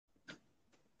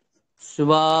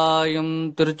சிவாயம்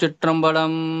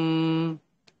திருச்சிற்றம்பலம்.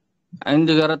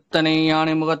 ஐந்து கரத்தனை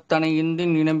யானை முகத்தனை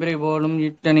இந்தின் இனம்பிரை போலும்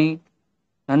ஈட்டனை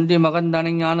நந்தி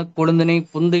மகந்தனை ஞான கொழுந்தனை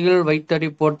புந்தியில் வைத்தடி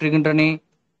போற்றுகின்றனே.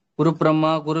 குரு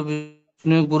பிரம்மா குரு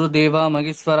விஷ்ணு குரு தேவா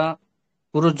மகேஸ்வரா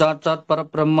குரு சாட்சாத்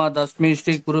பரபிரம்மா தஸ்மை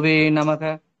ஸ்ரீ குருவே நமக.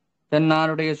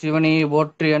 தென்னாருடைய சிவனையை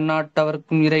போற்றி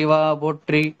எந்நாட்டவர்க்கும் இறைவா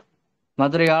போற்றி.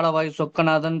 மதுரை ஆளவாய்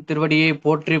சொக்கநாதன் திருவடியை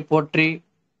போற்றி போற்றி.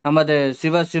 நமது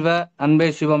சிவ சிவ அன்பே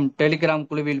சிவம் டெலிகிராம்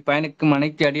குழுவில் பயணிக்கும்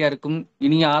அனைத்து அடியாருக்கும்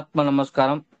இனிய ஆத்ம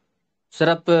நமஸ்காரம்.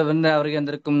 சிறப்பு விருந்தினர்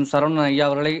வருகின்றிருக்கும் சரவணன் ஐயா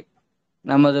அவர்களை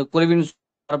நமது குழுவின்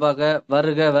சார்பாக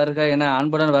வருக வருக என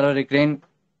அன்புடன் வரவேற்கிறேன்.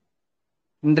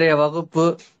 இன்றைய வகுப்பு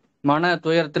மன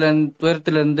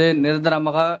துயரத்திலிருந்து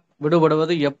நிரந்தரமாக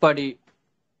விடுபடுவது எப்படி.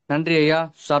 நன்றி ஐயா,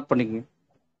 ஸ்டார்ட் பண்ணிக்கங்க.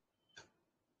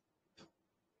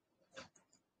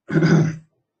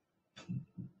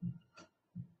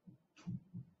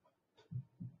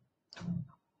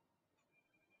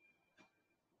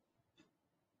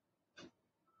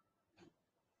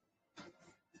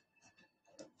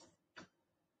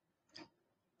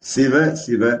 சிவ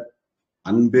சிவ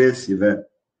அன்பே சிவ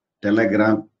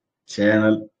டெலகிராம்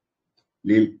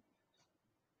சேனலில்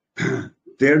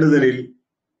தேடுதலிற்காகவே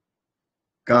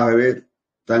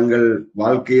தங்கள்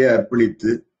வாழ்க்கையை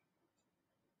அர்ப்பணித்து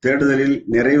தேடுதலில்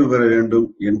நிறைவு பெற வேண்டும்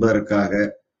என்பதற்காக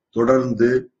தொடர்ந்து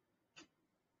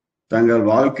தங்கள்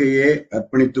வாழ்க்கையே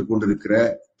அர்ப்பணித்துக் கொண்டிருக்கிற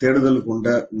தேடுதல் கொண்ட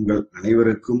உங்கள்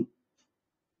அனைவருக்கும்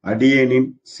அடியேனின்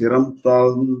சிரம்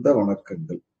தாழ்ந்த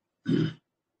வணக்கங்கள்.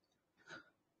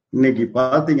 இன்னைக்கு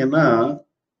பாத்தீங்கன்னா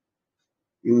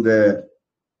இந்த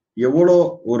எவ்வளோ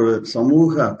ஒரு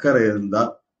சமூக அக்கறை இருந்தா,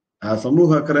 சமூக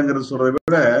அக்கறைங்கிறது சொல்றதை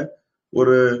விட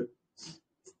ஒரு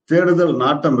தேடுதல்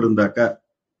நாட்டம் இருந்தாக்கா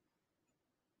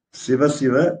சிவ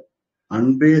சிவ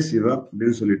அன்பே சிவம்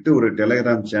அப்படின்னு சொல்லிட்டு ஒரு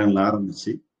டெலிகிராம் சேனல்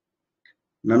ஆரம்பிச்சு,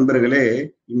 நண்பர்களே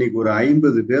இன்னைக்கு ஒரு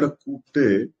 50 பேரை கூப்பிட்டு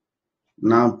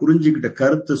நான் புரிஞ்சுக்கிட்ட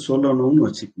கருத்தை சொல்லணும்னு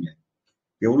வச்சுக்கோங்க.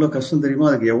 எவ்வளவு கஷ்டம் தெரியுமா,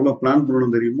 அதுக்கு எவ்வளவு பிளான்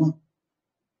பண்ணணும் தெரியுமா.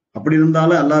 அப்படி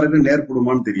இருந்தாலும் எல்லாருக்கும்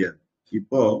நேர்படுமான்னு தெரியாது.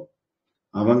 இப்போ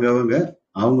அவங்கவுங்க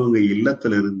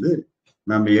இல்லத்துல இருந்து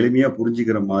நம்ம எளிமையா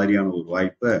புரிஞ்சுக்கிற மாதிரியான ஒரு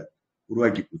வாய்ப்பை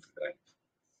உருவாக்கி கொடுத்துருக்காங்க.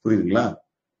 புரியுதுங்களா?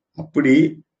 அப்படி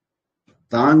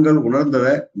தாங்கள்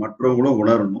உணர்ந்ததை மற்றவங்களும்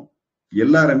உணரணும்.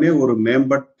 எல்லாருமே ஒரு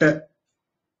மேம்பட்ட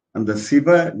அந்த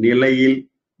சிவ நிலையில்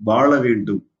வாழ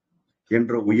வேண்டும்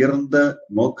என்ற உயர்ந்த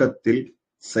நோக்கத்தில்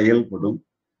செயல்படும்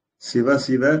சிவ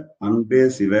சிவ அன்பே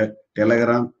சிவ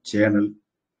டெலிகிராம் சேனல்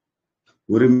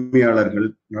உரிமையாளர்கள்,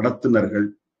 நடத்துனர்கள்,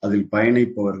 அதில்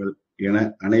பயணிப்பவர்கள் என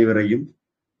அனைவரையும்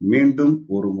மீண்டும்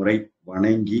ஒரு முறை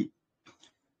வணங்கி,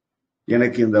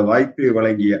 எனக்கு இந்த வாய்ப்பை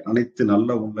வழங்கிய அனைத்து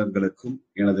நல்ல உள்ளங்களுக்கும்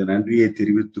எனது நன்றியை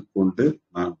தெரிவித்துக் கொண்டு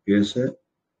நான் பேச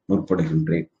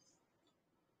முற்படுகின்றேன்.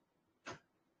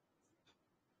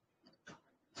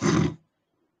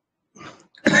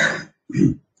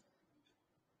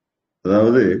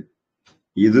 அதாவது,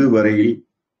 இதுவரையில்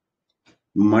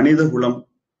மனிதகுலம்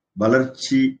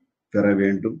வளர்ச்சி பெற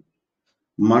வேண்டும்,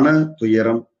 மன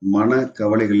துயரம் மன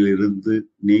கவலைகளிலிருந்து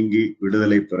நீங்கி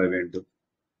விடுதலை பெற வேண்டும்,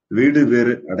 வீடு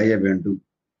வேறு அடைய வேண்டும்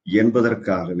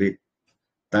என்பதற்காகவே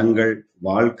தங்கள்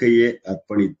வாழ்க்கையே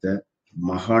அர்ப்பணித்த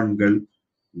மகான்கள்,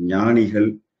 ஞானிகள்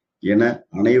என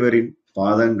அனைவரின்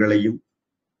பாதங்களையும்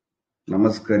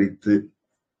நமஸ்கரித்து,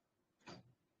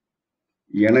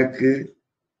 எனக்கு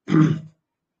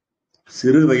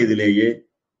சிறு வயதிலேயே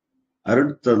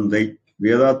அருட்தந்தை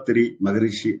வேதாத்திரி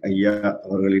மகரிஷி ஐயா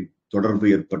அவர்களின் தொடர்பு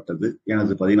ஏற்பட்டது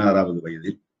எனது 16வது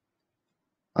வயதில்.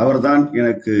 அவர்தான்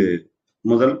எனக்கு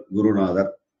முதல்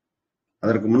குருநாதர்.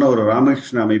 அதற்கு முன்ன ஒரு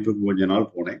ராமகிருஷ்ண அமைப்புக்கு கொஞ்ச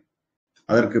நாள் போனேன்.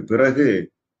 அதற்கு பிறகு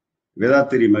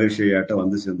வேதாத்திரி மகரிஷி ஐயாட்ட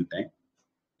வந்து சேர்ந்துட்டேன்.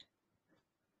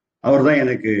 அவர்தான்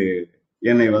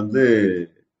என்னை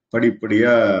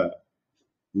படிப்படியா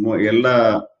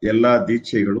எல்லா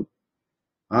தீட்சைகளும்,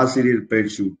 ஆசிரியர்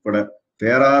பயிற்சி உட்பட,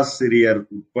 பேராசிரியர்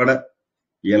உட்பட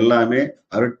எல்லாமே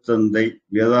அருட்தந்தை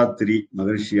வேதாத்திரி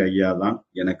மகரிஷி ஐயா தான்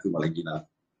எனக்கு வழங்கினார்.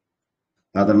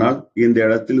 அதனால் இந்த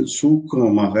இடத்தில்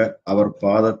சூக்குமமாக அவர்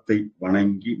பாதத்தை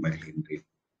வணங்கி மகிழ்கின்றேன்.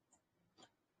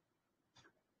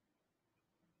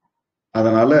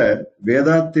 அதனால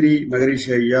வேதாத்திரி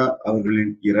மகரிஷி ஐயா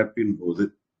அவர்களின் இறப்பின் போது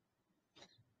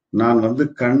நான்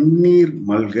கண்ணீர்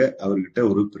மல்க அவர்கிட்ட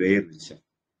ஒரு பிரேயர் வச்சேன்.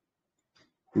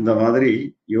 இந்த மாதிரி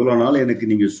இவ்வளவு நாள் எனக்கு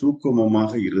நீங்க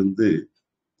சூக்குமமாக இருந்து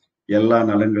எல்லா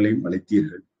நலன்களையும்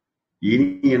அளித்தீர்கள்.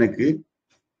 இனி எனக்கு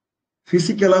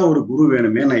பிசிக்கலா ஒரு குரு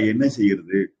வேணுமே, நான் என்ன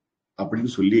செய்யறது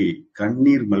அப்படின்னு சொல்லி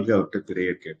கண்ணீர் மல்க அவர்கிட்ட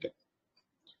பிரேயர் கேட்டேன்.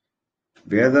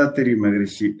 வேதாத்திரி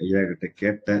மகரிஷி ஐயா கிட்ட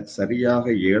கேட்ட சரியாக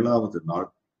 7வது நாள்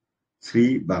ஸ்ரீ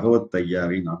பகவத்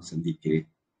ஐயாவை நான் சந்திக்கிறேன்.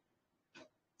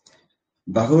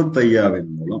 பகவத்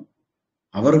ஐயாவின் மூலம்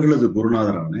அவர்களது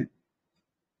குருநாதரான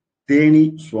தேனி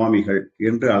சுவாமிகள்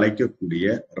என்று அழைக்கக்கூடிய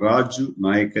ராஜு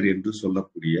நாயக்கர் என்று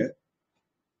சொல்லக்கூடிய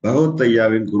பகவத்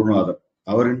ஐயாவின் குருநாதர்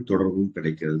அவரின் தொடர்பும்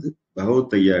கிடைக்கிறது,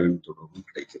 பகவத் ஐயாவின் தொடர்பும்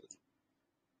கிடைக்கிறது.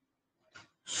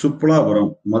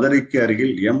 சுப்லாபுரம், மதுரைக்கு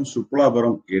அருகில்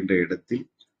சுப்லாபுரம் என்ற இடத்தில்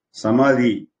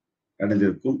சமாதி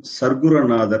அடைந்திருக்கும்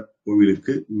சர்க்குருநாதர்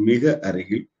கோவிலுக்கு மிக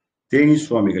அருகில் தேனி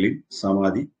சுவாமிகளின்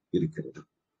சமாதி இருக்கிறது.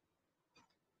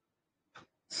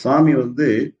 சாமி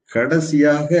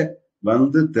கடைசியாக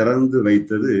திறந்து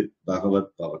வைத்தது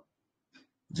பகவத் பவன்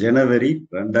ஜனவரி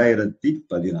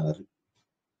 2016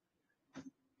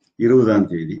 20ஆம்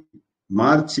தேதி,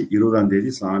 மார்ச் 20ஆம்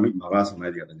தேதி சாமி மகா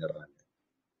சமாதி அடைஞ்சிடறாங்க.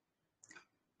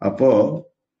 அப்போ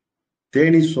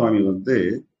தேனி சுவாமி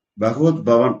பகவத்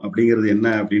பவன் அப்படிங்கிறது என்ன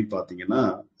அப்படின்னு பாத்தீங்கன்னா,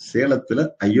 சேலத்துல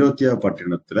அயோத்தியா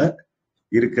பட்டினத்துல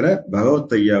இருக்கிற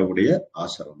பகவத் ஐயாவுடைய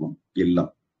ஆசிரமம்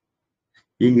இல்லம்.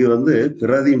 இங்கு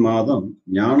பிரதி மாதம்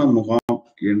ஞான முகாம்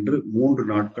என்று 3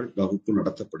 நாட்கள் வகுப்பு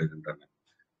நடத்தப்படுகின்றன.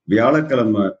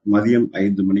 வியாழக்கிழமை மதியம்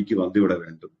 5 மணிக்கு வந்துவிட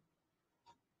வேண்டும்.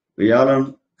 வியாழன்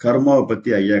கர்மாவை பத்தி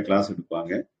ஐயா கிளாஸ்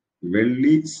எடுப்பாங்க.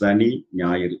 வெள்ளி, சனி,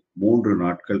 ஞாயிறு 3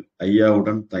 நாட்கள்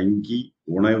ஐயாவுடன் தங்கி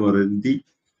உணவருந்தி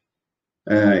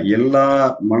எல்லா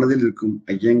மனதில் இருக்கும்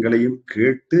ஐயங்களையும்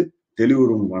கேட்டு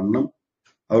தெளிவுறும் வண்ணம்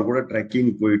அவர் கூட ட்ரெக்கிங்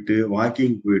போயிட்டு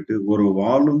வாக்கிங் போயிட்டு ஒரு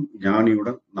வாழும்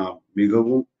ஞானியுடன் நாம்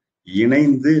மிகவும்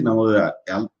இணைந்து நமது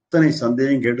அத்தனை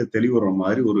சந்தேகம் கேட்டு தெளிவுற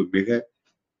மாதிரி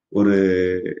ஒரு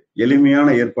எளிமையான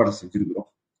ஏற்பாடை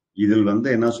செஞ்சிருக்கிறோம். இதில்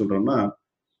என்ன சொல்றோம்னா,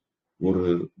 ஒரு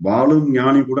வாழும்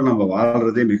ஞானி கூட நம்ம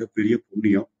வாழ்றதே மிகப்பெரிய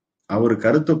புண்ணியம். அவர்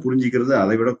கருத்தை புரிஞ்சுக்கிறது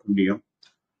அதை விட புண்ணியம்.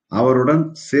 அவருடன்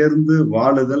சேர்ந்து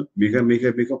வாழுதல் மிக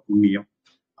மிக மிக புண்ணியம்.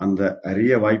 அந்த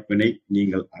அரிய வாய்ப்பினை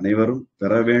நீங்கள் அனைவரும்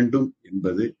பெற வேண்டும்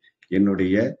என்பது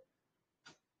என்னுடைய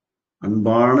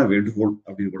அன்பான வேண்டுகோள்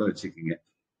அப்படின்னு கூட வச்சுக்கோங்க.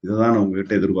 இதுதான்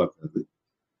உங்ககிட்ட எதிர்பார்க்கிறது.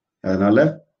 அதனால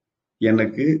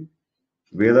எனக்கு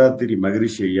வேதாத்திரி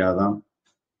மகரிஷி ஐயா தான்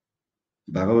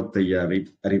பகவத் ஐயாவை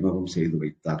அறிமுகம் செய்து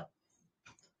வைத்தார்.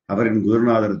 அவரின்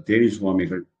குருநாதர் தேனி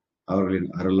சுவாமிகள்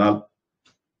அவர்களின் அருளால்,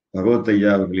 பகவத்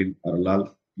ஐயா அவர்களின் அருளால்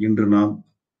இன்று நாம்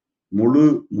முழு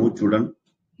மூச்சுடன்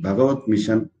பகவத்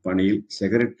மிஷன் பணியில்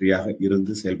செக்ரட்டரியாக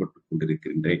இருந்து செயல்பட்டுக்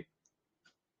கொண்டிருக்கின்றேன்.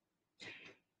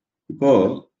 இப்போ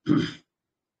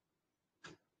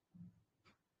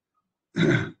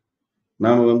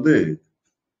நாம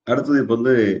அடுத்தது இப்ப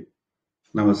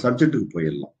நம்ம சப்ஜெக்டுக்கு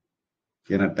போயிடலாம்.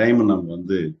 ஏன்னா டைம்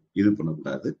நம்ம இது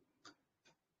பண்ணக்கூடாது.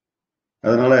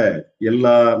 அதனால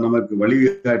எல்லா நமக்கு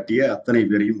வழிகாட்டிய அத்தனை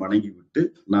பேரையும் வணங்கிவிட்டு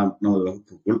நாம் நமது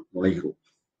வகுப்புக்குள் நுழைகிறோம்.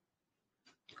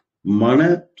 மன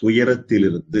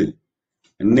துயரத்திலிருந்து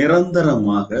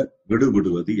நிரந்தரமாக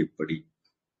விடுபடுவது எப்படி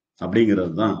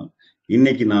அப்படிங்கிறது தான்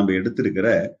இன்னைக்கு நாம எடுத்திருக்கிற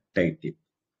டைட்டில்.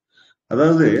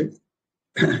 அதாவது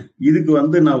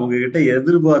இதுக்கு நான் உங்ககிட்ட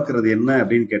எதிர்பார்க்கறது என்ன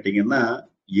அப்படின்னு கேட்டீங்கன்னா,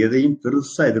 எதையும்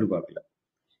பெருசா எதிர்பார்க்கல.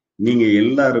 நீங்க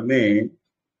எல்லாருமே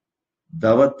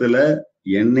தவத்துல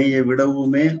என்னைய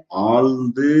விடவுமே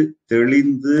ஆழ்ந்து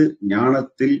தெளிந்து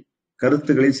ஞானத்தில்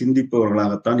கருத்துக்களை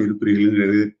சிந்திப்பவர்களாகத்தான்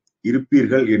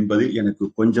இருப்பீர்கள் என்பதில் எனக்கு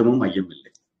கொஞ்சமும் ஐயம்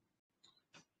இல்லை.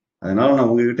 அதனால நான்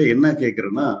உங்ககிட்ட என்ன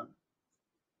கேட்கிறேன்னா,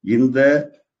 இந்த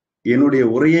என்னுடைய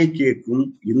உரையை கேட்கும்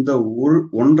இந்த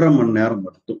 1.5 மணி நேரம்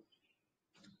மட்டும்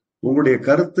உங்களுடைய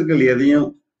கருத்துக்கள் எதையும்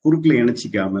குறுக்கில்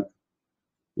இணைச்சிக்காம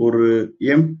ஒரு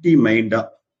எம்டி மைண்டா,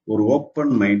 ஒரு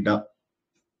ஓப்பன் மைண்டா,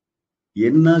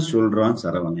 என்ன சொல்றான்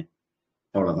சரவணன்,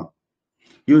 அவ்வளவுதான்.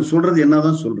 இவன் சொல்றது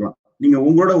என்னதான் சொல்றான், நீங்க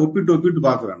உங்களோட ஒப்பிட்டு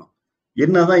பார்க்க வேணாம்.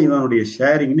 என்னதான் இவனுடைய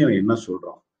ஷேரிங்னு இவன் என்ன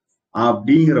சொல்றான்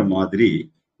அப்படிங்கிற மாதிரி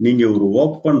நீங்க ஒரு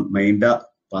ஓப்பன் மைண்டா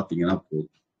பாத்தீங்கன்னா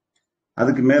போதும்.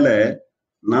 அதுக்கு மேல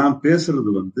நான்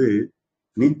பேசுறது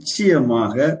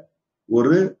நிச்சயமாக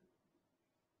ஒரு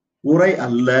உரை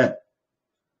அல்ல.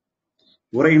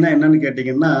 உரைனா என்னன்னு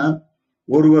கேட்டீங்கன்னா,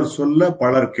 ஒருவர் சொல்ல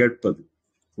பலர் கேட்பது.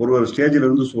 ஒருவர் ஸ்டேஜில்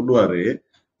இருந்து சொல்லுவாரு,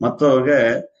 மற்றவங்க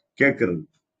கேட்கறது.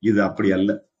 இது அப்படி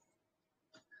அல்ல.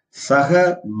 சக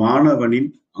மாணவனின்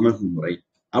அணுகுமுறை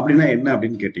அப்படின்னா என்ன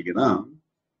அப்படின்னு கேட்டீங்கன்னா,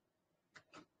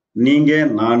 நீங்க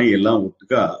நானே எல்லாம்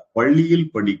ஒட்டுக்கா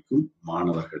பள்ளியில் படிக்கும்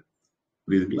மாணவர்கள்,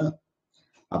 புரியுதுங்களா?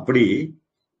 அப்படி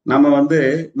நம்ம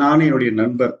நானும் என்னுடைய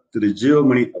நண்பர் திரு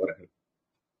ஜீவமணி அவர்கள்,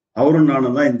 அவரும்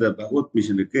நானும் தான் இந்த பகவத்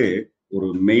மிஷனுக்கு ஒரு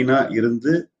மெயினா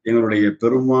இருந்து எங்களுடைய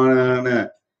பெருமான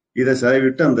இதை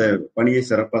செலவிட்டு அந்த பணியை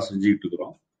சிறப்பா செஞ்சுக்கிட்டு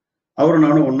இருக்கிறோம். அவரும்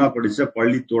நானும் ஒன்னா படிச்ச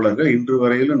பள்ளி தோழர்கள், இன்று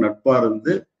வரையிலும் நட்பா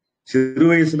இருந்து சிறு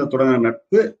வயசுல தொடங்கின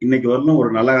நட்பு இன்னைக்கு வரலும் ஒரு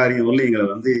நல்ல காரியம் வரலும்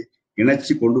எங்களை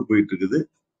இணைச்சு கொண்டு போயிட்டு இருக்குது.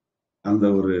 அந்த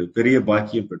ஒரு பெரிய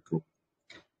பாக்கியம் பெற்றோம்.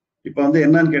 இப்ப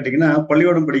என்னன்னு கேட்டீங்கன்னா,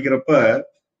 பள்ளிக்கூடம் படிக்கிறப்ப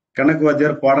கணக்கு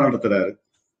வாத்தியார் பாடம் நடத்துறாரு.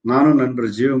 நானும் நண்பர்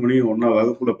ஜீவமணியும் ஒன்னா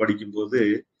வகுப்புல படிக்கும் போது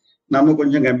நம்ம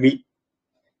கொஞ்சம் கம்மி,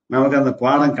 நமக்கு அந்த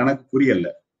பாடம் கணக்கு புரியல.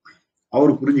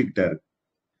 அவரு புரிஞ்சுக்கிட்டாரு,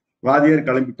 வாதியார்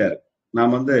கிளம்பிட்டாரு.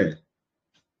 நான்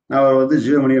அவர்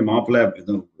ஜீவமணிய மாப்பிள்ள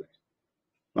அப்படின்னு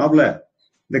மாப்பிள்ள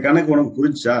இந்த கணக்கு உனக்கு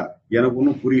புரிஞ்சா? எனக்கு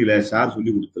ஒன்றும் புரியல, சார்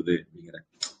சொல்லி கொடுத்தது அப்படிங்கிறேன்.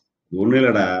 ஒன்றும்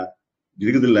இல்லடா,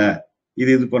 இருக்குது இல்ல,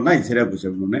 இது பண்ணா இது சரியா போச்சு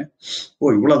அப்படின்னு.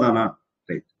 ஓ இவ்வளவுதானா?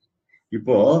 ரைட்.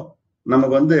 இப்போ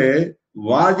நமக்கு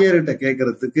வாத்தியார்கிட்ட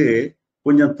கேட்கறதுக்கு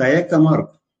கொஞ்சம் தயக்கமா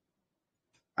இருக்கும்.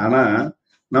 ஆனா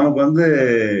நமக்கு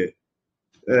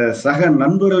சக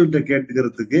நண்பர்கள்ட்ட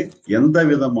கேட்டுக்கிறதுக்கு எந்த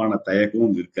விதமான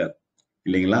தயக்கமும் இருக்காது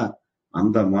இல்லைங்களா?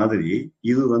 அந்த மாதிரி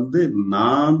இது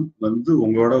நான்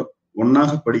உங்களோட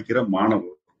ஒன்னாக படிக்கிற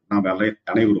மாணவர் நாம்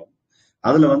அனைவரும்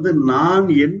அதுல நான்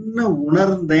என்ன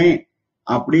உணர்ந்தேன்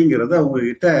அப்படிங்கிறத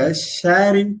உங்ககிட்ட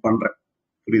ஷேரிங் பண்றேன்.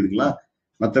 புரியுதுங்களா?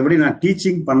 மற்றபடி நான்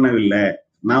டீச்சிங் பண்ணவில்லை,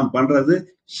 நான் பண்றது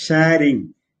ஷேரிங்.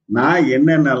 நான்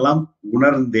என்னென்னலாம்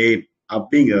உணர்ந்தேன்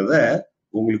அப்படிங்கிறத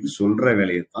உங்களுக்கு சொல்ற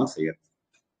வேலையை தான் செய்யறது.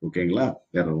 ஓகேங்களா?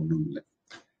 வேற ஒண்ணும் இல்லை.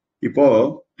 இப்போ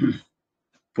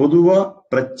பொதுவா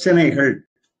பிரச்சனைகள்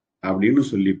அப்படின்னு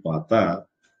சொல்லி பார்த்தா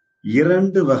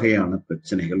 2 வகையான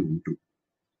பிரச்சனைகள் உண்டு.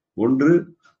 ஒன்று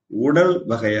உடல்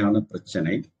வகையான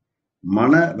பிரச்சனை,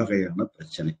 மன வகையான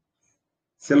பிரச்சனை.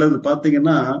 சிலது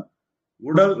பாத்தீங்கன்னா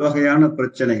உடல் வகையான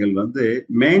பிரச்சனைகள்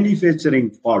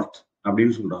மேனுஃபேக்சரிங் ஃபால்ட்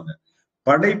அப்படின்னு சொல்றாங்க.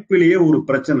 படைப்பிலேயே ஒரு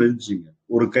பிரச்சனை இருந்துச்சுங்க,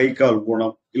 ஒரு கை கால்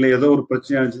ஊனம் இல்ல ஏதோ ஒரு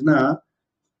பிரச்சனை இருந்துச்சுன்னா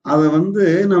அதை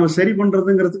நம்ம சரி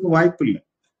பண்றதுங்கிறதுக்கு வாய்ப்பு இல்லை.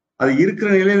 அது இருக்கிற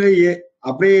நிலையிலேயே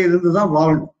அப்படியே இருந்துதான்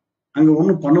வாழணும், அங்க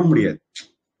ஒண்ணும் பண்ண முடியாது.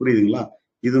 புரியுதுங்களா?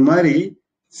 இது மாதிரி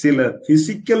சில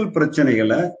பிசிக்கல்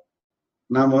பிரச்சனைகளை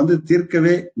நாம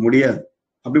தீர்க்கவே முடியாது.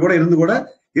 அப்படி கூட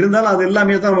இருந்தாலும் அது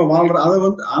எல்லாமே தான் நம்ம வாழ்றோம். அதை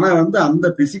ஆனா அந்த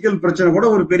பிசிக்கல் பிரச்சனை கூட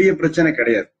ஒரு பெரிய பிரச்சனை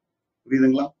கிடையாது.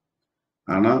 புரியுதுங்களா?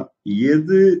 ஆனா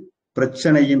எது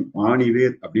பிரச்சனையின்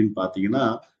ஆணிவேர் அப்படின்னு பாத்தீங்கன்னா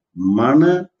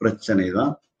மன பிரச்சனை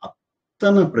தான்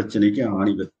அத்தனை பிரச்சனைக்கு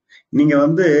ஆணிவேர். நீங்க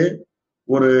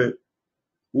ஒரு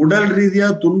உடல் ரீதியா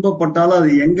துன்பப்பட்டாலும் அது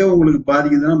எங்க உங்களுக்கு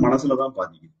பாதிக்குதுன்னா மனசுலதான்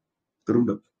பாதிக்குது.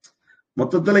 திரும்ப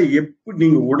மொத்தத்துல எப்படி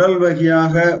நீங்க உடல்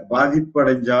வகையாக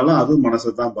பாதிப்படைஞ்சாலும் அது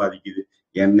மனசைதான் பாதிக்குது.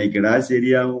 என்னைக்குடா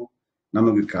சரியாகும்,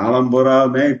 நமக்கு காலம்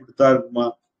போறாமே இப்படித்தான் இருக்குமா,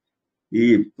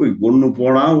 இப்ப ஒண்ணு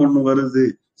போனா ஒண்ணு வருது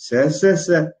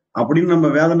அப்படின்னு நம்ம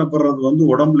வேதனைப்படுறது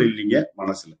உடம்புல இல்லைங்க,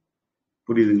 மனசுல.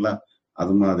 புரியுதுங்களா?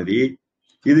 அது மாதிரி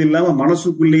இது இல்லாம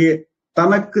மனசுக்குள்ளேயே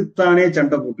தனக்குத்தானே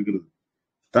சண்டை போட்டுக்கிறது.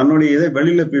 தன்னுடைய இதை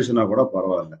வெளியில பேசினா கூட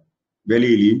பரவாயில்ல,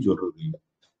 வெளியிலையும் சொல்றது இல்லை.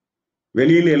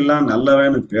 வெளியில எல்லாம்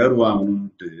நல்லவேன்னு பேர்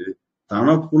வாங்கணும்ட்டு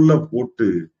தனக்குள்ள போட்டு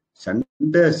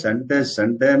சண்டை சண்டை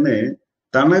சண்டைன்னு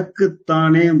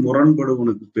தனக்குத்தானே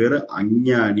முரண்படுவனுக்கு பேரு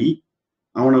அஞ்ஞானி.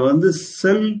 அவனை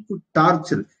செல்ஃப்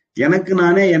டார்ச்சர், எனக்கு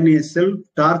நானே என்னைய செல்ஃப்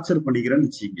டார்ச்சர் பண்ணிக்கிறேன்னு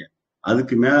வச்சுங்க.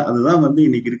 அதுக்கு அதுதான்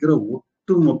இன்னைக்கு இருக்கிற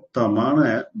ஒட்டுமொத்தமான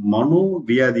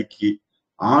மனோவியாதிக்கு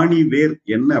ஆணிவேர்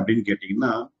என்ன அப்படின்னு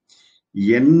கேட்டீங்கன்னா,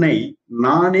 என்னை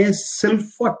நானே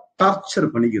செல்ஃபா டார்ச்சர்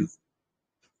பண்ணிக்கிறது.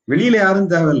 வெளியில யாரும்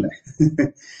தேவையில்லை,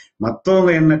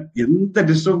 மத்தவங்க என்ன எந்த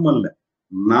டிஸ்டர்பும் இல்லை,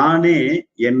 நானே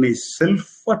என்னை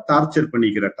செல்ஃபா டார்ச்சர்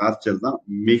பண்ணிக்கிற டார்ச்சர் தான்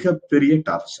மிகப்பெரிய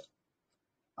டார்ச்சர்.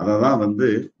 அததான்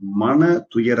மன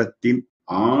துயரத்தின்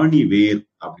ஆணிவேர்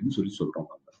அப்படின்னு சொல்லி சொல்றோம்.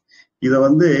 இத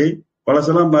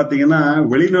பழசெல்லாம் பாத்தீங்கன்னா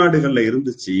வெளிநாடுகள்ல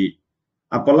இருந்துச்சு.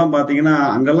 அப்பெல்லாம் பாத்தீங்கன்னா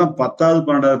அங்கெல்லாம் 10வது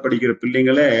 12வது படிக்கிற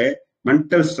பிள்ளைங்களே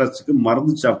மென்டல் ஸ்ட்ரெஸ்க்கு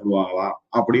மருந்து சாப்பிடுவாங்களாம்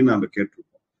அப்படின்னு நம்ம கேட்டிருக்கோம்.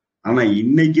 ஆனா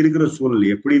இன்னைக்கு இருக்கிற சூழல்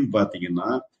எப்படின்னு பாத்தீங்கன்னா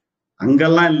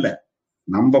அங்கெல்லாம் இல்ல,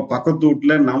 நம்ம பக்கத்து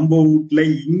வீட்டுல நம்ம வீட்டுல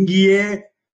இங்கேயே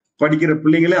படிக்கிற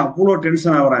பிள்ளைங்களே அவ்வளவு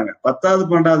டென்ஷன் ஆகுறாங்க. 10வது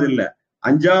 12வது இல்ல,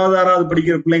 5வது 6வது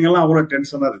படிக்கிற பிள்ளைங்க எல்லாம் அவ்வளவு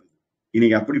டென்ஷனா இருக்கு.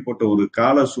 இன்னைக்கு அப்படிப்பட்ட ஒரு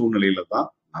கால சூழ்நிலையில தான்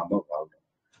நாம வாழ்றோம்.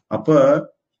 அப்ப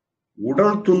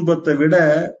உடல் துன்பத்தை விட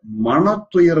மன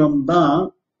துயரம் தான்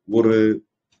ஒரு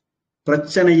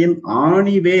பிரச்சனையின்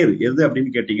ஆணிவேர். எது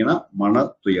அப்படின்னு கேட்டீங்கன்னா மன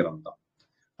துயரம் தான்.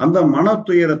 அந்த மன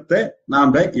துயரத்தை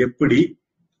நாம எப்படி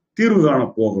தீர்வு காண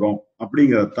போகிறோம்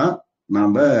அப்படிங்கறதான்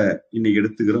நாம இன்னைக்கு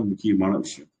எடுத்துக்கிற முக்கியமான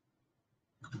விஷயம்.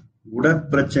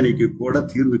 உடற்பிரச்சனைக்கு கூட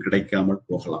தீர்வு கிடைக்காமல்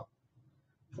போகலாம்,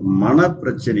 மன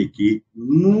பிரச்சனைக்கு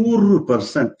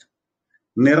 100%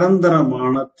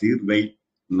 நிரந்தரமான தீர்வை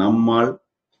நம்மால்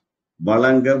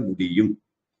வழங்க முடியும்.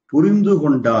 புரிந்து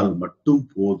கொண்டால் மட்டும்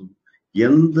போதும்.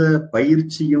 எந்த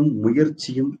பயிற்சியும்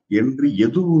முயற்சியும் என்று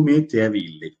எதுவுமே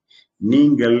தேவையில்லை.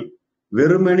 நீங்கள்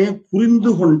வெறுமனே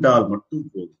புரிந்து கொண்டால் மட்டும்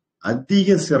போதும்.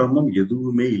 அதிக சிரமம்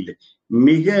எதுவுமே இல்லை.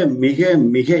 மிக மிக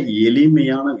மிக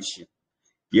எளிமையான விஷயம்.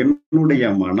 என்னுடைய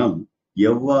மனம்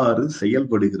எவ்வாறு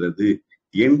செயல்படுகிறது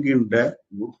என்கின்ற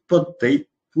நுட்பத்தை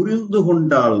புரிந்து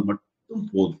கொண்டால் மட்டும்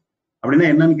போதும். அப்படின்னா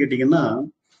என்னன்னு கேட்டீங்கன்னா,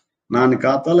 நான்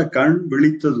காத்தால கண்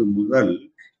விழித்தது முதல்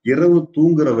இரவு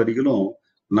தூங்குற வரைக்கும்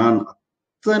நான்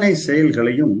அத்தனை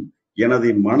செயல்களையும் எனது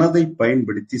மனதை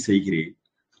பயன்படுத்தி செய்கிறேன்.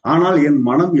 ஆனால் என்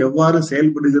மனம் எவ்வாறு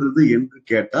செயல்படுகிறது என்று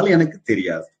கேட்டால் எனக்கு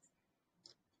தெரியாது.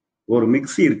 ஒரு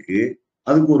மிக்சி இருக்கு,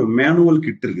 அதுக்கு ஒரு மேனுவல்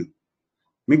கிட் இருக்குது.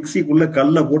 மிக்சிக்குள்ள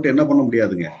கல்ல போட்டு என்ன பண்ண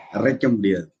முடியாதுங்க, அரைக்க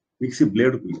முடியாது, மிக்சி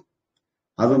பிளேடுக்குள்ள.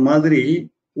 அது மாதிரி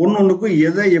ஒன்னொன்னுக்கும்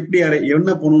எதை எப்படி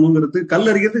என்ன பண்ணணுங்கிறது, கல்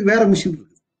அரைக்கிறதுக்கு வேற மிஷின்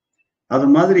இருக்குது. அது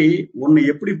மாதிரி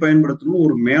ஒன்னு எப்படி பயன்படுத்தணும்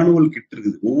ஒரு மேனுவல் கிட்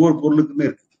இருக்குது, ஒவ்வொரு பொருளுக்குமே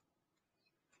இருக்கு.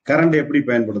 கரண்ட் எப்படி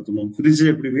பயன்படுத்தணும், ஃப்ரிட்ஜ்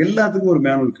எப்படி, எல்லாத்துக்கும் ஒரு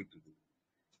மேனுவல் கிட் இருக்கு.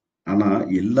 ஆனா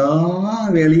எல்லா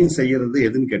வேலையும் செய்யறது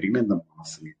எதுன்னு கேட்டீங்கன்னா இந்த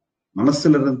மனசுங்க.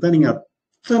 மனசுல இருந்து தான் நீங்க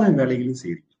அத்தனை வேலைகளையும்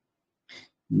செய்யறீங்க.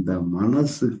 இந்த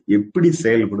மனசு எப்படி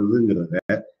செயல்படுதுங்கிறத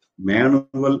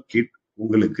மேனுவல் கிட்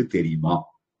உங்களுக்கு தெரியுமா?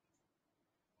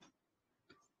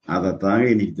 அதைத்தாங்க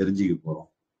இன்னைக்கு தெரிஞ்சுக்க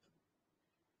போறோம்.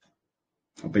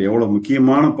 அப்ப எவ்வளவு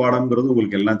முக்கியமான பாடம்ங்கிறது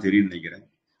உங்களுக்கு எல்லாம் தெரியும் நினைக்கிறேன்.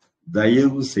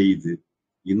 தயவு செய்து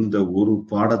இந்த ஒரு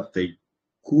பாடத்தை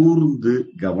கூர்ந்து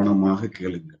கவனமாக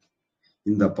கேளுங்கள்.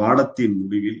 இந்த பாடத்தின்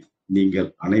முடிவில் நீங்கள்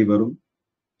அனைவரும்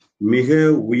மிக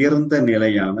உயர்ந்த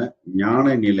நிலையான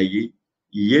ஞான நிலையை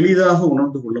எளிதாக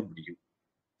உணர்ந்து கொள்ள முடியும்.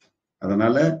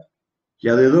 அதனால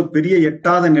அது ஏதோ பெரிய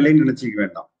எட்டாத நிலைன்னு நினைச்சுக்க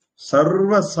வேண்டாம்.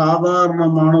 சர்வ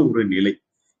சாதாரணமான ஒரு நிலை,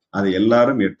 அதை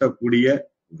எல்லாரும் எட்டக்கூடிய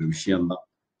ஒரு விஷயம்தான்.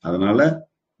 அதனால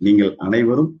நீங்கள்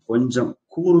அனைவரும் கொஞ்சம்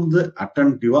கூர்ந்து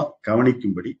அட்டன்டிவா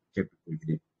கவனிக்கும்படி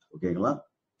கேட்டுக்கொள்கிறேன். ஓகேங்களா?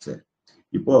 சரி,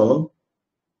 இப்போ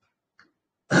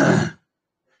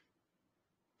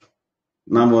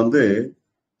நாம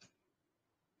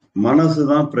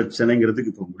மனசுதான்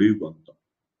பிரச்சனைங்கிறதுக்கு இப்ப முடிவுக்கு வந்துட்டோம்.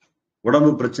 உடம்பு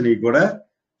பிரச்சனை கூட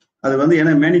அது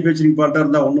ஏன்னா மேனுஃபேக்சரிங் பார்ட்டா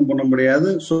இருந்தா ஒண்ணும் பண்ண முடியாது.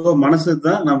 சோ மனசு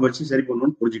தான் நாம வச்சு சரி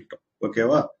பண்ணணும்னு புரிஞ்சுக்கிட்டோம்.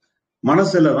 ஓகேவா?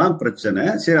 மனசுலதான் பிரச்சனை.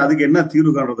 சரி, அதுக்கு என்ன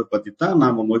தீர்வு காண்றதை பத்தி தான்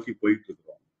நாம நோக்கி போயிட்டு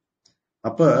இருக்கிறோம்.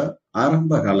 அப்ப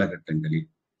ஆரம்ப காலகட்டங்களில்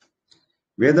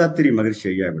வேதாத்திரி மகரிஷி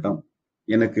ஐயாவிடம்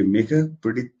எனக்கு மிக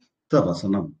பிடித்த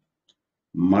வசனம்,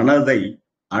 மனதை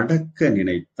அடக்க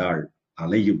நினைத்தாள்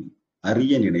அலையும்,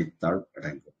 அறிய நினைத்தாள்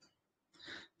அடங்கும்.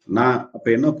 நான் அப்ப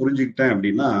என்ன புரிஞ்சுக்கிட்டேன்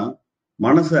அப்படின்னா,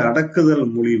 மனசை அடக்குதல்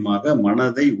மூலியமாக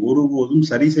மனதை ஒருபோதும்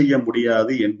சரி செய்ய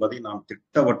முடியாது என்பதை நான்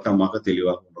திட்டவட்டமாக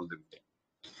தெளிவாக உணர்ந்துவிட்டேன்.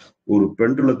 ஒரு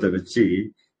பெண்டுலத்தை வச்சு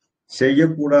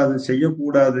செய்யக்கூடாது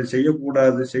செய்யக்கூடாது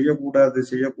செய்யக்கூடாது செய்யக்கூடாது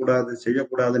செய்யக்கூடாது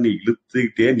செய்யக்கூடாதுன்னு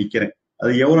இழுத்துக்கிட்டே நிக்கிறேன்.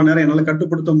 அது எவ்வளவு நேரம் என்னால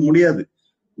கட்டுப்படுத்த முடியாது.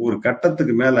 ஒரு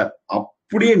கட்டத்துக்கு மேல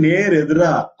அப்படியே நேர்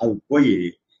எதிரா அது போய்,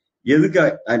 எதுக்கு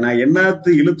நான் என்னத்து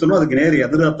இழுத்தனோ அதுக்கு நேர்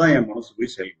எதிராத்தான் என் மனசு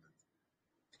போய் செயல்படுது.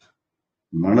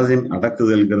 மனதின்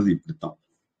அடக்குதல்ங்கிறது இப்படித்தான்.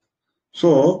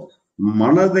 சோ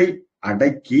மனதை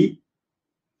அடக்கி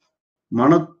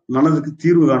மனதுக்கு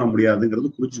தீர்வு காண முடியாதுங்கிறது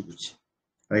புரிஞ்சு போச்சு.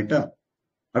 ரைட்டா?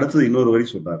 அடுத்தது இன்னொரு வரி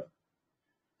சொல்றாரு,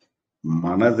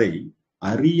 மனதை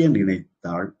அறிய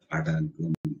நினைத்தால்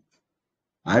அடங்கும்.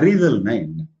 அறிதல்னா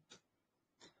என்ன?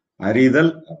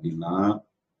 அறிதல் அப்படின்னா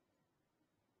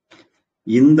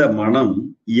இந்த மனம்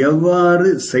எவ்வாறு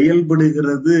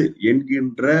செயல்படுகிறது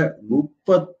என்கின்ற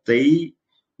நுட்பத்தை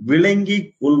விளங்கி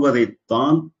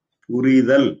கொள்வதைத்தான்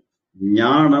புரிதல்,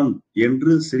 ஞானம்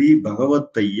என்று ஸ்ரீ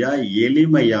பகவத் ஐயா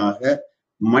எளிமையாக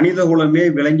மனிதகுலமே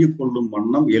விளங்கி கொள்ளும்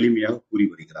வண்ணம் எளிமையாக கூறி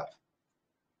வருகிறார்.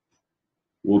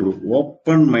 ஒரு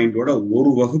ஓப்பன் மைண்டோட ஒரு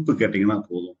வகுப்பு கேட்டீங்கன்னா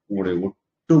போதும், உங்களுடைய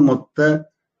ஒட்டுமொத்த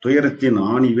துயரத்தின்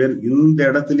ஆணிவேர் இந்த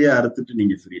இடத்திலேயே அறுத்துட்டு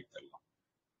நீங்க ஃப்ரீயா தரலாம்.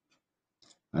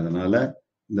 அதனால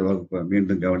இந்த வகுப்பை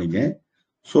மீண்டும் கவனிங்க.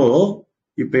 சோ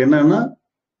இப்ப என்னன்னா,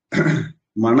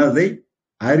 மனதை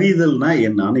அறிதல்னா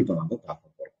என்னன்னு இப்ப நம்ம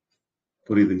பார்க்க போறோம்.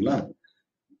 புரியுதுங்களா?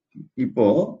 இப்போ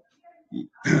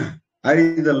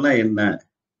அறிதல்னா என்ன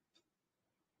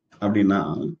அப்படின்னா,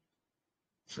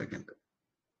 செகண்ட்,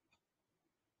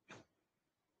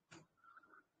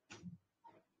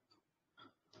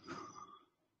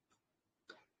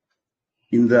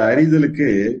 இந்த அறிதலுக்கு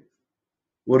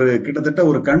ஒரு கிட்டத்தட்ட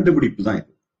ஒரு கண்டுபிடிப்பு தான்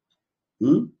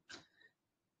இது.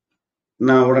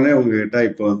 நான் உடனே உங்ககிட்ட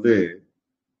இப்ப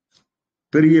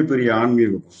பெரிய பெரிய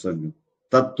ஆன்மீக புஸ்தகங்கள்,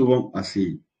 தத்துவம் அசி,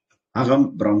 அகம்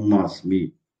பிரம்மாஸ்மி,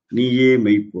 நீயே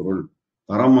மெய்ப்பொருள்,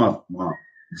 பரமாத்மா,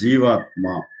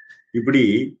 ஜீவாத்மா, இப்படி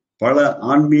பல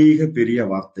ஆன்மீக பெரிய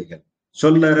வார்த்தைகள்,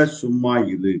 சொல்லற சும்மா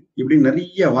இது, இப்படி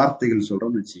நிறைய வார்த்தைகள்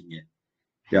சொல்றோம்னு வச்சுங்க.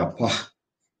 அப்பா,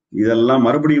 இதெல்லாம்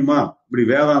மறுபடியுமா இப்படி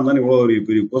வேதாந்தான் இவ்வளவு ஒரு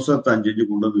பெரிய புஸ்தகத்தை 5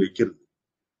 கொண்டு வந்து வைக்கிறது,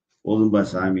 போதும்பா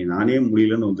சாமி, நானே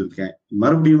முடியலன்னு வந்திருக்கேன்,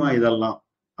 மறுபடியுமா இதெல்லாம்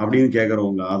அப்படின்னு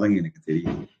கேட்கறவங்க ஆதங்கம் எனக்கு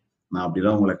தெரியும். நான்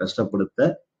அப்படிதான் உங்களை கஷ்டப்படுத்த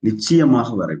நிச்சயமாக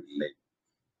வரவில்லை.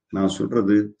 நான்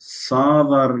சொல்றது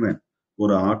சாதாரண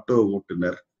ஒரு ஆட்டோ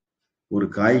ஓட்டுநர், ஒரு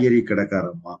காய்கறி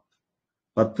கடைக்காரம்மா,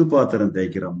 10 பாத்திரம்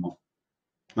தேய்க்கிறம்மா,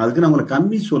 அதுக்கு நான் உங்களை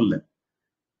கம்மி சொல்ல,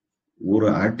 ஒரு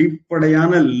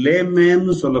அடிப்படையான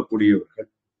லேமேன்னு சொல்லக்கூடியவர்கள்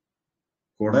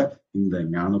கூட இந்த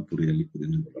ஞான புரிதலை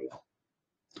புரிந்து கொள்ளலாம்.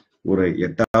 ஒரு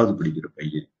 8வது படிக்கிற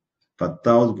பையன்,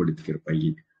 10வது படிக்கிற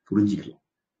பையன் புரிஞ்சுக்கலாம்.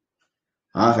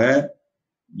 ஆக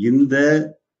இந்த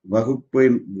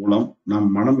வகுப்பின் மூலம் நம்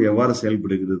மனம் எவ்வாறு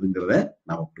செயல்படுகிறதுங்கிறத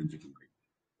நாம புரிஞ்சுக்க முடியும்.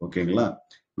 ஓகேங்களா?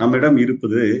 நம்மிடம்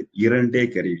இருப்பது 2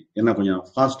 கருவி. என்ன கொஞ்சம்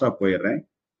ஃபாஸ்டா போயிடுறேன்,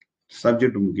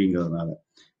 சப்ஜெக்ட் முக்கியங்கிறதுனால.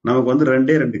 நமக்கு வந்து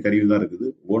 2 கருவி தான் இருக்குது.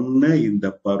 ஒண்ணு இந்த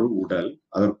பரு உடல்,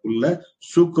 அதற்குள்ள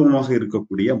சூக்கமாக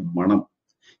இருக்கக்கூடிய மனம்.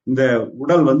 இந்த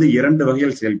உடல் வந்து 2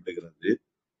 வகையில் செயல்படுகிறது.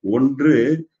 ஒன்று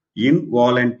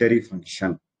இன்வாலண்டரி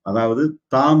ஃபங்க்ஷன், அதாவது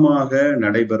தாமாக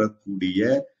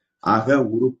நடைபெறக்கூடிய அக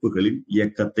உறுப்புகளின்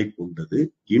இயக்கத்தை கொண்டது.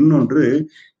 இன்னொன்று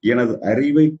எனது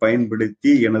அறிவை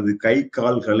பயன்படுத்தி எனது கை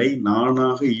கால்களை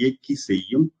நானாக இயக்கி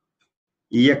செய்யும்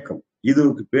இயக்கம்.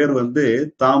 இதுக்கு பேர் வந்து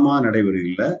தாமா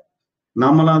நடைபெறவில்லை.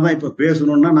 நம்மளாதான் இப்ப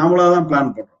பேசணும்னா நாமளாதான்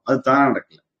பிளான் பண்றோம், அது தானா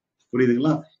நடக்கல.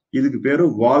 புரியுதுங்களா? இதுக்கு பேரு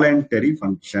வாலண்டரி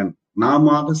ஃபங்க்ஷன்,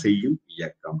 நாம செய்யும்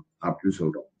இயக்கம் அப்படின்னு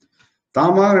சொல்றோம்.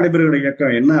 தாமாக நடைபெறுகிற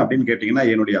இயக்கம் என்ன அப்படின்னு கேட்டீங்கன்னா,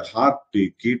 என்னுடைய ஹார்ட்,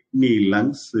 கிட்னி,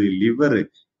 லங்ஸ், லிவர்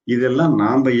இதெல்லாம்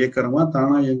நாம இயக்கிறோமா,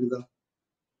 தானா இயங்குதா?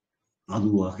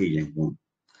 அதுவாக இயங்கும்.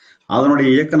 அதனுடைய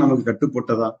இயக்கம் நமக்கு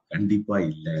கட்டுப்பட்டதா? கண்டிப்பா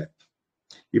இல்ல.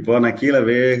 இப்போ நான் கீழே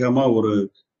வேகமா ஒரு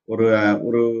ஒரு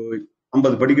ஒரு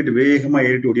 50 படிக்கட்டு வேகமா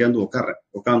ஏறிட்டு ஓடியாந்து உட்கார்றேன்.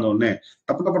 உட்கார்ந்த உடனே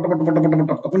டப்ப டப்ப டப்ப டப்ப டப்ப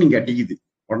டப்ப டப்ப நீங்க அடிக்குது.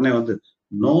 உடனே வந்து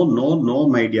no no no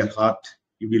my dear heart,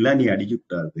 இப்படிலாம் நீ அடிக்க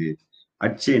கூடாது.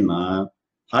 அடிச்சேன்னா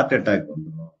ஹார்ட் அட்டாக்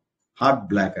வந்துடும், ஹார்ட்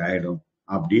பிளாக் ஆயிடும்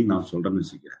அப்படின்னு நான் சொல்றேன்னு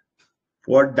வச்சுக்கிறேன்.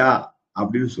 போட்டா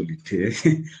அப்படின்னு சொல்லிட்டு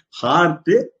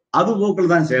ஹார்ட் அது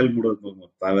போக்கில் தான்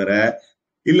செயல்படுவோம் தவிர,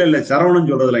 இல்ல சரவணன்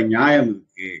சொல்றதுல நியாயம்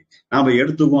இருக்கு, நாம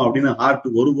எடுத்துக்குவோம் அப்படின்னு ஹார்ட்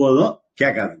ஒருபோதும்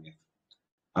கேட்காதுங்க.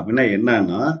 அப்படின்னா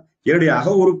என்னன்னா, என்னுடைய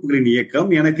அக உறுப்புகளின் இயக்கம்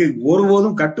எனக்கு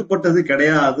ஒருபோதும் கட்டுப்பட்டது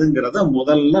கிடையாதுங்கிறத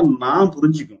முதல்ல நான்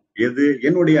புரிஞ்சுக்கணும். எது?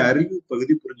 என்னுடைய அறிவு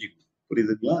பகுதி புரிஞ்சுக்கணும்.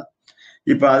 புரியுதுங்களா?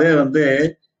 இப்ப அதே வந்து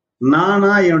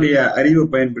நானா என்னுடைய அறிவை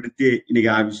பயன்படுத்தி இன்னைக்கு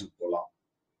ஆபீஸுக்கு போகலாம்,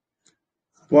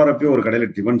 போறப்ப ஒரு கடையில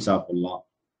டிஃபன் சாப்பிடலாம்,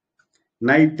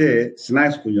 நைட்டு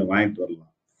ஸ்நாக்ஸ் கொஞ்சம் வாங்கிட்டு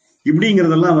வரலாம்.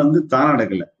 இப்படிங்கிறதெல்லாம் வந்து தானா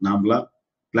நடக்கல, நாமளா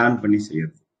பிளான் பண்ணி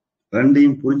செய்யறது.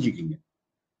 2ஐயும் புரிஞ்சுக்கிங்க.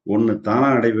 ஒண்ணு தானா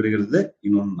நடைபெறுகிறது,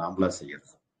 இன்னொன்னு நாமளா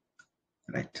செய்யறது.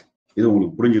 ரைட்? இது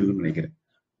உங்களுக்கு புரிஞ்சிருக்குன்னு நினைக்கிறேன்.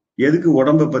 எதுக்கு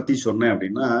உடம்ப பத்தி சொன்னேன்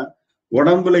அப்படின்னா,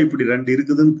 உடம்புல இப்படி 2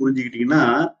 இருக்குதுன்னு புரிஞ்சுக்கிட்டீங்கன்னா,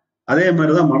 அதே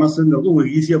மாதிரிதான் மனசுங்கிறது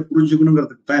உங்களுக்கு ஈஸியா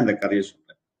புரிஞ்சுக்கணுங்கிறதுக்கு தான் இந்த கதையை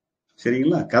சொல்றேன்.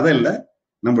 சரிங்களா? கதை இல்ல,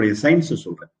 நம்முடைய சயின்ஸை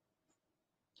சொல்றேன்.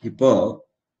 இப்போ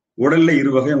உடல்ல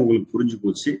 2 வகை உங்களுக்கு புரிஞ்சு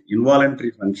போச்சு.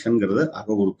 இன்வாலண்டரி ஃபங்க்ஷன்ங்கிறது அக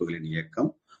உறுப்புகளின் இயக்கம்,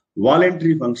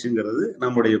 வாலண்டரி ஃபங்க்ஷன்ங்கிறது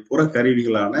நம்முடைய புற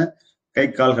கருவிகளான கை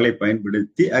கால்களை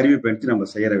பயன்படுத்தி அறிவை பயன்படுத்தி நம்ம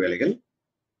செய்யற வேலைகள்,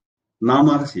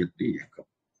 நாம செய்யக்கூடிய இயக்கம்.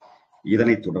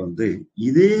 இதனை தொடர்ந்து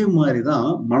இதே மாதிரிதான்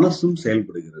மனசும்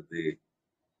செயல்படுகிறது.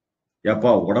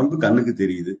 ஏப்பா உடம்பு கண்ணுக்கு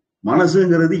தெரியுது,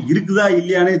 மனசுங்கிறது இருக்குதா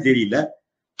இல்லையானே தெரியல,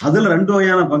 அதுல 2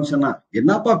 வகையான ஃபங்க்ஷனா,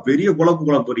 என்னப்பா பெரிய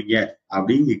குழப்புறீங்க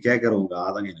அப்படின்னு கேட்கறவங்க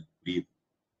ஆதங்கம் எனக்கு புரியுது.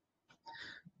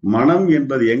 மனம்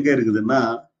என்பது எங்க இருக்குதுன்னா,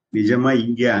 நிஜமா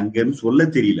இங்க அங்கன்னு சொல்ல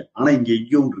தெரியல, ஆனா இங்க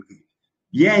எங்கேயும் இருக்குது.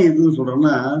 ஏன் இதுன்னு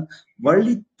சொல்றேன்னா,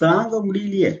 வலி தாங்க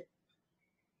முடியலையே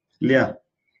இல்லையா?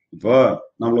 இப்போ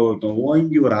நம்மள ஒருத்தன்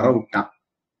ஓங்கி ஒரு அறை விட்டான்,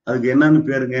 அதுக்கு என்னன்னு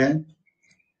பேருங்க?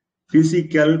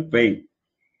 Physical pain.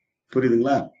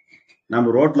 புரியுதுங்களா?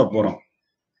 நம்ம ரோட்ல போறோம்,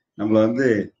 நம்மள வந்து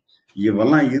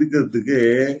இவெல்லாம் இருக்கிறதுக்கு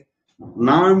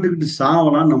நாண்டுகிட்டு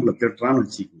சாவலாம் நம்மள திட்டுறான்னு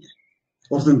வச்சுக்கோங்க.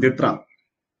 ஒருத்தன் திட்டுறான்,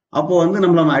 அப்போ வந்து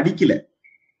நம்மள அவன் அடிக்கல,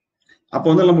 அப்போ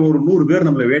வந்து நம்ம ஒரு 100 பேர்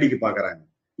நம்மள வேடிக்கை பாக்குறாங்க.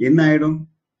 என்ன ஆயிடும்?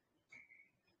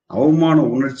 அவமான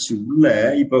உணர்ச்சி உள்ள.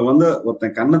 இப்ப வந்து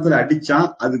ஒருத்தன் கன்னத்துல அடிச்சான்,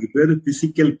 அதுக்கு பேரு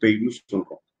பிசிக்கல் பெயின்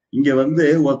சொல்றோம். இங்க வந்து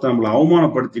ஒருத்தன் நம்மளை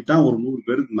அவமானப்படுத்திட்டான் ஒரு 100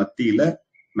 பேருக்கு மத்தியில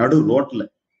நடு ரோட்ல.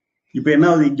 இப்ப என்ன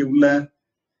ஆகுது? இங்க உள்ள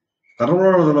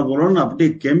தரவோட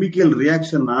அப்படியே கெமிக்கல்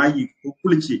ரியாக்ஷன் ஆகி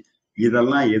குளிச்சு.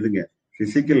 இதெல்லாம் எதுங்க?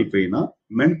 Physical பெயினா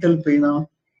mental பெயினா?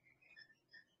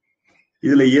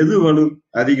 இதுல எது வலு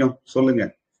அதிகம் சொல்லுங்க?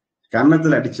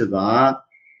 கன்னத்துல அடிச்சதா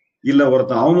இல்ல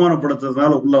ஒருத்தன்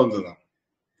அவமானப்படுத்துறதுனால உள்ள வந்ததா?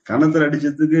 கன்னத்துல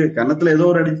அடிச்சதுக்கு, கன்னத்துல ஏதோ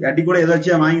ஒரு அடி கூட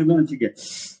ஏதாச்சும் வாங்கிருந்தோம்னு வச்சுக்க,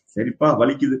 சரிப்பா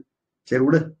வலிக்குது, சரி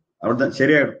விடு, அப்படிதான்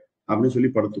சரியாயிடும் அப்படின்னு சொல்லி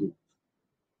படுத்துருவோம்.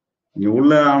 இங்க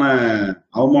உள்ள ஆன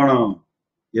அவமானம்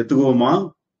எத்துக்குவோமா,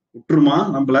 விட்டுருமா?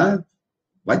 நம்மள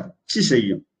வச்சு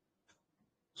செய்யும்.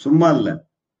 சும்மா இல்ல,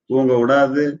 தூங்க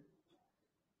விடாது.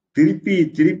 திருப்பி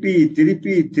திருப்பி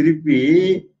திருப்பி திருப்பி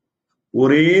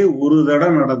ஒரே ஒரு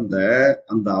தடவை நடந்த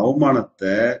அந்த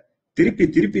அவமானத்தை திருப்பி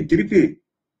திருப்பி திருப்பி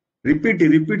ரிப்பீட்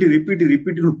ரிப்பீட் ரிப்பீட்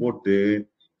ரிப்பீட்னு போட்டு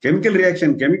chemical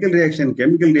reaction chemical reaction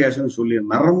chemical reaction சொல்லி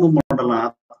நரம்பு மண்டலம்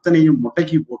அத்தனையும்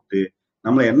முட்டைக்கு போட்டு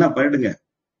நம்மள என்ன பண்ணிடுங்க?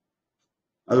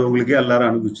 அது உங்களுக்கே எல்லாரும்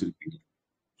அனுபவிச்சிருப்பீங்க.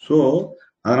 சோ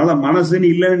அதனால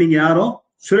மனசுன்னு இல்லைன்னு நீங்க யாரும்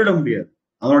சொல்லிட முடியாது.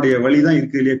 அதனுடைய வழிதான்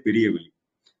இருக்கிறதுலே பெரிய வழி.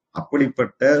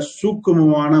 அப்படிப்பட்ட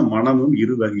சூக்குமமான மனமும்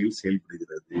இரு வகையில்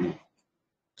செயல்படுகிறது.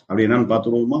 அப்படி என்னன்னு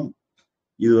பார்த்துருவோமா?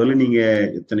 இதுவரை நீங்க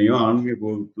எத்தனையோ ஆன்மீக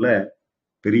வகுப்புல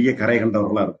பெரிய கரை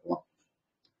கண்டவர்களா இருக்கலாம்.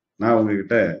 நான்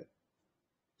உங்ககிட்ட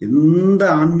எந்த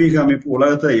ஆன்மீக அமைப்பு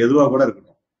உலகத்துல எதுவா கூட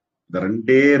இருக்கட்டும், இந்த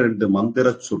 2 மந்திர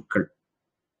சொற்கள்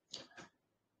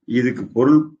இதுக்கு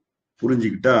பொருள்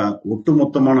புரிஞ்சுக்கிட்டா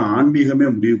ஒட்டுமொத்தமான ஆன்மீகமே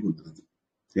முடிவுக்கு வந்துருது.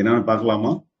 என்னன்னு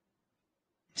பார்க்கலாமா?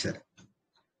 சரி.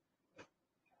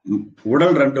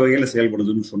 உடல் 2 வகையில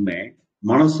செயல்படுதுன்னு சொன்னேன்.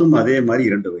 மனசும் அதே மாதிரி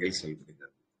 2 வகையில்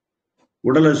செயல்படுகிறது.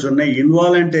 உடலை சொன்னேன்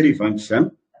இன்வாலண்டரி ஃபங்க்ஷன்,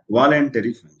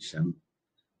 வாலண்டரி ஃபங்க்ஷன்.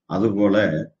 அதுபோல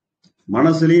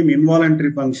மனசுலயும் இன்வாலண்டரி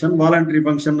ஃபங்க்ஷன், வாலண்டரி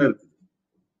ஃபங்க்ஷன் இருக்கு.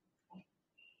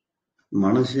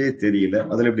 மனசே தெரியல,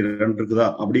 அதுல எப்படி 2 இருக்குதா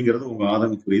அப்படிங்கிறது உங்க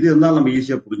ஆதங்கம் புரியுது. இருந்தாலும் நம்ம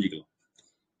ஈஸியா புரிஞ்சுக்கலாம்.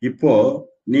 இப்போ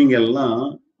நீங்க எல்லாம்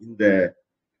இந்த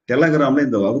டெலகிராம்ல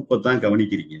இந்த வகுப்பை தான்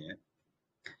கவனிக்கிறீங்க.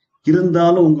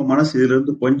 இருந்தாலும் உங்க மனசு இதுல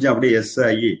இருந்து கொஞ்சம் அப்படியே எஸ்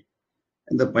ஆகி,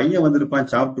 இந்த பையன்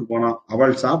வந்திருப்பான், சாப்பிட்டு போனான்,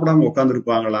 அவள் சாப்பிடாம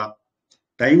உட்காந்துருப்பாங்களா,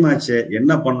 டைம் ஆச்சு,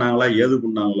 என்ன பண்ணாங்களா, ஏது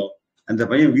பண்ணாங்களோ, அந்த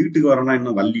பையன் வீட்டுக்கு வரனா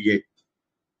இன்னும் வள்ளியே,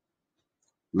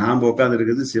 நாம உட்காந்து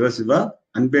இருக்குது சிவசிவா,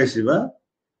 அன்பே சிவா,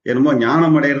 என்னமோ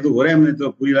ஞானம் அடைகிறது ஒரே மனிதத்துல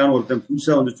புரியலான்னு ஒருத்தன்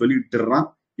புதுசா வந்து சொல்லிட்டுறான்,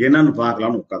 என்னன்னு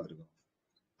பாக்கலாம்னு உட்காந்துருக்கோம்.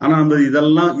 ஆனா நம்ம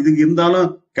இதெல்லாம் இதுக்கு இருந்தாலும்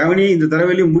கவனியே, இந்த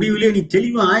தடவையிலேயே முடிவிலேயே நீ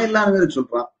தெளிவா ஆயிடலான்னு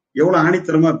சொல்றான். எவ்வளவு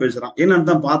ஆணித்தரமா பேசுறான். என்னன்னு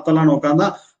தான் பார்த்தலான்னு உட்காந்தா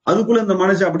அதுக்குள்ள இந்த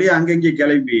மனசு அப்படியே அங்கங்கே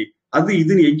கிளம்பி அது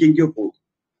இதுன்னு எங்கெங்கயோ போகுது.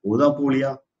 போதா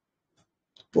போலியா?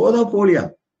 போதா போலியா?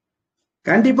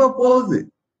 கண்டிப்பா போகுது.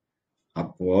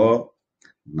 அப்போ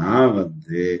நான்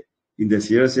இந்த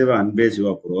சிவசிவ அன்பே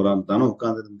சிவா ப்ரோக்ராம் தானே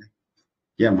உட்கார்ந்து இருந்தேன்.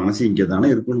 என் மனசு இங்க தானே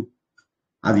இருக்கணும்.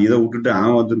 அது இதை விட்டுட்டு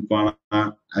அவன் வந்திருப்பானா,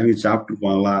 அவங்க சாப்பிட்டு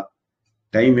இருப்பாங்களா,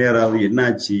 டைம் ஏறாது,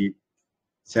 என்னாச்சு,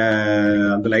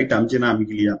 அந்த லைட் அமிச்சுனா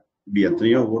அமைக்கலையா, இப்படி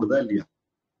எத்தனையோ ஓடுதா இல்லையா?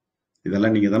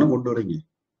 இதெல்லாம் நீங்க தானே கொண்டு வரீங்க.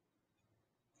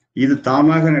 இது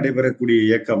தாமாக நடைபெறக்கூடிய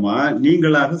இயக்கமா,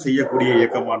 நீங்களாக செய்யக்கூடிய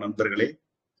இயக்கமா? நண்பர்களே,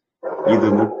 இது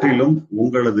முற்றிலும்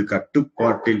உங்களது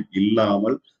கட்டுப்பாட்டில்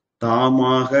இல்லாமல்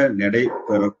தாமாக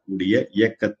நடைபெறக்கூடிய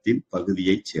இயக்கத்தின்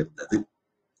பகுதியை சேர்ந்தது.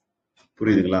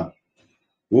 புரியுதுங்களா?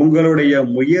 உங்களுடைய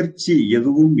முயற்சி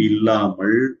எதுவும்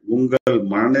இல்லாமல் உங்கள்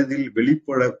மனதில்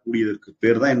வெளிப்படக்கூடியதற்கு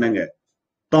பேர் தான் என்னங்க?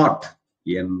 தாட்,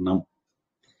 எண்ணம்.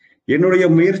 என்னுடைய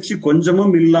முயற்சி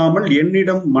கொஞ்சமும் இல்லாமல்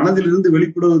என்னிடம் மனதிலிருந்து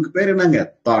வெளிப்படுவதற்கு பேர் என்னங்க?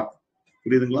 தாட்.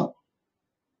 புரியுதுங்களா?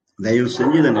 தயவு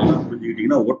செஞ்சு இதை நல்லா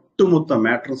புரிஞ்சுக்கிட்டீங்கன்னா ஒட்டுமொத்த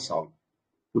மேட்டர் சால்வ்.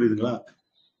 புரியுதுங்களா?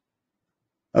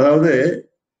 அதாவது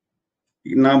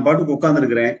நான் பாட்டுக்கு உட்கார்ந்து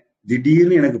இருக்கிறேன்,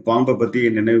 திடீர்னு எனக்கு பாம்பை பத்தி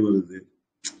நினைவு வருது.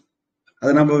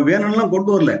 அது நம்ம வேணும்லாம்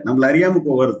கொண்டு வரல, நம்மள அறியாம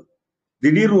வருது.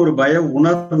 திடீர்னு ஒரு பய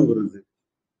உணர்வு வருது.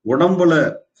 உடம்புல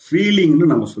ஃபீலிங்னு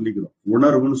நம்ம சொல்லிக்கிறோம்,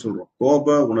 உணர்வுன்னு சொல்றோம்.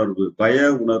 கோப உணர்வு, பய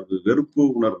உணர்வு, வெறுப்பு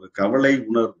உணர்வு, கவலை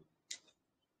உணர்வு,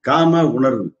 காம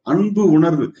உணர்வு, அன்பு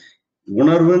உணர்வு.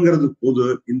 உணர்வுங்கிறது பொது.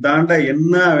 இந்த ஆண்டா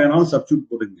என்ன வேணாலும் சப்ஸ்டியூட்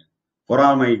போடுங்க.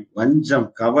 பொறாமை, வஞ்சம்,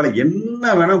 கவலை, என்ன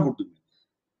வேணா போட்டுங்க.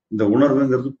 இந்த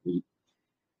உணர்வுங்கிறது பொது.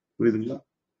 புரியுதுங்களா?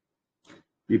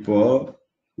 இப்போ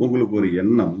உங்களுக்கு ஒரு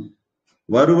எண்ணம்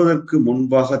வருவதற்கு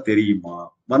முன்பாக தெரியுமா,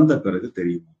 வந்த பிறகு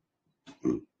தெரியுமா?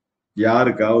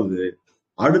 யாருக்காவது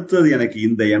அடுத்தது எனக்கு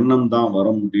இந்த எண்ணம் தான்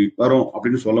வரும்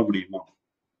அப்படின்னு சொல்ல முடியுமா?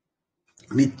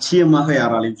 நிச்சயமாக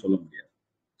யாராலையும் சொல்ல முடியாது.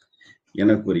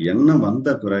 எனக்கு ஒரு எண்ணம் வந்த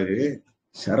பிறகு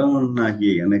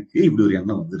சரவணனாகிய எனக்கு இப்படி ஒரு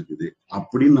எண்ணம் வந்திருக்குது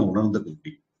அப்படின்னு நான் உணர்ந்துக்க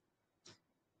முடியும்.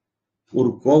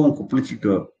 ஒரு கோபம்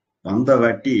குப்பிளிச்சுட்டு வந்த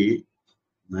வாட்டி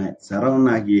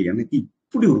சரவணனாகிய எனக்கு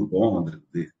இப்படி ஒரு கோபம்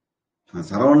வந்திருக்குது, நான்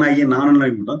சரவணனாகிய நானும்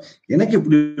எனக்கு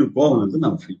இப்படி ஒரு கோபம் வந்திருக்கு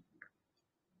நான் ஃபீல் பண்றேன்.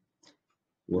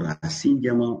 ஒரு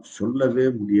அசிங்கமா சொல்லவே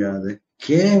முடியாத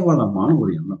கேவலமான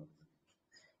ஒரு எண்ணம் வருது.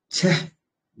 சே,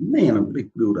 என்ன எனக்கு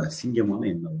இப்படி ஒரு அசிங்கமான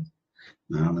எண்ணம் வருது.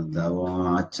 நான் தவம்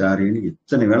ஆச்சாரியன்னு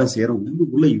எத்தனை வேலை செய்யறேன்,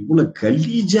 உள்ளுக்குள்ள இவ்வளவு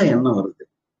கலீஜா எண்ணம் வருது,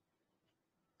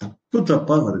 தப்பு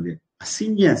தப்பா வருது,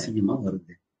 அசிங்கமா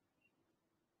வருது.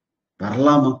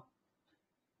 வரலாமா?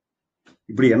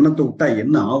 இப்படி எண்ணத்தை விட்டா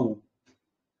என்ன ஆகும்?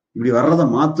 இப்படி வர்றதை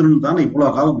மாத்தணும்னு தானே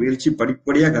இவ்வளவு காலம் முயற்சி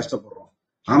படிப்படியா கஷ்டப்படுறோம்.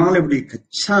 ஆனாலும் இப்படி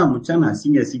கச்சா முச்சான்னு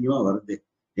அசிங்கமா வருது.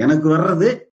 எனக்கு வர்றது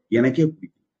எனக்கே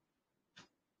பிடிக்கும்.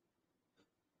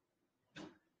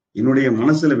 என்னுடைய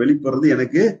மனசுல வெளிப்படுறது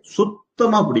எனக்கு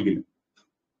சுத்தமா பிடிக்கல.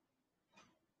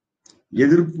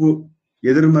 எதிர்ப்பு,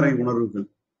 எதிர்மறை உணர்வுகள்,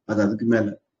 அது அதுக்கு மேல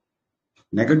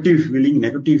நெகட்டிவ் ஃபீலிங்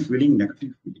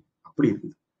அப்படி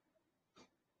இருக்குது.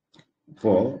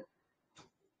 இப்போ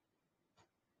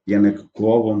எனக்கு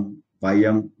கோபம்,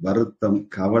 பயம், வருத்தம்,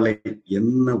 கவலை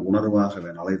என்ன உணர்வாக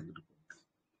வேணாலும் இருந்துட்டு போகும்.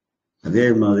 அதே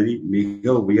மாதிரி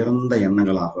மிக உயர்ந்த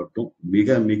எண்ணங்களாகட்டும்,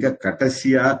 மிக மிக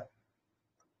கடைசியா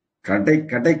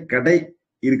கடை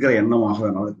இருக்கிற எண்ணமாக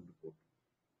வேணாலும் இருந்துட்டு போகும்.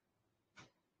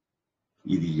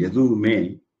 இது எதுவுமே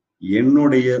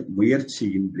என்னுடைய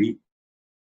முயற்சியின்றி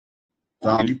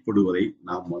வெளிப்படுவதை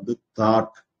நாம்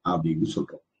தாட் அப்படின்னு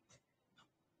சொல்றோம்.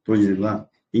 புரிஞ்சுதுங்களா?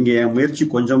 இங்க என் முயற்சி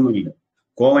கொஞ்சமும் இல்லை.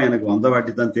 கோபம் எனக்கு வந்த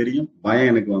வாட்டி தான் தெரியும், பயம்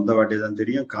எனக்கு வந்த வாட்டி தான்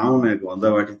தெரியும், காமம் எனக்கு வந்த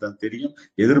வாட்டி தான் தெரியும்,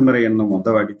 எதிர்மறை எண்ணம் வந்த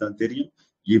வாட்டி தான் தெரியும்.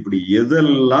 இப்படி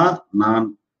எதெல்லாம் நான்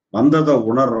வந்ததை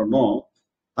உணர்றனோ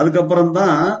அதுக்கப்புறம்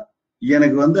தான்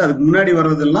எனக்கு அதுக்கு முன்னாடி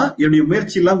வர்றதெல்லாம் என்னுடைய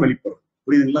முயற்சி எல்லாம் வெளிப்படுறது.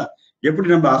 புரியுதுங்களா? எப்படி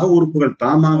நம்ம அக உறுப்புகள்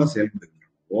தாமாக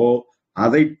செயல்படுகின்றனவோ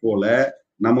அதை போல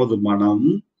நமது மனம்,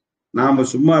 நாம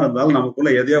சும்மா இருந்தாலும்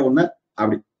நமக்குள்ள எதையோ ஒண்ணு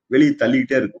அப்படி வெளியே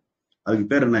தள்ளிக்கிட்டே இருக்கும். அதுக்கு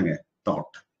பேர் என்னங்க?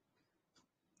 தாட்.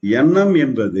 எண்ணம்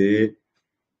என்பது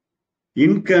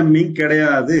இன்கமிங்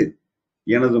கிடையாது.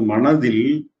 எனது மனதில்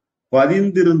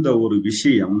பதிந்திருந்த ஒரு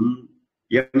விஷயம்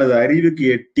எனது அறிவுக்கு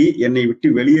எட்டி என்னை விட்டு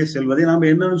வெளியே செல்வதை நாம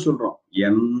என்னன்னு சொல்றோம்?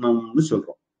 எண்ணம்னு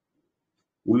சொல்றோம்.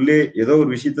 உள்ளே ஏதோ ஒரு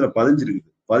விஷயத்துல பதிஞ்சிருக்குது.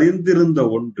 பதிந்திருந்த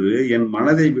ஒன்று என்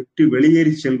மனதை விட்டு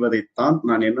வெளியேறி செல்வதைத்தான்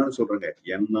நான் என்னன்னு சொல்றேங்க?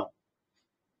 எண்ணம்.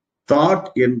 தாட்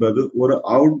என்பது ஒரு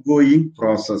அவுட் கோயிங்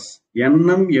ப்ராசஸ்.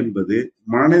 எண்ணம் என்பது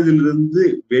மனதிலிருந்து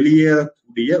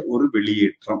வெளியேறக்கூடிய ஒரு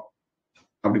வெளியேற்றம்.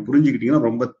 அப்படி புரிஞ்சுக்கிட்டீங்கன்னா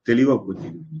ரொம்ப தெளிவா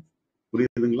புரிஞ்சுக்கிட்டீங்க.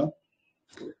 புரியுதுங்களா?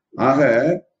 ஆக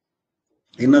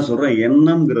என்ன சொல்றேன்?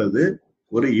 எண்ணம்ங்கிறது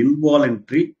ஒரு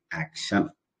இன்வாலன்ட்ரி ஆக்ஷன்.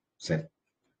 சரி,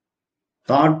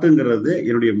 தாட்டுங்கிறது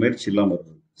என்னுடைய முயற்சி இல்லாம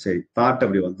வருது. சரி, தாட்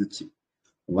அப்படி வந்துச்சு.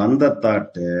 வந்த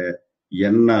தாட்டு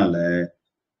என்னால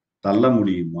தள்ள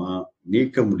முடியுமா,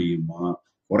 நீக்க முடியுமா,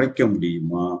 குறைக்க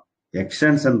முடியுமா,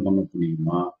 எக்ஸ்டென்ஷன் பண்ண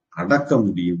முடியுமா, அடக்க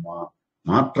முடியுமா,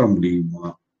 மாற்ற முடியுமா?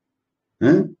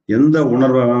 எந்த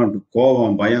உணர்வை,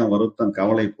 கோபம், பயம், வருத்தம்,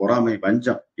 கவலை, பொறாமை,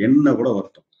 வஞ்சம் என்ன கூட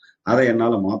வரட்டும், அதை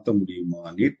என்னால மாற்ற முடியுமா,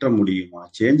 நீட்ட முடியுமா,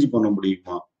 சேஞ்ச் பண்ண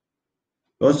முடியுமா?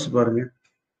 யோசிச்சு பாருங்க.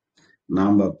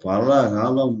 நாம பல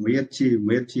காலம் முயற்சி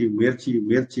முயற்சி முயற்சி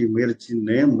முயற்சி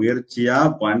முயற்சின்னு முயற்சியா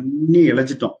பண்ணி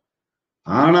இழைச்சிட்டோம்.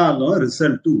 ஆனாலும்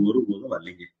ரிசல்ட் ஒருபோதும்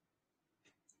வரலைங்க.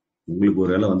 உங்களுக்கு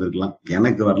ஒரு வேலை வந்திருக்கலாம்,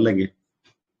 எனக்கு வரலைங்க.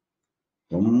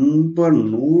 ரொம்ப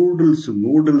நூடுல்ஸ்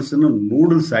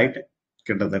ஆயிட்டேன்.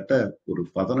 கிட்டத்தட்ட ஒரு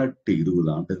 18-20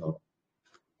 ஆண்டு காலம்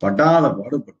படாத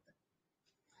பாடுபட்டேன்.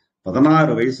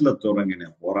 16 வயசுல தொடங்கின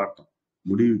போராட்டம்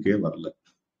முடிவுக்கே வரல.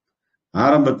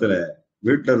 ஆரம்பத்துல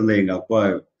வீட்டுல இருந்த எங்க அப்பா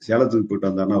சேலத்துக்கு போயிட்டு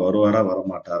வந்தாருன்னா வருவாரா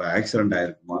வரமாட்டாரா, ஆக்சிடென்ட்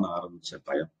ஆயிருக்குமான்னு ஆரம்பிச்ச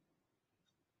பயம்.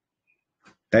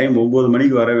 டைம் 9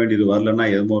 மணிக்கு வர வேண்டியது வரலன்னா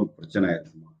எதுவும் ஒரு பிரச்சனை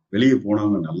ஆயிருக்குமா, வெளியே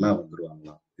போனவங்க நல்லா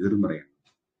வந்துருவாங்களா, எதிர்மறை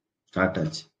ஸ்டார்ட்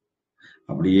ஆச்சு.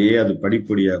 அப்படியே அது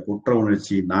படிப்படியா குற்ற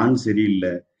உணர்ச்சி, நான்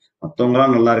சரியில்லை,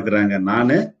 மற்றவங்களாம் நல்லா இருக்கிறாங்க,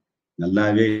 நானு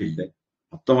நல்லாவே இல்லை,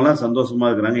 மற்றவங்க எல்லாம் சந்தோஷமா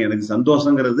இருக்கிறாங்க, எனக்கு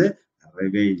சந்தோஷங்கிறது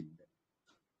அறவே இல்லை.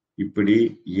 இப்படி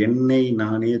என்னை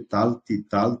நானே தாழ்த்தி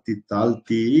தாழ்த்தி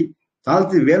தாழ்த்தி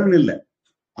தாழ்த்தி வேணும்னு இல்லை,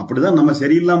 அப்படிதான் நம்ம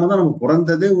சரியில்லாம தான் நம்ம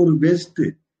பிறந்ததே ஒரு வேஸ்ட்.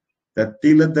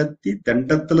 தத்தில தத்தி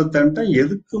தண்டத்துல தண்டம்,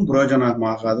 எதுக்கும்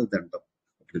பிரயோஜனமாகாத தண்டம்.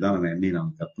 அப்படிதான் நம்ம எண்ணி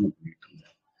நாம கற்பனை பண்ணிட்டு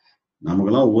இருந்தோம்.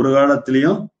 நமக்கெல்லாம் ஒரு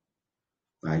காலத்திலயும்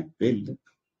வாய்ப்பே இல்லை.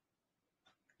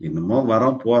 என்னமோ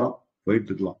வரோம் போறோம் போயிட்டு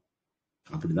இருக்கலாம்.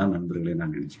 அப்படிதான் நண்பர்களே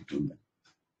நான் நினைச்சிட்டு இருந்தேன்.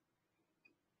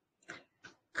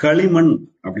 களிமண்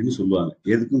அப்படின்னு சொல்லுவாங்க,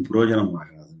 எதுக்கும் பிரயோஜனம்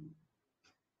ஆகாது.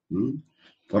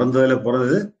 பிறந்ததுல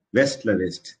பிறந்தது, வேஸ்ட்ல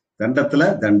வேஸ்ட், தண்டத்துல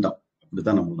தண்டம்.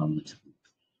 அப்படித்தான் நம்ம நினைச்சிருக்கோம்.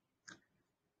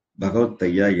 பகவத்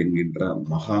ஐயா என்கின்ற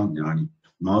மகா ஞானி,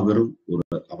 மாபெரும் ஒரு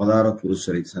அவதார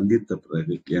புருஷரை சந்தித்த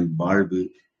பிறகு என் வாழ்வு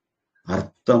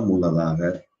அர்த்தம்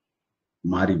உள்ளதாக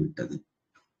மாறிவிட்டது.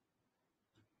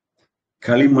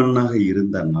 களிமண்ணாக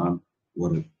இருந்த நான்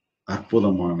ஒரு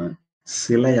அற்புதமான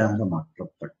சிலையாக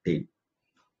மாற்றப்பட்டேன்.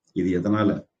 இது எதனால?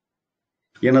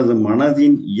 எனது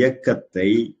மனதின் இயக்கத்தை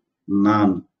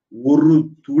நான் ஒரு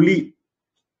துளி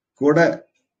கூட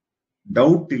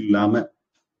டவுட் இல்லாம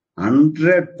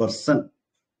 100%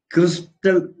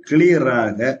 கிறிஸ்டல்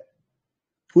கிளியராக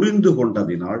புரிந்து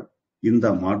கொண்டதினால் இந்த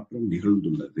மாற்றம்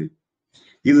நிகழ்ந்துள்ளது.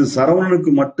 இது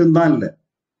சரவணனுக்கு மட்டும்தான் இல்லை,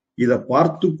 இதை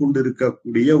பார்த்து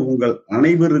கொண்டிருக்கக்கூடிய உங்கள்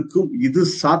அனைவருக்கும் இது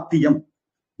சாத்தியம்.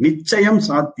 நிச்சயம்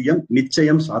சாத்தியம்,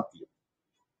 நிச்சயம் சாத்தியம்.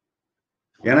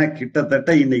 ஏன்னா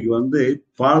கிட்டத்தட்ட இன்னைக்கு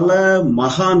பல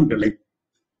மகான்களை,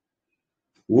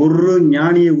 ஒரு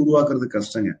ஞானியை உருவாக்குறது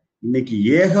கஷ்டங்க. இன்னைக்கு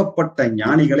ஏகப்பட்ட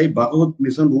ஞானிகளை பகவத்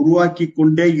மிஷன் உருவாக்கி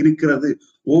கொண்டே இருக்கிறது.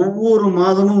 ஒவ்வொரு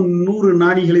மாதமும் 100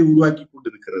 ஞானிகளை உருவாக்கி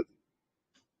கொண்டிருக்கிறது.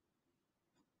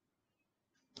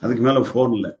 அதுக்கு மேல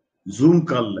போன்ல, ஜூம்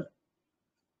கால்ல.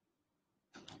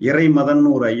 இறை மதன்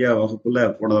ஒரு ஐயா வகுப்புல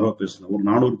போன தடவை பேசணும், ஒரு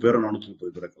 400 பேரோ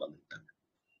 430 பேரை கலந்துட்டாங்க.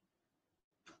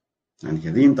 நான்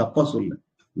எதையும் தப்பா சொல்ல,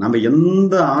 நம்ம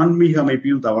எந்த ஆன்மீக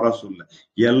அமைப்பையும் தவறா சொல்ல,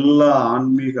 எல்லா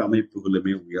ஆன்மீக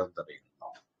அமைப்புகளுமே உயர்ந்தவை.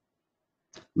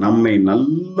 நம்மை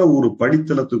நல்ல ஒரு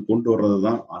படித்தளத்துக்கு கொண்டு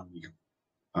வர்றதுதான் ஆன்மீகம்.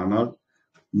 ஆனால்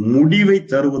முடிவை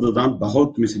தருவதுதான்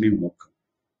பகவத் மிஷனின் நோக்கம்.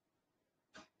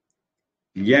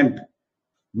 ஏன்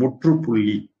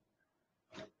முற்றுப்புள்ளி,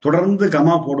 தொடர்ந்து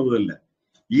கமா போடுவதில்லை.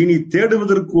 இனி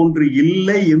தேடுவதற்கு ஒன்று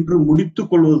இல்லை என்று முடித்துக்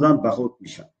கொள்வதுதான் பகவத்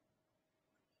மிஷன்.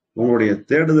 உங்களுடைய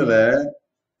தேடுதலை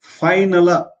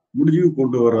ஃபைனலா முடிவு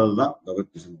கொண்டு வர்றதுதான்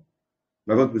பகவத் மிஷன்.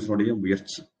 பகவத் மிஷனுடைய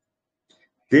முயற்சி.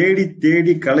 தேடி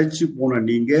தேடி களைச்சு போன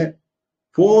நீங்க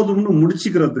போதும்னு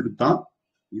முடிச்சுக்கிறதுக்கு தான்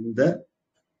இந்த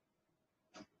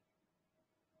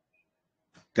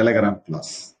டெலிகிராம்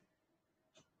கிளாஸ்.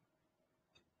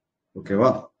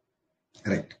 ஓகேவா?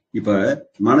 ரைட். இப்ப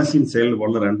மனசின்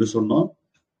செயல்பாடுல 2 சொன்னோம்.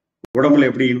 உடம்புல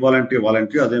எப்படி இன்வாலன்ட்ரி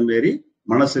வாலன்ட்ரி, அதே மாதிரி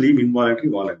மனசுலயும் இன்வாலன்ட்ரி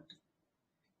வாலன்ட்ரி.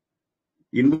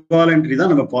 இன்வாலன்ட்ரி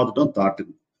தான் நம்ம பார்த்துட்டோம் தாட்டு.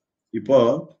 இப்போ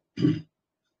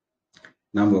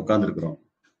நாம உட்கார்ந்து இருக்கிறோம்.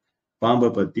 பாம்பை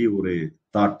பத்தி ஒரு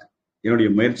தாட் என்னுடைய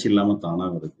முயற்சி இல்லாம தானா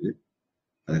வருது.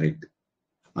 அது ரைட்.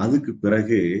 அதுக்கு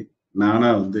பிறகு நானா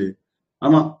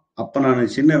ஆமா, அப்ப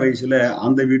நான் சின்ன வயசுல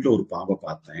அந்த வீட்டுல ஒரு பாம்பை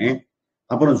பார்த்தேன்,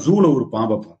 அப்புறம் ஜூல ஒரு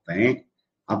பாம்பை பார்த்தேன்,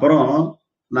 அப்புறம்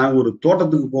நாங்க ஒரு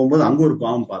தோட்டத்துக்கு போகும்போது அங்க ஒரு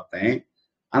பாம்பு பார்த்தேன்,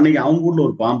 அன்னைக்கு அவங்க ஊர்ல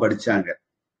ஒரு பாம்பு அடிச்சாங்க,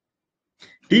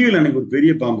 டிவில அன்னைக்கு ஒரு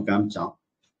பெரிய பாம்பு காமிச்சான்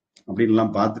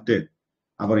அப்படின்லாம் பார்த்துட்டு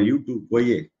அப்புறம் யூடியூப்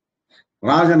போய்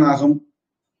ராஜநாகம்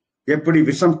எப்படி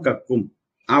விஷம் கக்கும்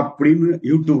அப்படின்னு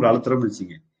யூடியூப்ல அழுத்துறோம்னு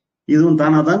வச்சுங்க, இதுவும்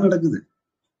தானா தான் நடக்குது.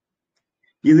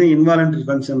 இது இன்வாலன்ட்ரி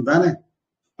ஃபங்க்ஷன் தானே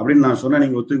அப்படின்னு நான் சொன்னா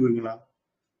நீங்க ஒத்துக்குவீங்களா?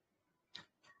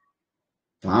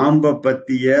 பாம்பை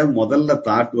பத்திய முதல்ல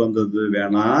தாட் வந்தது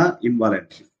வேணா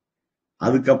இன்வாலன்ட்ரி,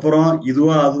 அதுக்கப்புறம்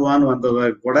இதுவா அதுவான்னு வந்ததை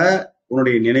கூட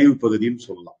உன்னுடைய நினைவு பகுதின்னு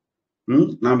சொல்லலாம்.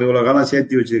 நாம இவ்வளவு காலம்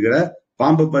சேர்த்து வச்சிருக்கிற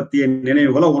பாம்பை பத்திய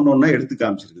நினைவுகளை ஒன்னொன்னா எடுத்து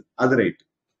காமிச்சிருக்கு, அது ரைட்.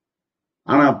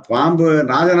 ஆனா பாம்பு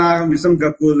ராஜநாகம் விஷம்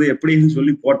கக்குவது எப்படின்னு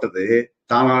சொல்லி போட்டது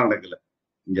தானா நடக்கல.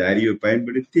 இங்க அறிவை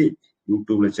பயன்படுத்தி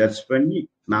யூடியூப்ல சர்ச் பண்ணி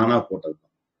நானா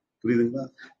போட்டதுதான். புரியுதுங்களா?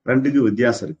 2க்கு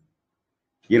வித்தியாசம் இருக்கு.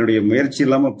 என்னுடைய முயற்சி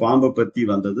இல்லாம பாம்பை பத்தி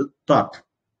வந்தது தாட்.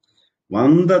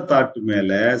 வந்த தாட்டு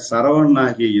மேல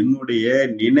சரவணனாகிய என்னுடைய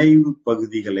நினைவு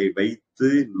பகுதிகளை வைத்து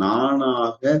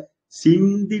நானாக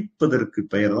சிந்திப்பதற்கு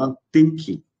பெயர் தான்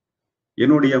திங்கிங்.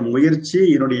 என்னுடைய முயற்சி,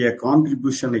 என்னுடைய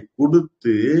கான்ட்ரிபியூஷனை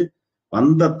கொடுத்து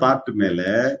வந்த தாட்டு மேல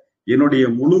என்னுடைய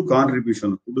முழு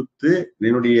கான்ட்ரிபியூஷன் கொடுத்து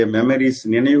என்னுடைய மெமரிஸ்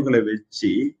நினைவுகளை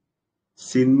வச்சு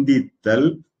சிந்தித்தல்,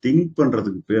 திங்க்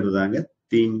பண்றதுக்கு பேரு தாங்க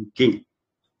திங்கிங்.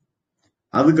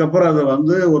 அதுக்கப்புறம்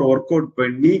அதை ஒரு ஒர்க் அவுட்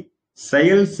பண்ணி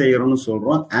செயல் செய்யறோம்னு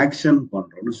சொல்றோம், ஆக்ஷன்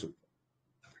பண்றோம்னு சொல்றோம்.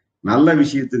 நல்ல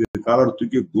விஷயத்துக்கு காலர்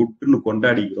தூக்கி குட்டுன்னு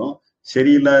கொண்டாடிக்கிறோம்,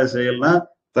 சரியில்லாத செயல்லாம்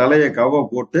தலைய கவ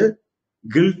போட்டு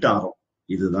கில்ட் ஆகும்.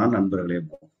 இதுதான் நண்பர்களே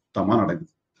மொத்தமா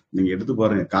நடக்குது. நீங்க எடுத்து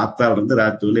பாருங்க, காத்தால இருந்து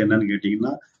ராத்திரில என்னன்னு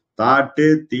கேட்டீங்கன்னா தாட்டு,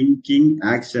 திங்கிங்,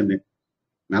 ஆக்ஷனு.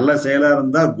 நல்ல செயலா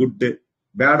இருந்தா குட்டு,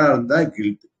 பேடா இருந்தா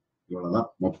கில்ட். இவ்வளவுதான்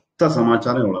மொத்த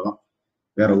சமாச்சாரம், இவ்வளவுதான்.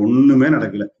 வேற ஒண்ணுமே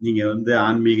நடக்கல. நீங்க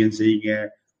ஆன்மீகம் செய்யுங்க,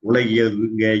 உலகியல்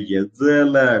இருங்க,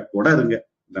 எதுல கூட இருங்க,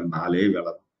 இந்த 4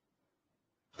 வேலைதான்.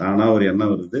 தானா ஒரு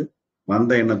எண்ணம் வருது,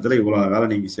 வந்த எண்ணத்துல இவ்வளவு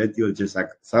காலம் நீங்க சேர்த்து வச்சு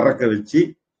சரக்க வச்சு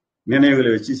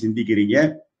நினைவுகளை வச்சு சிந்திக்கிறீங்க,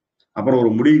 அப்புறம் ஒரு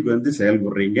முடிவுக்கு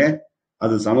செயல்படுறீங்க.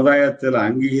 அது சமுதாயத்துல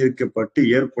அங்கீகரிக்கப்பட்டு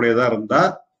ஏற்புடையதா இருந்தா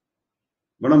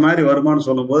இவன மாதிரி வருமானு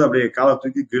சொல்லும் போது அப்படியே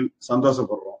காலத்துக்கு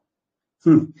சந்தோஷப்படுறோம்.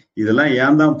 இதெல்லாம்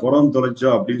ஏன் தான் புறம்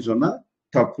தொலைச்சோம் அப்படின்னு சொன்னா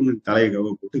தப்புன்னு தலையை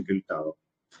கவ போட்டு கில்ட் ஆகும்.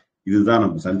 இதுதான்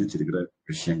நம்ம சந்திச்சிருக்கிற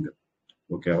விஷயங்கள்.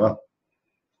 ஓகேவா?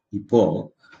 இப்போ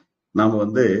நாம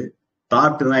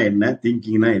தாட்டுனா என்ன,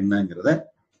 திங்கிங்னா என்னங்கிறத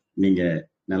நீங்க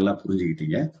நல்லா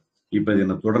புரிஞ்சுக்கிட்டீங்க. இப்ப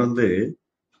இதனை தொடர்ந்து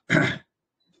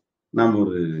நாம்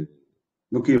ஒரு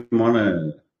முக்கியமான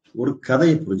ஒரு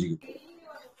கதையை புரிஞ்சுக்க போறோம்.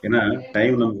 ஏன்னா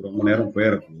டைம் நமக்கு ரொம்ப நேரம்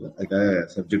போயிடக்கூடாது, அதுக்காக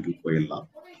சப்ஜெக்டுக்கு போயிடலாம்.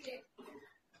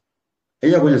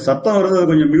 ஐயா கொஞ்சம் சத்தம் வருது, அதை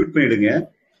கொஞ்சம் மியூட் பண்ணிடுங்க.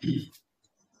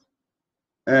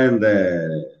 இந்த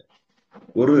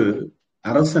ஒரு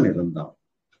அரசன் இருந்தான்.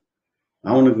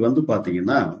 அவனுக்கு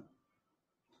பாத்தீங்கன்னா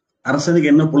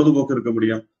அரசனுக்கு என்ன பொழுதுபோக்கு இருக்க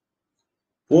முடியும்?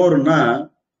 போர்னா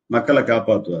மக்களை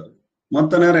காப்பாற்றுவார்.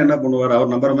 மொத்த நேரம் என்ன பண்ணுவார்?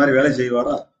 அவர் நம்புற மாதிரி வேலை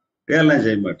செய்வாரா? வேலைலாம்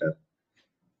செய்ய மாட்டார்.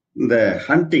 இந்த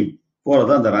ஹண்டிங்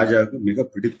போறதா அந்த ராஜாவுக்கு மிக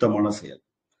பிடித்தமான செயல்.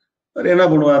 அவர் என்ன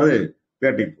பண்ணுவாரு?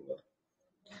 வேட்டைக்கு போவார்.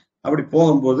 அப்படி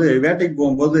போகும்போது, வேட்டைக்கு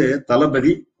போகும்போது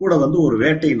தளபதி கூட ஒரு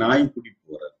வேட்டை நாய் கூட்டிட்டு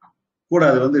போறாரு. கூட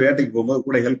அது வேட்டைக்கு போகும்போது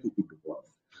கூட ஹெல்ப் கூட்டிட்டு போவாங்க.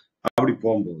 அப்படி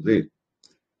போகும்போது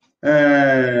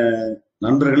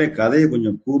நண்பர்களே, கதையை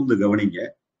கொஞ்சம் கூர்ந்து கவனிங்க.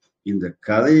 இந்த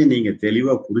கதையை நீங்க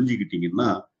தெளிவா புரிஞ்சுக்கிட்டீங்கன்னா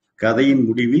கதையின்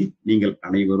முடிவில் நீங்கள்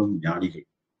அனைவரும் ஞானிகள்.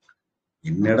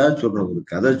 என்னடா சொல்ற, ஒரு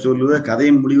கதை சொல்லுவ,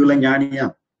 கதையின் முடிவுல ஞானியா?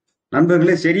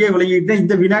 நண்பர்களே, சரியா விளங்கிட்டு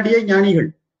இந்த வினாடியே ஞானிகள்,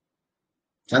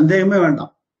 சந்தேகமே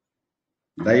வேண்டாம்.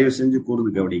 தயவு செஞ்சு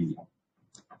கூர்ந்து கவனிங்க.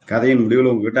 கதையின்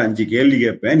முடிவுல உங்ககிட்ட 5 கேள்வி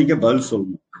கேட்பேன், நீங்க பதில்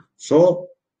சொல்லணும். சோ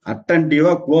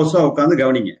அட்டன்டிவா க்ளோஸா உட்காந்து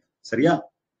கவனிங்க. சரியா?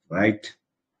 ரைட்.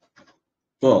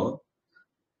 இப்போ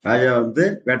ராஜா வந்து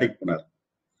வேட்டைக்கு போனார்.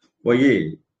 போய்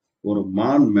ஒரு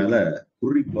மான் மேல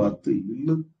குறி பார்த்து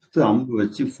இழுத்து அம்பு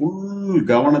வச்சு ஃபுல்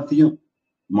கவனத்தையும்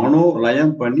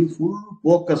மனோலயம் பண்ணி ஃபுல்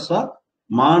போக்கஸா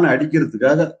மானை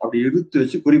அடிக்கிறதுக்காக அப்படி இழுத்து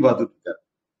வச்சு குறி பார்த்துட்டு இருக்காரு.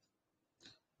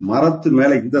 மரத்து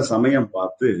மேல இந்த சமயம்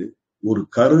பார்த்து ஒரு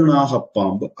கருநாக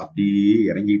பாம்பு அப்படியே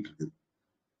இறங்கிட்டு இருக்குது.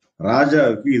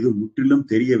 ராஜாவுக்கு இது முற்றிலும்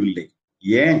தெரியவில்லை.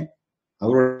 ஏன்?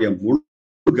 அவருடைய முழு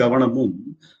கவனமும்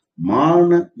மான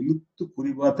இழுத்து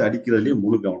குறிபார்த்து அடிக்கிறதுலயே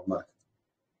முழு கவனமா இருக்கு.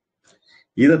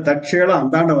 இத தற்செயலா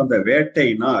அந்தாண்ட வந்த வேட்டை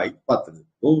நாய் பார்த்தது.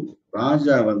 ஓ,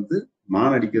 ராஜா வந்து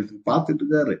மான் அடிக்கிறதுக்கு பார்த்துட்டு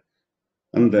இருக்காரு.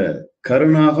 அந்த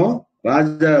கருநாகம்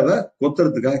ராஜாவை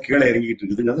கொத்துறதுக்காக கீழே இறங்கிட்டு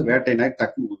இருக்குதுங்கிறத வேட்டை நாய்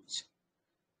டக்குன்னு போச்சு.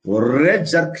 ஒரே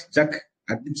ஜக் ஜக்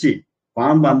அடிச்சு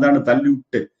பாம்பு அந்தாண்ட தள்ளி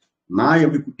விட்டு நாய்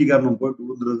எப்படி குட்டிக்காரணம் போயிட்டு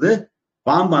விழுந்துருது,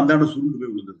 பாம்பு அந்தாண்ட சுருண்டு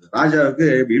போய் விழுந்துருது. ராஜாவுக்கு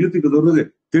இழுத்துக்கு தோணுது.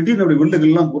 திடீர்னு அப்படி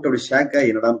வில்லுகள்லாம் போட்டு அப்படி ஷேக்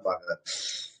ஆகி என்னடான்னு பாக்குறாரு.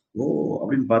 ஓ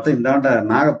அப்படின்னு பார்த்தா இந்தாண்ட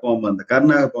நாகப்பாம்பு, அந்த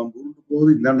கருநாக பாம்பு உருண்டு போகுது,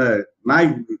 இந்தாண்ட நாய்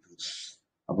உருண்டு.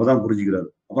 அப்பதான் புரிஞ்சுக்கிறாரு.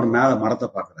 அப்புறம் மேல மரத்தை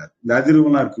பாக்குறாரு. இந்த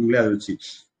அதிர்வுலாம் இருக்குங்களே, அதை வச்சு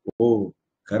ஓ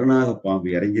கருநாக பாம்பு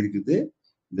இறங்கி இருக்குது,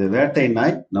 இந்த வேட்டை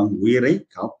நாய் நம் உயிரை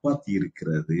காப்பாத்தி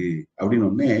இருக்கிறது அப்படின்னு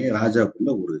ஒன்னே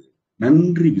ராஜாக்குள்ள ஒரு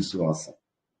நன்றி விசுவாசம்,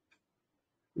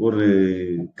 ஒரு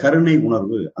கருணை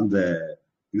உணர்வு, அந்த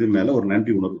இது மேல ஒரு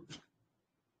நன்றி உணர்வு.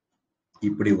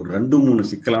 இப்படி ஒரு 2-3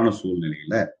 சிக்கலான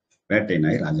சூழ்நிலையில வேட்டை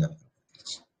நாய் ராஜா.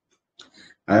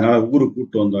 அதனால ஊருக்கு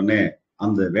கூட்டு வந்தோடனே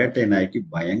அந்த வேட்டை நாய்க்கு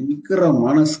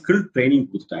பயங்கரமான ஸ்கில் ட்ரைனிங்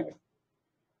கொடுத்துட்டாங்க.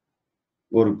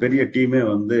 ஒரு பெரிய டீமே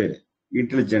வந்து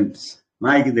இன்டெலிஜென்ஸ்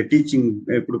நாய்க்கு இந்த டீச்சிங்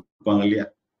கொடுப்பாங்க இல்லையா,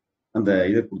 அந்த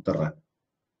இதை கொடுத்துட்றாங்க.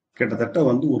 கிட்டத்தட்ட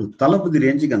வந்து ஒரு தளபதி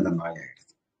ரேஞ்சுக்கு அந்த நாய்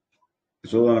ஆயிடுது.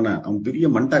 சொல்லுவாங்கன்னா அவன் பெரிய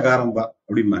மண்டகாரம்பா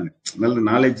அப்படிம்பாங்க. நல்ல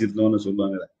நாலேஜ் இருந்தவன்னு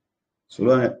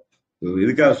சொல்லுவாங்க.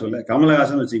 எதுக்காக சொல்ல,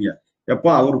 கமலஹாசன் வச்சுங்க,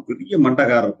 எப்பா அவரு பெரிய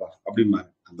மண்டகாரப்பா அப்படிம்பாங்க.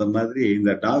 அந்த மாதிரி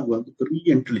இந்த டாக் வந்து பெரிய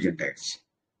இன்டெலிஜென்ட் ஆயிடுச்சு.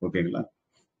 ஓகேங்களா?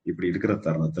 இப்படி இருக்கிற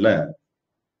தருணத்துல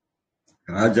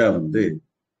ராஜா வந்து,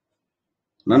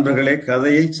 நண்பர்களே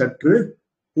கதையை சற்று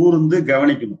கூர்ந்து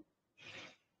கவனிக்கணும்.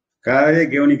 கதையை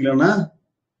கவனிக்கலன்னா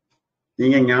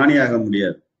நீங்க ஞானியாக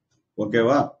முடியாது.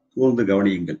 ஓகேவா? கூர்ந்து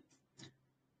கவனியுங்கள்.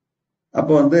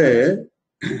 அப்போ வந்து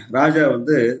ராஜா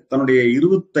வந்து தன்னுடைய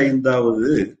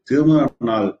 25வது திருமண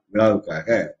நாள்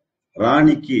விழாவுக்காக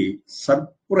ராணிக்கு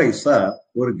சர்ப்ரைஸா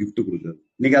ஒரு கிஃப்ட் கொடுக்குறது.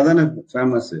 இன்னைக்கு அதானே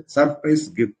ஃபேமஸ், சர்ப்ரைஸ்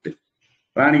கிஃப்ட்.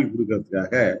 ராணிக்கு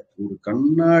கொடுக்கறதுக்காக ஒரு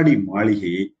கண்ணாடி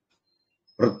மாளிகையை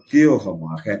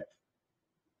பிரத்யேகமாக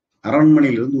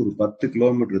அரண்மனையிலிருந்து ஒரு 10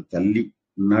 கிலோமீட்டர் தள்ளி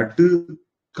நடு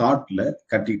காட்டுல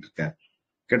கட்டிட்டு இருக்காரு.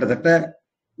 கிட்டத்தட்ட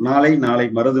நாளை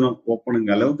மறுதினம்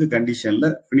ஓப்பனுங்க அளவுக்கு கண்டிஷன்ல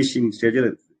பினிஷிங் ஸ்டேஜில்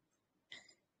இருக்கு.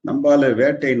 நம்பால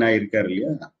வேட்டை நாய் இருக்காரு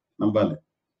இல்லையா, நம்பால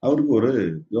அவருக்கு ஒரு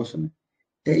யோசனை.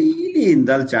 டெய்லி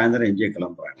இருந்தாலும் சாயந்தரம் எங்கேயே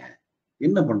கிளம்புறாங்க,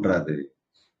 என்ன பண்றாரு?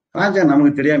 ராஜா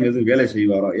நமக்கு தெரியாம எதுவும் வேலை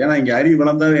செய்வாரோ? ஏன்னா இங்க அறிவு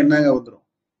வளர்ந்தாவே என்னங்க வந்துடும்,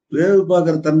 வேவு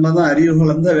பார்க்கற தன்மை தான். அறிவு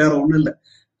வளர்ந்தா வேற ஒண்ணும் இல்லை.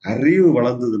 அறிவு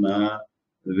வளர்ந்ததுன்னா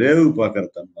வேவு பார்க்கற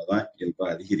தன்மை தான் இயல்பா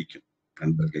அதிகரிக்கும்.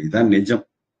 நண்பர்கள், இதுதான் நிஜம்.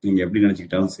 நீங்க எப்படி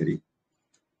நினைச்சுக்கிட்டாலும் சரி.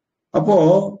 அப்போ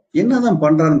என்னதான்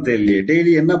பண்றாருன்னு தெரியலையே,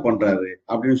 டெய்லி என்ன பண்றாரு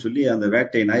அப்படின்னு சொல்லி அந்த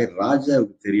வேட்டை நாய்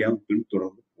ராஜாவுக்கு தெரியாம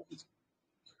பின்தொடர்ந்து போகுது.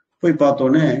 போய்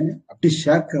பார்த்தோன்னே அப்படி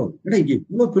ஷாக் ஆகுது. ஏன்னா இங்க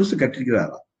இவ்வளவு பெருசு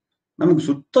கட்டிருக்கிறாரா, நமக்கு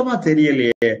சுத்தமா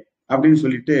தெரியலையே அப்படின்னு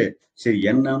சொல்லிட்டு, சரி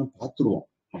என்னன்னு பாத்துருவோம்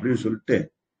அப்படின்னு சொல்லிட்டு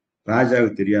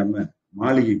ராஜாவுக்கு தெரியாம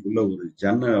மாளிகைக்குள்ள ஒரு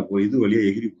இது வழியா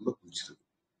எகிரி உள்ள குதிச்சிருக்கு.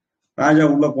 ராஜா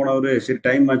உள்ள போனவரு, சரி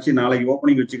டைம் ஆச்சு, நாளைக்கு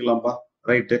ஓப்பனிங் வச்சுக்கலாம்பா,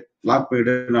 ரைட்டு லாக்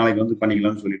பண்ணிட்டு நாளைக்கு வந்து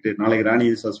பண்ணிக்கலாம்னு சொல்லிட்டு, நாளைக்கு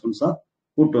ராணியை சஸ்பென்ஸா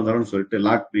கூப்பிட்டு வந்தாருன்னு சொல்லிட்டு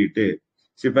லாக் பண்ணிட்டு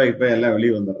சிப்பாய் எல்லாம்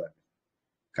வெளியே வந்துடுறாங்க.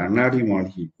 கண்ணாடி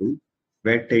மாளிகைக்குள்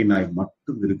வேட்டை நாய்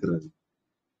மட்டும் இருக்கிறது.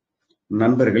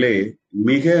 நண்பர்களே,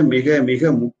 மிக மிக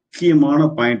மிக முக்கியமான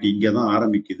பாயிண்ட் இங்கதான்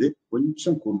ஆரம்பிக்குது.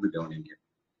 கொஞ்சம் கூர்ந்து கவனிங்க.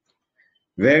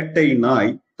 வேட்டை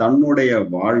நாய் தன்னுடைய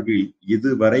வாழ்வில்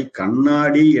இதுவரை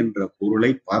கண்ணாடி என்ற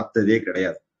பொருளை பார்த்ததே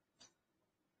கிடையாது.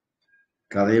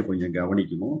 கதையை கொஞ்சம்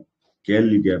கவனிக்கணும்,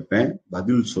 கேள்வி கேட்பேன்,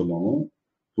 பதில் சொல்லணும்,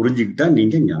 புரிஞ்சுக்கிட்டா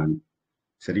நீங்க ஞானி.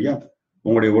 சரியா?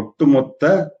 உங்களுடைய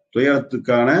ஒட்டுமொத்த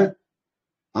துயரத்துக்கான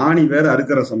ஆணி வேற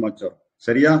அறுக்கிற சமாச்சாரம்.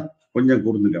 சரியா? கொஞ்சம்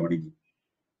கூர்ந்து கவனிங்க.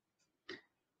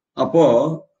 அப்போ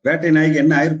வேட்டை நாய்க்கு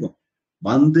என்ன ஆயிருக்கும்?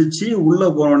 வந்துச்சு, உள்ள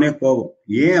போனோடனே கோபம்.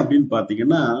 ஏன் அப்படின்னு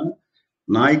பாத்தீங்கன்னா,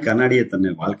 நாய் கண்ணாடியை தன்னை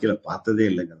வாழ்க்கையில பார்த்ததே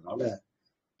இல்லைங்கிறதுனால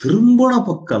திரும்பின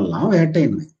பக்கம்லாம் வேட்டை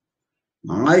நாய்.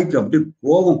 நாய்க்கு அப்படியே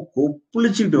கோபம்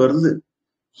கொப்பளிச்சுக்கிட்டு வருது.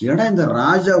 ஏன்னா இந்த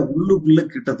ராஜா உள்ளுக்குள்ள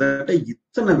கிட்டத்தட்ட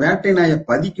இத்தனை வேட்டை நாயை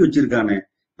பதுக்கி வச்சிருக்கானே,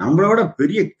 நம்மளோட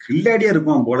பெரிய கில்லாடியா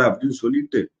இருப்பான் போல அப்படின்னு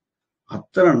சொல்லிட்டு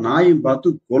அத்தனை நாயும் பார்த்து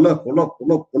கொலை கொலை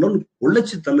கொலை கொலைன்னு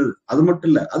கொள்ளைச்சு தள்ளுது. அது மட்டும்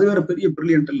இல்ல, அது வேற பெரிய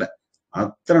பிரில்லியன்ட் இல்ல,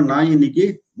 அத்தனை நாய் இன்னைக்கு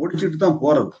முடிச்சுட்டு தான்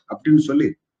போறது அப்படின்னு சொல்லி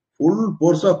ஃபுல்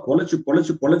போர்ஸா கொலைச்சு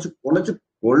கொலைச்சு கொலைச்சு கொலைச்சு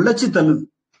கொள்ளைச்சு தள்ளுது.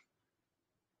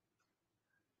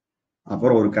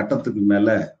 அப்புறம் ஒரு கட்டத்துக்கு மேல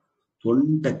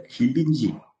தொண்டை கிழிஞ்சி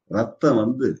ரத்தம்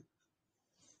வந்து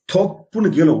தொப்புன்னு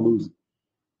கீழே விழுகுது.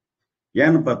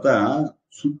 ஏன்னு பார்த்தா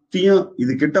சுத்தியும்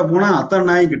இது கிட்ட போனா அத்தனை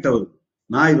நாயும் கிட்ட வருது.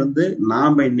 நாய் வந்து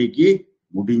நாம இன்னைக்கு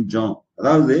முடிஞ்சோம்,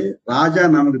 அதாவது ராஜா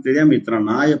நமக்கு தெரியாம இத்தனை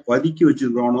நாயை பதுக்கி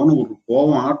வச்சிருக்கணும்னு ஒரு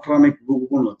கோபம் ஆற்றாமை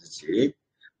குடுக்குன்னு வந்துச்சு.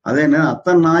 அதே நேரம்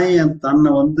அத்தனை நாயை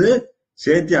தன்னை வந்து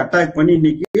சேர்த்து அட்டாக் பண்ணி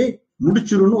இன்னைக்கு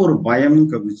முடிச்சிருன்னு ஒரு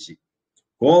பயமும் கவிச்சு.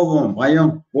 கோபம்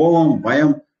பயம் கோபம்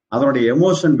பயம் அதனுடைய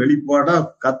எமோஷன் வெளிப்பாடா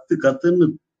கத்து கத்துன்னு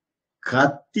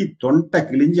கத்தி தொண்டை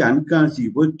கிழிஞ்சு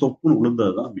அன்கான்சிக்கு போய் தொப்புன்னு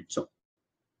விழுந்ததுதான் மிச்சம்.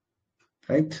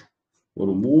 ரைட்.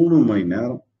 ஒரு 3 மணி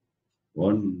நேரம்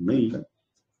ஒண்ணு இல்லை.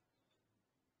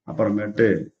 அப்புறமேட்டு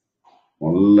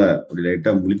நல்ல அப்படி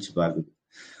லைட்டா முழிச்சு பாக்குது,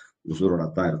 உசுரோட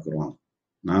தான் இருக்கிறோம்,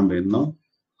 நாம இன்னும்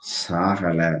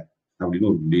சாகல அப்படின்னு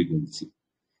ஒரு முடிவுக்கு வந்துச்சு.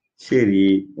 சரி,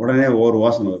 உடனே ஒரு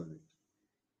வாசனை வருது,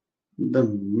 இந்த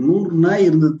 100 நாய்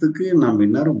இருந்ததுக்கு நாம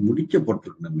இந்நேரம்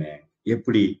முடிக்கப்பட்டிருக்கணுமே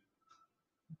எப்படி?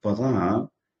 இப்பதான்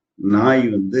நாய்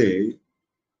வந்து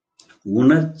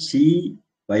உணர்ச்சி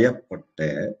பயப்பட்ட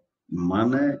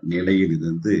மனநிலையில்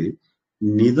இருந்து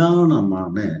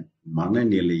நிதானமான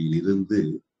மனநிலையில் இருந்து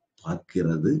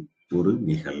பார்க்கிறது ஒரு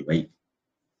நிகழ்வை.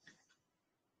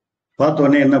 பார்த்த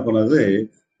உடனே என்ன பண்ணது,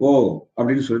 ஓ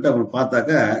அப்படின்னு சொல்லிட்டு அவன்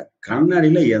பார்த்தாக்க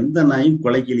கண்ணாடியில எந்த நாயும்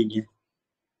குலைக்கலீங்க.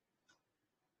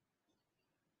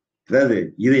 அதாவது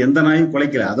இது எந்த நாயும்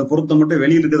குலைக்கல, அதை பொறுத்த மட்டும்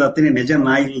வெளியில் இருக்கிறது அத்தனை நிஜ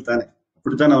நாய்கள் தானே.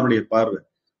 அப்படித்தானே அவனுடைய பார்வை.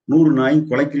 100 நாயும்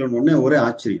குலைக்கலன்னு உடனே ஒரே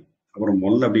ஆச்சரியம். அப்புறம்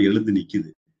முதல்ல அப்படி எழுந்து நிக்குது,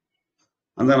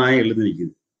 அந்த நாய் எழுந்து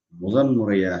நிக்குது. முதன்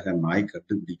முறையாக நாய்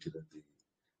கண்டுபிடிக்கிறது,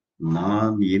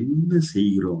 நாம் என்ன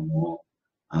செய்கிறோமோ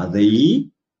அதை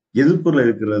எதிர்ப்புல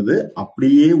இருக்கிறது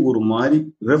அப்படியே ஒரு மாதிரி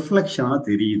ரெஃப்ளெக்ஷனா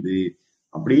தெரியுது,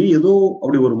 அப்படியே ஏதோ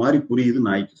அப்படி ஒரு மாதிரி புரியுது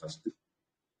நாய்க்கு ஃபர்ஸ்ட்.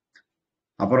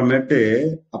 அப்புறமேட்டு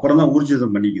அப்புறம்தான்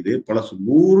ஊர்ஜிதம் பண்ணிக்குது. பழசு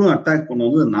 100 அட்டாக்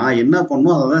பண்ணும்போது நான் என்ன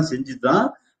பண்ணோம் அதான் செஞ்சுதான்,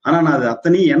 ஆனா நான் அது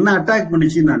அத்தனையும் என்ன அட்டாக்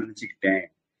பண்ணிச்சுன்னு நான் நினைச்சுக்கிட்டேன்,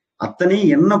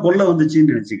 அத்தனையும் என்ன கொல்ல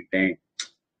வந்துச்சுன்னு நினைச்சுக்கிட்டேன்.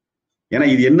 ஏன்னா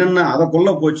இது என்னென்ன அதை கொல்ல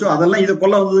போச்சோ அதெல்லாம் இதை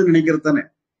கொல்ல வந்ததுன்னு நினைக்கிறது தானே.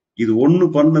 இது ஒண்ணு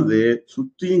பண்ணது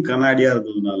சுத்தியும் கண்ணாடியா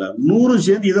இருந்ததுனால 100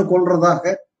 சேர்ந்து இதை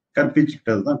கொல்றதாக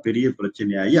கற்பிச்சுக்கிட்டதுதான் பெரிய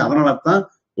பிரச்சனையாகி, அதனாலதான்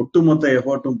ஒட்டுமொத்த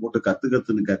எஃபர்ட்டும் போட்டு கத்து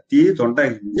கத்துன்னு கத்தி தொண்டை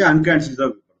அன்கான்சியஸா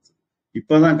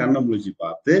இப்பதான் கண்ணை முழிச்சு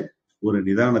பார்த்து ஒரு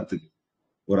நிதானத்துக்கு,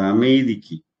 ஒரு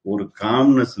அமைதிக்கு, ஒரு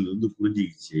காம்னஸ்ல இருந்து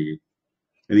புரிஞ்சுக்கிச்சு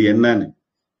இது என்னன்னு.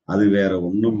 அது வேற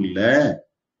ஒண்ணும் இல்ல,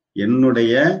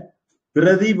 என்னுடைய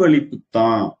பிரதிபலிப்பு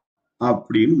தான்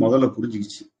அப்படின்னு முதல்ல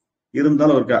புரிஞ்சுக்கிச்சு.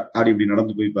 இருந்தாலும் அவருக்கு அப்படி இப்படி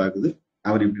நடந்து போய் பார்க்குது,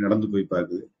 அவர் இப்படி நடந்து போய்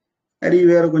பார்க்குது. அறிவு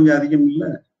வேற கொஞ்சம் அதிகம் இல்ல,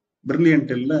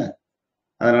 பிரில்லியன்ட் இல்ல,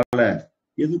 அதனால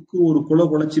எதுக்கும் ஒரு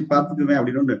குலைச்சு பார்த்துக்குவேன்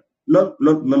அப்படின்னு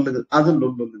லொல்லுது, அது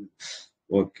லொல்லுது.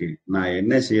 ஓகே, நான்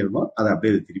என்ன செய்யணுமோ அதை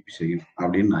அப்படியே திருப்பி செய்யணும்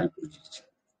அப்படின்னு நாய் புரிஞ்சுக்கிச்சு.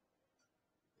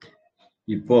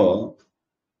 இப்போ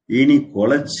இனி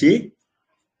குலைச்சி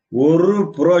ஒரு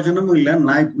பிரயோஜனமும் இல்லைன்னு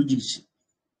நாய் புரிஞ்சுக்கிச்சு.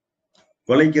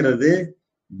 குலைக்கிறது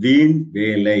வீண்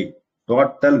வேலை,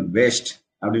 டோட்டல் வேஸ்ட்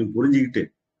அப்படின்னு புரிஞ்சுக்கிட்டு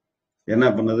என்ன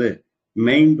பண்ணது,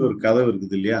 மெயின் ஒரு கதவு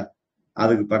இருக்குது இல்லையா,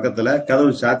 அதுக்கு பக்கத்துல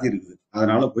கதவு சாத்தி இருக்குது,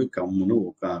 அதனால போய் கம்முன்னு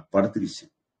படுத்துக்கிச்சு.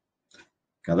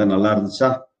 கதை நல்லா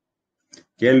இருந்துச்சா?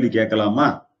 கேள்வி கேட்கலாமா?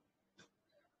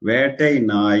 வேட்டை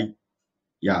நாய்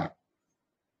யார்?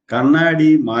 கண்ணாடி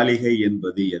மாளிகை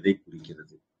என்பது எதை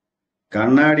குறிக்கிறது?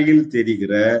 கண்ணாடியில்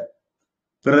தெரிகிற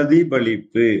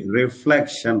பிரதிபலிப்பு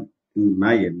ரிஃப்ளெக்ஷன்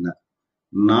என்ன?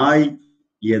 நாய்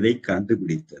எதை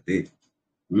கண்டுபிடித்தது?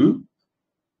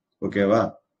 ஓகேவா?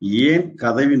 ஏன்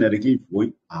கதவின் அருகில் போய்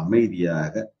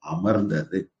அமைதியாக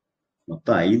அமர்ந்தது?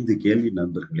 மொத்தம் 5 கேள்வி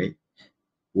நண்பர்களே.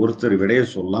 ஒருத்தர் விடைய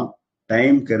சொல்லலாம்,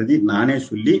 டைம் கருதி நானே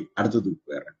சொல்லி அடுத்ததுக்கு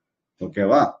போயிடுறேன்.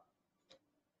 ஓகேவா?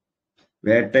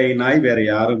 வேட்டை நாய் வேற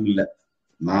யாரும் இல்லை,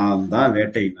 நான் தான்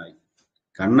வேட்டை நாய்.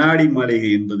 கண்ணாடி மாளிகை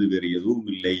என்பது வேறு எதுவும்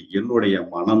இல்லை, என்னுடைய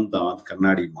மனம்தான்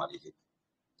கண்ணாடி மாளிகை.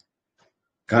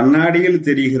 கண்ணாடியில்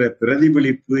தெரிகிற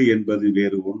பிரதிபலிப்பு என்பது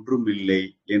வேறு ஒன்றும் இல்லை,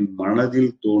 என்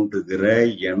மனதில் தோன்றுகிற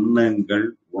எண்ணங்கள்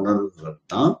உணர்வுகள்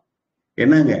தான்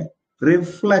என்னங்க,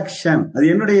 ரிஃப்ளெக்ஷன். அது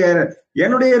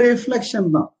என்னுடைய ரிஃப்ளெக்ஷன்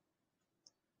தான்.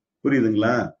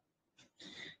 புரியுதுங்களா?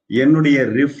 என்னுடைய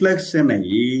ரிஃப்ளெக்ஷனை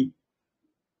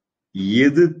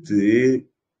எதிர்த்து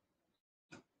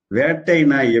வேட்டை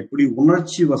நாய் எப்படி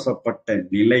உணர்ச்சி வசப்பட்ட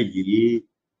நிலையில்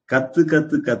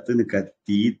கத்துன்னு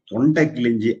கத்தி தொண்டை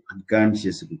கிழிஞ்சி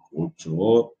அன்கான்சியஸுக்கு போச்சோ,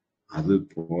 அது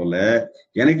போல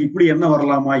எனக்கு இப்படி என்ன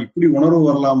வரலாமா, இப்படி உணர்வு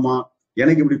வரலாமா,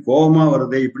 எனக்கு இப்படி கோபமா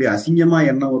வருதே, இப்படி அசிங்கமா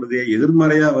எண்ணம் வருதே,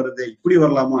 எதிர்மறையா வருதே, இப்படி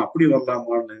வரலாமா அப்படி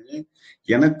வரலாமான்னு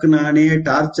எனக்கு நானே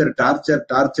டார்ச்சர் டார்ச்சர்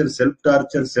டார்ச்சர்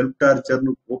செல்ஃப்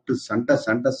டார்ச்சர்னு போட்டு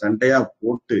சண்டையா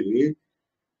போட்டு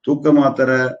தூக்க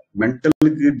மாத்திரை,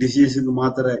 மென்டலுக்கு டிசீஸுக்கு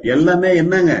மாத்திரை எல்லாமே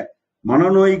என்னங்க,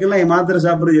 மனநோய்க்கெல்லாம் மாத்திரை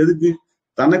சாப்பிடுறது எதுக்கு?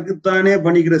 தனக்குத்தானே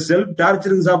பண்ணிக்கிற செல்ஃப்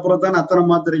டார்ச்சருக்கு சாப்பிடறதானே அத்தனை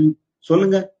மாத்திரையும்.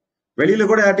 சொல்லுங்க, வெளியில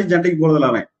கூட யார்ட்டையும் சண்டைக்கு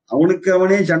போறதில்ல, அவனுக்கு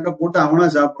அவனே சண்டை போட்டு அவனா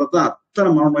சாப்பிடறதான் அத்தனை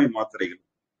மனநோய் மாத்திரைகள்.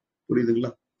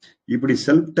 புரியுதுங்களா? இப்படி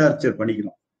செல்ஃப் டார்ச்சர்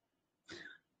பண்ணிக்கலாம்.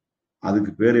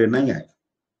 அதுக்கு பேரு என்னங்க?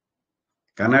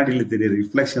 கண்ணாடியில தெரிய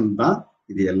ரிஃப்ளெக்ஷன் தான்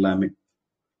இது எல்லாமே.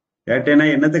 கேட்டேன்னா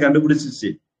என்னத்தை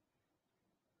கண்டுபிடிச்சிச்சு?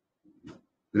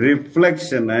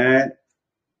 ரிஃப்ளெக்ஷனை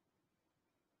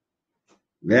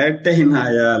வேட்டை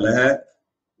நாயால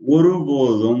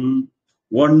ஒருபோதும்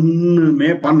ஒண்ணுமே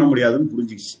பண்ண முடியாதுன்னு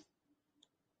புரிஞ்சுக்கிச்சு.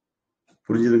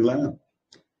 புரிஞ்சுதுங்களா?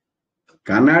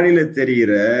 கண்ணாடியில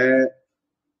தெரிகிற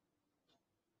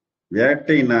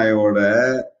வேட்டை நாயோட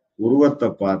உருவத்தை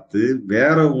பார்த்து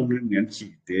வேற ஒண்ணு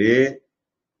நினைச்சுக்கிட்டு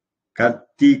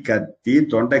கத்தி கத்தி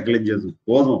தொண்டை கிழிஞ்சது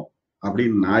போதும்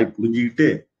அப்படின்னு நாய் புரிஞ்சுக்கிட்டு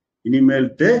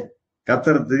இனிமேல்ட்டு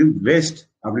கத்துறதுக்கு வேஸ்ட்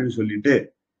அப்படின்னு சொல்லிட்டு,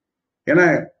 ஏன்னா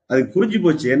அது புரிஞ்சு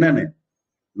போச்சு என்னன்னு,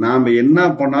 நாம என்ன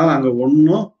பண்ணாலும் அங்க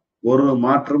ஒன்னும் ஒரு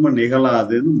மாற்றமும்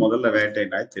நிகழாதுன்னு முதல்ல வேட்டை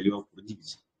நாய் தெளிவா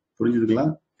புரிஞ்சுக்கிச்சு. புரிஞ்சுதுங்களா?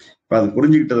 இப்ப அது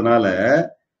புரிஞ்சுக்கிட்டதுனால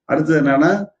அடுத்தது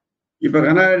என்னன்னா, இப்ப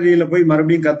கண்ணாடியில போய்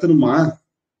மறுபடியும் கத்தணுமா?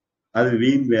 அது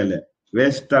வீண் வேலை,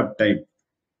 வேஸ்ட் ஆஃப் டைம்.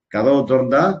 கதவை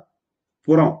திறந்தா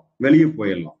புறம் வெளியே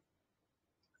போயிடலாம்.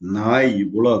 நாய்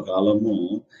இவ்வளவு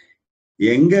காலமும்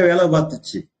எங்க வேலை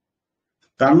பார்த்துச்சு?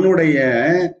 தன்னுடைய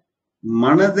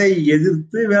மனதை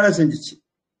எதிர்த்து வேலை செஞ்சிச்சு.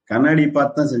 கண்ணாடி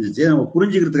பார்த்து தான் செஞ்சிச்சு. நம்ம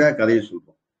புரிஞ்சுக்கிறதுக்காக கதையை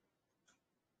சொல்றோம்.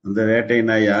 அந்த வேட்டை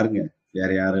நாய் யாருங்க? வேற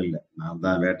யாரும் இல்லை, நான்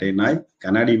தான் வேட்டை நாய்.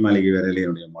 கண்ணாடி மாளிகை வேறையில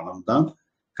என்னுடைய மனம்தான்.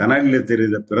 கண்ணாடியில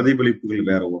தெரிந்த பிரதிபலிப்புகள்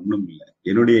வேற ஒண்ணும் இல்லை,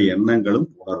 என்னுடைய எண்ணங்களும்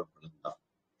உணர்வுகளும் தான்.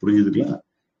 புரிஞ்சுதுங்களா?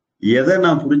 எதை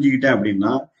நான் புரிஞ்சுக்கிட்டேன்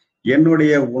அப்படின்னா,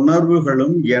 என்னுடைய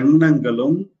உணர்வுகளும்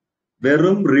எண்ணங்களும்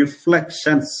வெறும்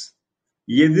ரிஃப்ளெக்ஷன்ஸ்,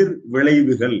 எதிர்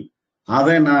விளைவுகள்.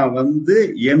 அதை நான்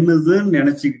என்னதுன்னு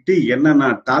நினைச்சுக்கிட்டு என்ன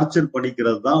நான் டார்ச்சர்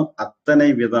பண்ணிக்கிறது தான் அத்தனை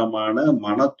விதமான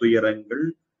மன துயரங்கள்,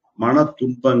 மன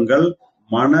துன்பங்கள்,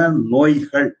 மன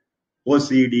நோய்கள்,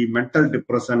 ஓசிடி, மென்டல்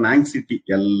டிப்ரெஷன், ஆங்ஸைட்டி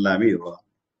எல்லாமே இதுதான்.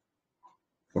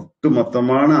 ஒட்டு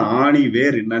மொத்தமான ஆணி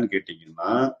வேர் என்னன்னு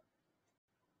கேட்டீங்கன்னா,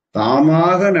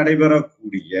 தாமாக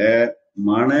நடைபெறக்கூடிய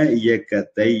மன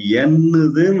இயக்கத்தை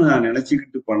என்னதுன்னு நான்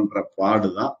நினைச்சுக்கிட்டு பண்ற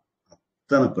பாடுதான்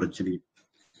அத்தனை பிரச்சனையும்.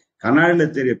 கண்ணாடியில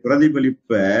தெரிய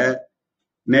பிரதிபலிப்ப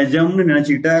நிஜம்னு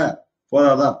நினைச்சுக்கிட்டா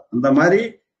போதாதா? அந்த மாதிரி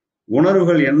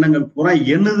உணர்வுகள் எண்ணங்கள் பூரா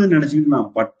என்னதுன்னு நினைச்சுக்கிட்டு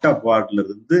நான் பட்ட பாட்டுல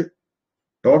இருந்து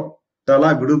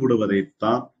டோட்டலா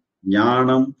விடுபடுவதைத்தான்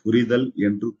ஞானம், புரிதல்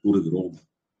என்று கூறுகிறோம்.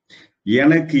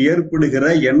 எனக்கு ஏற்படுகிற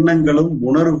எண்ணங்களும்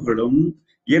உணர்வுகளும்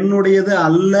என்னுடையது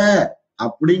அல்ல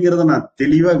அப்படிங்கிறத நான்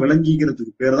தெளிவா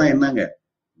விளங்கிக்கிறதுக்கு பேர் தான் என்னங்க?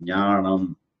 ஞானம்.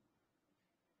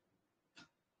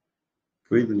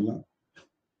 புரியுதுங்களா?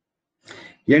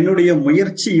 என்னுடைய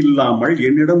முயற்சி இல்லாமல்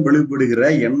என்னிடம் வெளிப்படுகிற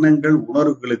எண்ணங்கள்,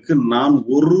 உணர்வுகளுக்கு நான்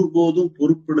ஒருபோதும்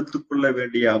பொறுப்பெடுத்துக் கொள்ள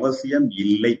வேண்டிய அவசியம்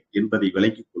இல்லை என்பதை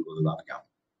விளங்கிக் கொள்வதுதான் ஞானம்.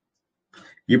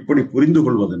 இப்படி புரிந்து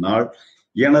கொள்வதனால்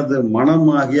எனது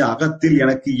மனமாகிய அகத்தில்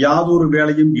எனக்கு யாதொரு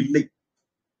வேலையும் இல்லை.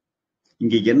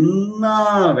 இங்க என்ன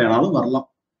வேணாலும் வரலாம்,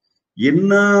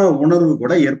 என்ன உணர்வு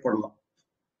கூட ஏற்படலாம்.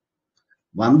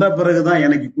 வந்த பிறகுதான்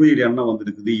எனக்கு இப்படி ஒரு எண்ணம்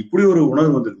வந்திருக்குது, இப்படி ஒரு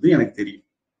உணர்வு வந்திருக்குது எனக்கு தெரியும்.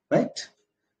 ரைட்?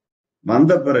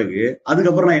 வந்த பிறகு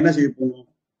அதுக்கப்புறம் நான் என்ன செய்ய போகணும்?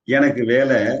 எனக்கு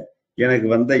வேலை எனக்கு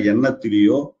வந்த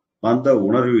எண்ணத்திலேயோ வந்த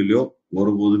உணர்விலோ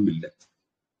ஒருபோதும் இல்லை.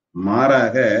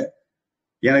 மாறாக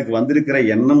எனக்கு வந்திருக்கிற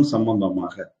எண்ணம்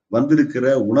சம்பந்தமாக, வந்திருக்கிற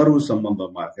உணர்வு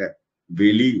சம்பந்தமாக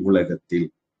வெளி உலகத்தில்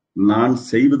நான்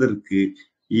செய்வதற்கு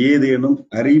ஏதேனும்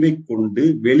அறிவை கொண்டு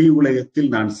வெளி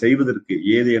உலகத்தில் நான் செய்வதற்கு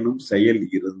ஏதேனும் செயல்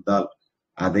இருந்தால்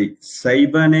அதை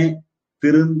செய்வனே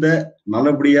திருந்த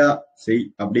நல்லபடியா செய்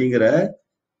அப்படிங்கிற,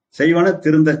 செய்வன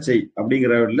திருந்த செய்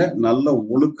அப்படிங்கிறவர்கள நல்ல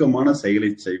ஒழுக்கமான செயலை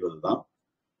செய்வதுதான்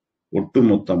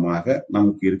ஒட்டுமொத்தமாக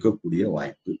நமக்கு இருக்கக்கூடிய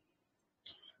வாய்ப்பு.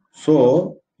 சோ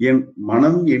என்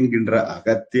மனம் என்கின்ற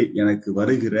அகத்தில் எனக்கு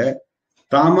வருகிற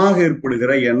தாமாக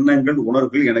ஏற்படுகிற எண்ணங்கள்,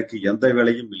 உணர்வுகள் எனக்கு எந்த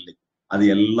வேலையும் இல்லை. அது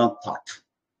எல்லாம் தாட்.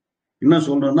 என்ன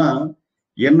சொல்றேன்னா,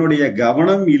 என்னுடைய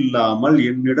கவனம் இல்லாமல்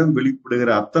என்னிடம் வெளிப்படுகிற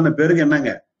அத்தனை பேருக்கு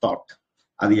என்னங்க? தாட்.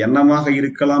 அது எண்ணமாக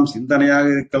இருக்கலாம், சிந்தனையாக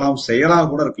இருக்கலாம், செயலாக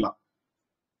கூட இருக்கலாம்.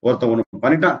 ஒருத்தன் ஒண்ணு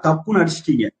பண்ணிட்டான், தப்புன்னு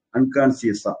அடிச்சிட்டீங்க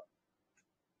அன்கான்சியஸா.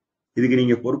 இதுக்கு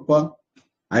நீங்க பொறுப்பா?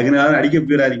 அதுக்கு யாரும் அடிக்க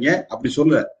போயிடாதீங்க அப்படி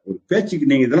சொல்ல. ஒரு பேச்சுக்கு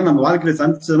நீங்க இதெல்லாம் நம்ம வாழ்க்கையில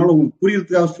சந்திச்சதுனால உங்களுக்கு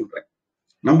புரியறதுக்காக சொல்றேன்.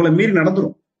 நம்மள மீறி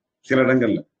நடந்துரும் சில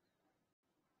இடங்கள்ல.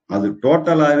 அது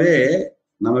டோட்டலாவே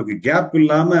நமக்கு கேப்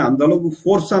இல்லாம அந்த அளவுக்கு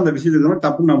ஃபோர்ஸா அந்த விஷயத்துக்கு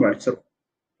டப்புன்னு நம்ம அடிச்சிடறோம்.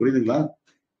 புரியுதுங்களா?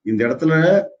 இந்த இடத்துல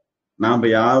நாம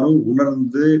யாரும்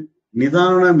உணர்ந்து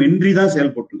நிதானமின்றி தான்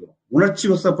செயல்பட்டுக்கிறோம். உணர்ச்சி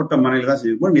வசப்பட்ட மனையில தான்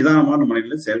செய்வோம், நிதானமான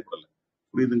மனையில செயல்படல.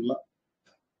 புரியுதுங்களா?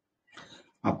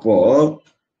 அப்போ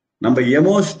நம்ம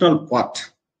எமோஷனல் பார்ட்,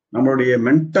 நம்மளுடைய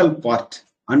மென்டல் பார்ட்,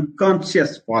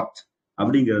 அன்கான்சியஸ் பார்ட்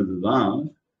அப்படிங்கிறது தான்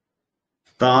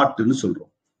தாட்னு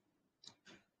சொல்றோம்.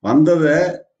 வந்ததை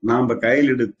நாம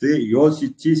கையில் எடுத்து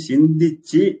யோசிச்சு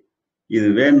சிந்திச்சு இது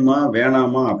வேணுமா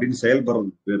வேணாமா அப்படின்னு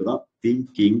செயல்படுறதுக்கு பேர் தான்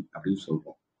திங்கிங் அப்படின்னு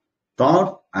சொல்றோம்.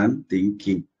 தாட் அண்ட்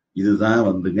திங்கிங் இதுதான்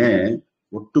வந்துங்க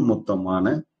ஒட்டுமொத்தமான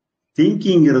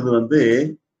திங்கிங்கிறது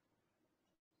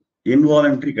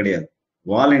இன்வாலண்டரி கிடையாது,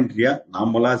 வாலண்டரியா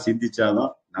நாமளா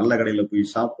சிந்திச்சாதான் நல்ல கடையில போய்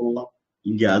சாப்பிடலாம்,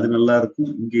 இங்க அது நல்லா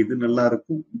இருக்கும், இங்க இது நல்லா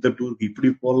இருக்கும், இந்த டூருக்கு இப்படி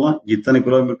போடலாம், இத்தனை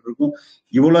கிலோமீட்டர் இருக்கும்,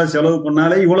 இவ்வளவு செலவு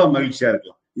பண்ணாலே இவ்வளவு மகிழ்ச்சியா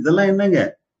இருக்கலாம். இதெல்லாம் என்னங்க?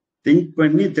 திங்க்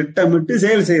பண்ணி திட்டமிட்டு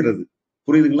செயல் செய்யறது.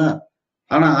 புரியுதுங்களா?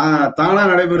 ஆனா தானா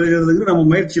நடைபெறுகிறதுக்கு நம்ம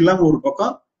முயற்சி இல்லாம ஒரு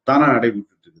பக்கம் தானா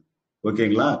நடைபெற்று இருக்குது.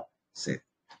 ஓகேங்களா? சரி,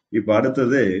 இப்ப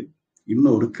அடுத்தது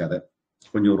இன்னொரு கதை,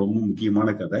 கொஞ்சம் ரொம்ப முக்கியமான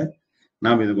கதை.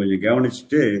 நாம் இதை கொஞ்சம்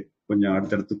கவனிச்சுட்டு கொஞ்சம்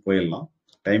அடுத்தடுத்து போயிடலாம்.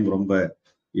 டைம் ரொம்ப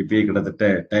இப்பயே கிட்டத்தட்ட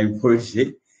டைம் போயிடுச்சு.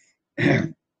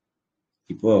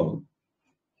 இப்போ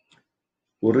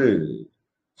ஒரு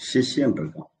சிஷ்யன்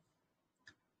இருக்கான்,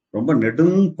 ரொம்ப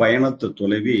நெடும் பயணத்தை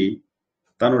தொலைவி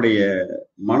தன்னுடைய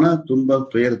மன துன்ப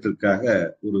துயரத்திற்காக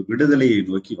ஒரு விடுதலையை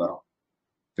நோக்கி வரான்.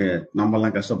 நம்ம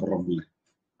எல்லாம் கஷ்டப்படுறோம்ல,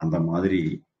 அந்த மாதிரி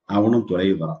அவனும்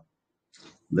தொலைவி வரான்.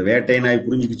 இந்த வேட்டை நாய்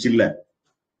புரிஞ்சுக்கிச்சு இல்ல,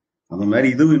 அந்த மாதிரி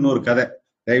இதுவும் இன்னொரு கதை,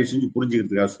 தயவு செஞ்சு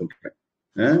புரிஞ்சுக்கிறதுக்காக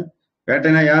சொல்றேன்.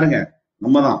 வேட்டை நாய் யாருங்க?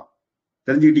 நம்ம தான்.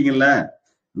 தெரிஞ்சுக்கிட்டீங்கல்ல?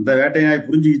 இந்த வேட்டை நாய்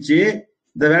புரிஞ்சுக்கிச்சு.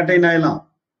 இந்த வேட்டை நாயெல்லாம்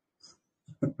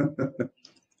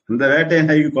இந்த வேட்டை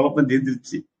நாய்க்கு குழப்பம்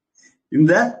தீர்ந்துருச்சு.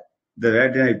 இந்த இந்த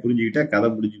வேட்டை நாய் புரிஞ்சுக்கிட்டா கதை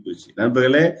முடிஞ்சு போச்சு.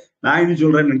 நண்பர்களே, நான் இது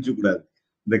சொல்றேன்னு நினைச்சு கூடாது,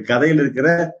 இந்த கதையில இருக்கிற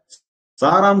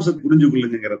சாராம்சம் புரிஞ்சு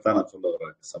கொள்ளுங்கிறதான் நான் சொல்ல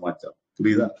வர்றேன் சமாச்சாரம்.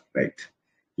 புரியுதா? ரைட்.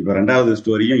 இப்ப ரெண்டாவது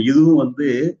ஸ்டோரியும் இதுவும்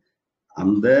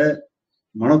அந்த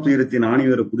மன துயரத்தின்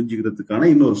ஆணிவரை புரிஞ்சுக்கிறதுக்கான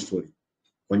இன்னொரு ஸ்டோரி.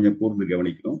 கொஞ்சம் கூர்ந்து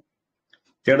கவனிக்கணும்.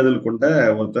 தேடுதல் கொண்ட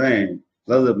ஒருத்தன்,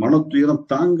 அதாவது மன துயரம்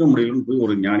தாங்க முடியலன்னு போய்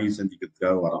ஒரு ஞானியை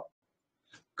சந்திக்கிறதுக்காக வரான்.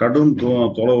 கடும்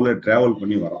தொலைவுல டிராவல்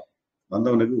பண்ணி வரான்.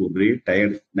 வந்தவனுக்கு ஒரே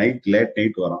டயர்டு, லேட்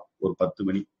நைட் வரான். ஒரு 10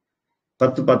 மணி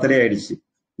 10:30 ஆயிடுச்சு.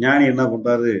 ஞானி என்ன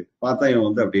பண்றாரு பார்த்தா,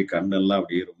 இவன் அப்படியே கண்ணெல்லாம்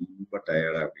அப்படியே ரொம்ப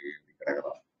டயர்டா அப்படியே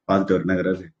கிடக்குறான். பார்த்துட்டு அவர்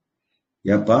என்னங்கிறாரு,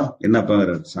 ஏப்பா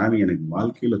என்னப்பாங்கிறாரு. சாமி, எனக்கு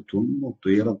வாழ்க்கையில துன்பம்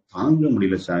துயரம் தாங்க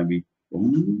முடியல சாமி,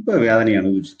 ரொம்ப வேதனையை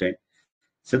அனுபவிச்சுட்டேன்,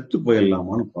 செத்து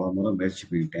போயிடலாமான்னு பல முறை முயற்சி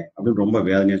பண்ணிட்டேன் அப்படின்னு ரொம்ப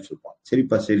வேதனையா சொல்றான்.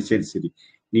 சரிப்பா, சரி சரி சரி,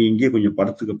 நீ இங்கே கொஞ்சம்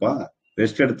படுத்துக்கப்பா,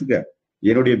 ரெஸ்ட் எடுத்துக்க,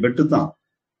 என்னுடைய பெட்டு தான்,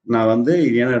 நான்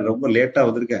ஏன்னா ரொம்ப லேட்டா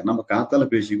வந்திருக்கேன், நம்ம காத்தால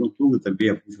பேசிக்கணும், தூங்கு தம்பி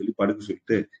அப்படின்னு சொல்லி படுக்க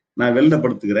சொல்லிட்டு நான் வெளில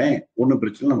படுத்துக்கிறேன், ஒன்னும்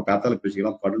பிரச்சனை, நம்ம காத்தால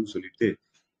பேசிக்கலாம் படுன்னு சொல்லிட்டு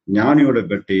ஞானியோட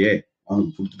பெட்டையே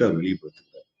அவனுக்கு கொடுத்துட்டு அவர் வெளியே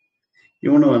படுத்துக்கிறார்.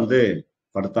 இவனும்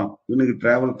படுத்தான். இவனுக்கு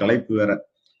டிராவல் களைப்பு வேற.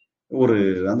 ஒரு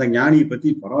அந்த ஞானியை பத்தி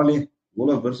பரவாயில்லையே,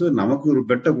 இவ்வளவு பெருசு நமக்கு ஒரு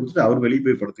பெட்டை கொடுத்துட்டு அவர் வெளியே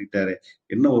போய் படுத்துக்கிட்டாரு,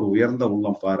 என்ன ஒரு உயர்ந்த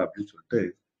உள்ளம் பாரு அப்படின்னு சொல்லிட்டு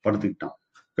படுத்துக்கிட்டான்.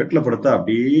 பெட்ல படுத்தா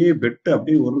அப்படியே பெட்டு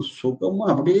அப்படியே ஒரு சுகமா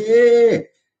அப்படியே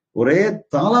ஒரே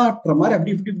தாளாட்டுற மாதிரி,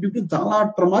 அப்படி இப்படி இப்படி இப்படி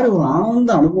தாளாட்டுற மாதிரி ஒரு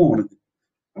ஆனந்த அனுபவம் அவனுக்கு.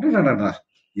 அடடா,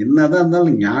 என்னதான்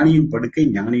இருந்தாலும் ஞானியின்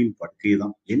படுக்கை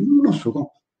தான், என்ன சுகம்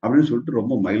அப்படின்னு சொல்லிட்டு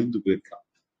ரொம்ப மகிழ்ந்து போயிருக்கான்.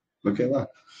 ஓகேவா?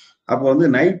 அப்போ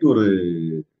நைட் ஒரு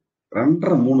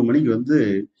 2:30-3 மணிக்கு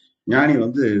ஞானி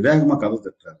வேகமா கதை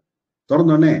தட்டுறாரு.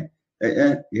 திறந்தோடனே,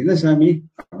 என்ன சாமி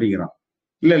அப்படிங்கிறான்.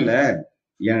 இல்ல இல்ல,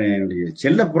 என்னுடைய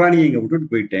செல்ல பிராணியை இங்க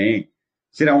விட்டுட்டு போயிட்டேன்,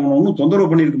 சரி அவன் ஒன்னும்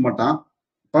தொந்தரவு பண்ணிருக்க மாட்டான்,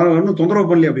 ஒன்னும் தொந்தரவு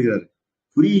பண்ணல அப்படிங்கிறாரு.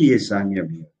 புரியலையே சாமி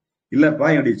அப்படிங்கிறாரு. இல்லப்பா,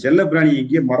 என்னுடைய செல்ல பிராணியை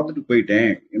எங்கேயே மறந்துட்டு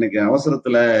போயிட்டேன், எனக்கு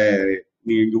அவசரத்துல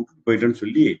நீ இங்க விட்டுட்டு போயிட்டேன்னு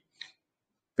சொல்லி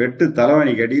பெட்டு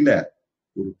தலைவாணிக்கு அடியில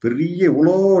ஒரு பெரிய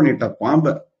இவ்வளோ நீட்ட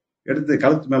பாம்பை எடுத்து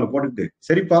கழுத்து மேல போட்டுட்டு,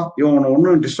 சரிப்பா இவன்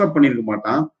ஒன்னும் டிஸ்டர்ப் பண்ணிருக்க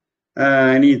மாட்டான்,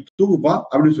 நீ தூங்குப்பா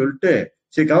அப்படின்னு சொல்லிட்டு,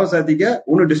 சரி கதவை சாத்திக்க,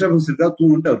 ஒன்னும் டிஸ்டர்பன்ஸ் இருக்கா,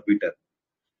 தூங்குன்ட்டு அவர் போயிட்டார்.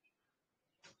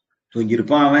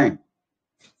 தூங்கிருப்பான் அவன்.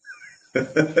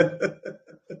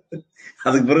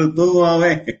 அதுக்கு பிறகு தூங்குவான்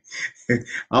அவன்.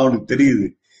 அவனுக்கு தெரியுது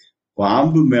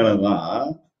பாம்பு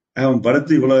மேலதான் அவன்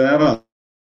படுத்து இவ்வளவு நேரம்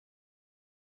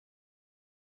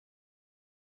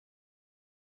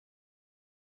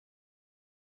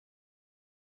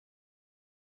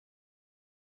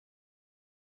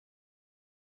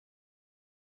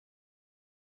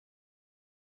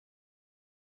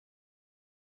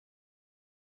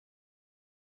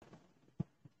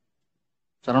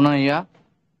சரவணன் ஐயா,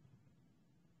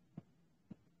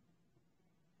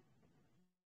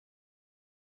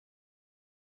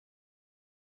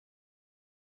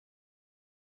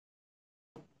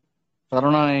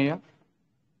 சரவணன் ஐயா.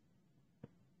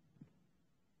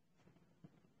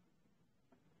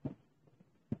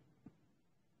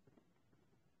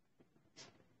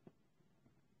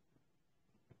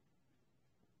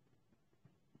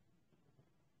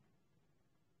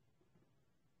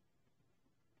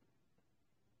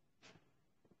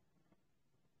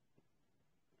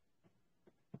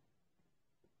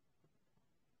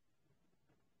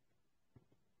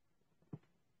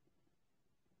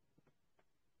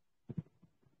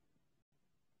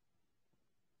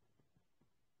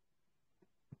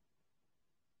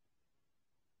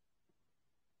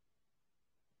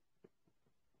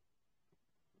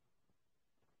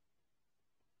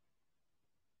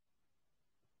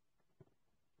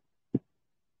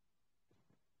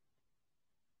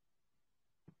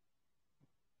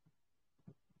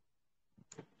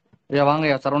 ஐயா வாங்க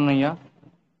ஐயா, சரவணன் ஐயா.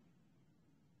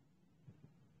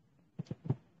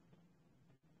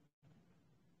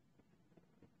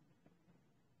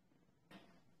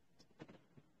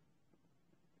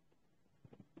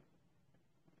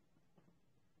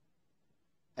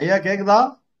 ஐயா கேக்குதா?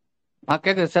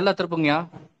 கேக்குது. செல்ல திருப்புங்கய்யா.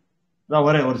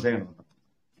 ஒரே ஒரு செகண்ட்.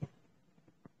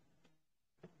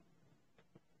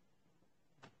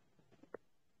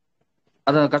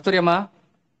 அது கஸ்தூரியம்மா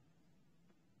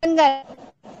இந்த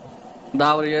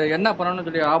அவர் என்ன பண்ணணும்னு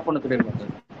சொல்லி ஆஃப் பண்ண சொல்லிருக்காங்க.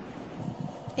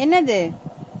 என்னது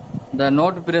இந்த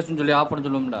நோட்டிபிகேஷன் சொல்லி ஆஃப் பண்ண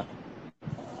சொல்லுவோம்ல.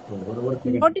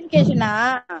 நோட்டிபிகேஷனா?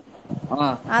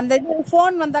 அந்த இது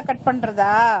போன் வந்தா கட்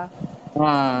பண்றதா?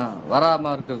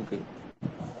 வராம இருக்கிறதுக்கு.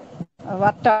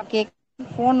 வரட்டா கேக்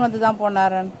போன் வந்து தான்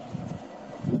போனாரு.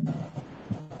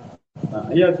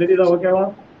 ஐயா தெரியுதா? ஓகேவா?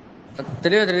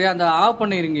 தெரியாது. அந்த ஆஃப்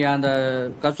பண்ணிருங்க. அந்த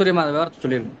கஸ்தூரியம்மா அதை விவரத்தை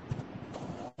சொல்லிருங்க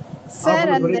சார்.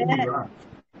 அந்த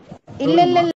இல்ல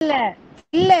இல்ல இல்ல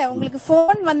இல்ல உங்களுக்கு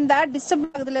போன் வந்தா டிஸ்டர்ப்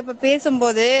ஆகுதுல இப்ப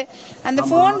பேசும்போது. அந்த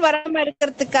போன் வராம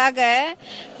இருக்கிறதுக்காக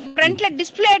ஃப்ரண்ட்ல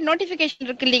டிஸ்ப்ளே நோட்டிபிகேஷன்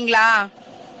இருக்கு இல்லீங்களா,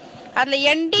 அதுல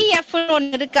NDF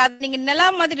ஒன்னு இருக்கு. அது நீங்க நிலா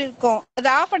மாதிரி இருக்கும். அது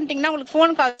ஆஃப் பண்ணிட்டீங்கன்னா உங்களுக்கு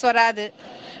போன் கால்ஸ் வராது.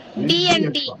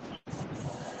 DND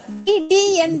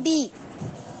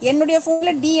என்னுடைய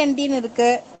போன்ல DNDன்னு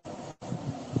இருக்கு.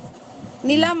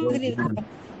 நிலா மாதிரி இருக்கு.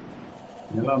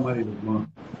 நிலா மாதிரி இருக்குமா?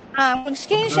 உங்களுக்கு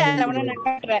ஸ்கிரீன் ஷேர் வேணா நான்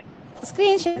காட்டுறேன்.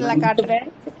 ஸ்கிரீன் ஷேர்ல காட்டுறேன்.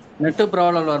 நெட்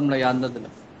ப்ராப்ளம் வரும்ல அந்த இதுல.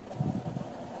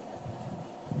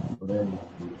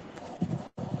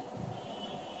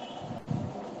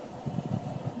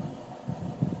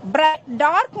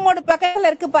 டார்க் மோட் பக்கத்துல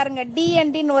இருக்கு பாருங்க.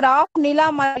 DNDன்னு ஒரு ஆஃப் நிலா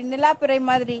மாதிரி, நிலா பிறை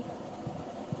மாதிரி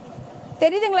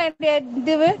தெரியுதுங்களா?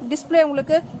 இது டிஸ்ப்ளே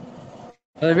உங்களுக்கு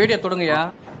வீடியோ தொடுங்கயா.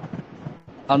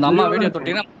 அந்த அம்மா வீடியோ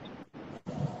தொட்டீங்கன்னா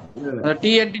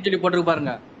TNT சொல்லி போட்டுருக்கு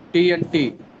பாருங்க. TNT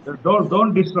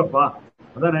don't disturb.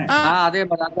 அதானே? அதே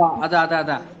மாதிரி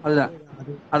அதுதான்.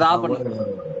 அது ஆஃப் பண்ணுங்க.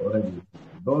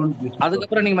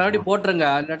 அதுக்கப்புறம் நீங்க மறுபடியும் போட்டுருங்க.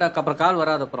 இல்லாட்டா அப்புறம் கால்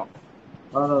வராது. அப்புறம்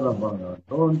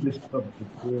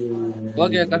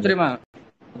ஓகே கஸ்தூரியம்மா.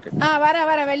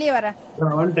 வர வெளியே வர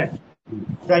வந்துட்டேன்.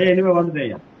 இனிமே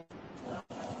வந்துட்டேன்.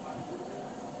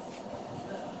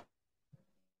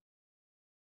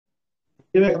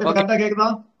 கேக்குதா?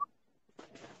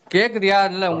 கேக்குதியா?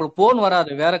 இல்ல உங்களுக்கு போன்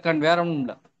வராது. வேற ஒண்ணும்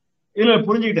இல்ல. இல்ல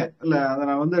புரிஞ்சுக்கிட்டேன். இல்ல அத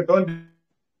நான் வந்து டோன்ட்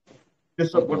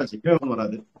டிஸ்டர்ப் போட்டாச்சு.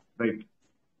 வராது. ரைட்.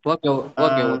 Okay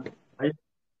okay okay.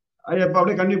 ஐயா இப்ப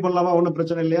அப்படியே கண்டினியூ பண்ணலாமா? ஒண்ணும்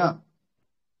பிரச்சனை இல்லையா?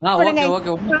 Okay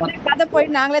okay. கதை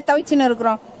போய் நாங்களே தவிச்சுன்னு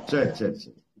இருக்கிறோம்.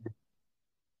 சரி.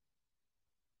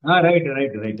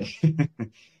 ரைட்.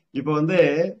 இப்ப வந்து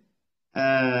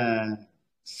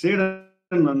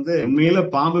சீடன் வந்து உண்மையில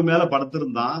பாம்பு மேல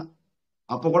படுத்திருந்தான்.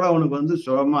 அப்ப கூட அவனுக்கு வந்து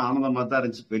சுகமா ஆனந்தமா தான்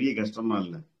இருந்துச்சு. பெரிய கஷ்டமா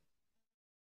இல்ல.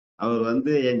 அவர்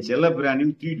வந்து என் செல்ல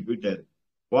பிராணின்னு தூக்கிட்டு போயிட்டாரு.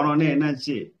 போனவொடனே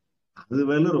என்னாச்சு? அது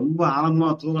வேலை ரொம்ப ஆனந்தமா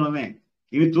தூங்கினவன்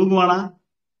இனி தூங்குவானா?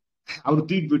 அவர்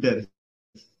தூக்கிட்டு போயிட்டாரு.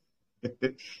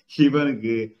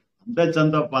 இவனுக்கு அந்த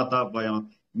சந்தா பார்த்தா பயம்,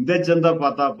 இந்த சந்தா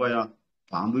பார்த்தா பயம்.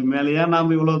 பாம்பு மேலேயா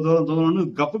நாம இவ்வளவு தூரம் தூங்கணும்னு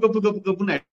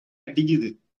கப்புன்னு அடிக்குது.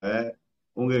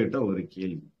 உங்ககிட்ட ஒரு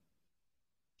கேள்வி.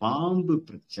 பாம்பு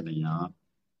பிரச்சனையா,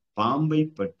 பாம்பை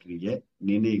பற்றிய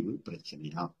நினைவு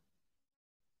பிரச்சனையா?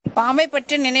 பாம்பை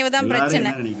பற்றிய நினைவுதான் பிரச்சனை.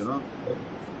 என்ன நினைக்கிறோம்?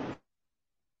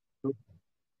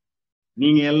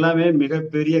 நீங்க எல்லாமே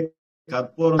மிகப்பெரிய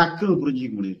கற்பூரம் டக்குன்னு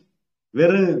புரிஞ்சிக்க முடியும்.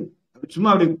 வெறும் சும்மா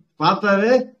அப்படி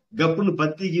பார்த்தாவே கப்புன்னு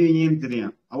பத்திக்குவீங்கன்னு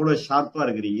தெரியும். அவ்வளவு ஷார்ப்பா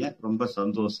இருக்கிறீங்க. ரொம்ப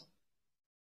சந்தோஷம்.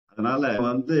 அதனால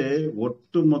வந்து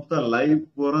ஒட்டுமொத்த லைஃப்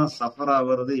பூரா சஃபர்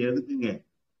ஆகிறது எதுக்குங்க?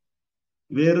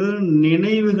 வெறும்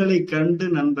நினைவுகளை கண்டு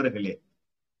நண்பர்களே.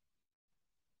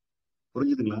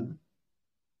 புரிஞ்சுதுங்களா?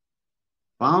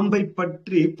 பாம்பை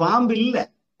பற்றி பாம்பு இல்ல,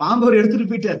 பாம்பு அவர் எடுத்துட்டு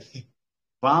போயிட்டாரு.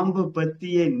 பாம்பு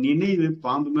பத்திய நினைவு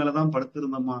பாம்பு மேலதான்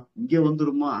படுத்திருந்தோமா, இங்க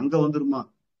வந்துருமா, அங்க வந்துருமா,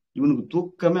 இவனுக்கு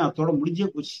தூக்கமே அதோட முடிஞ்சே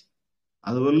போச்சு.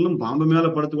 அது வரலும் பாம்பு மேல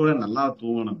படுத்து கூட நல்லா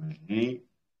தூங்கணுமே,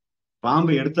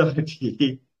 பாம்பை எடுத்த வாட்டி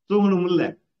தூங்கணும் இல்ல.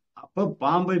 அப்ப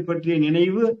பாம்பை பற்றிய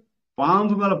நினைவு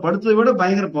பாம்பு மேல படுத்ததை விட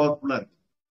பயங்கர பவர்ஃபுல்லா இருக்கு.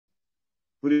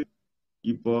 புரியுது?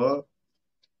 இப்போ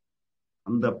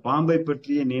அந்த பாம்பை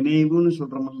பற்றிய நினைவுன்னு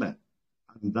சொல்றோம்ல,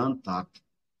 அதுதான் தாட்.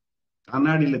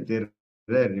 கண்ணாடியில தெரிற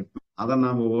அதை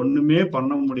நாம ஒண்ணுமே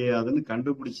பண்ண முடியாதுன்னு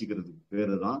கண்டுபிடிச்சிக்கிறதுக்கு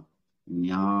பேருதான்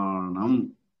ஞானம்.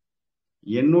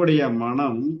 என்னுடைய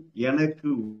மனம் எனக்கு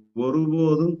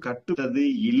ஒருபோதும் கட்டுவது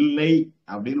இல்லை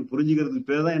அப்படின்னு புரிஞ்சுக்கிறதுக்கு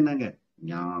பேர் தான் என்னங்க?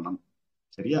 ஞானம்.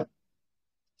 சரியா?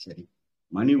 சரி,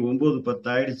 மணி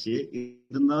 9:10 ஆயிடுச்சு.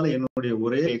 இருந்தாலும் என்னுடைய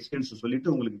ஒரே எக்ஸ்பீரியன்ஸ்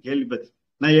சொல்லிட்டு உங்களுக்கு கேள்வி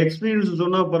நான் எக்ஸ்பீரியன்ஸ்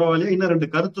சொன்னா பரவாயில்லையா, இன்னும் 2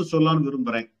 கருத்து சொல்லலாம்னு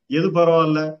விரும்புறேன். எது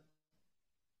பரவாயில்ல?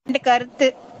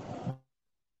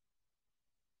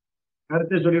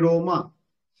 கருத்தை சொல்லிடுவோமா?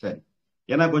 சரி,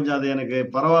 ஏன்னா கொஞ்சம் அது எனக்கு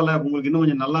பரவாயில்ல, உங்களுக்கு இன்னும்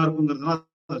கொஞ்சம் நல்லா இருக்குங்கிறதுனா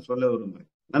சொல்ல விரும்புறேன்.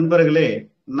 நண்பர்களே,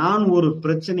 நான் ஒரு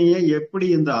பிரச்சனையை எப்படி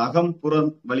இந்த அகம் புறம்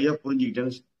வழியா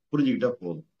புரிஞ்சுக்கிட்டா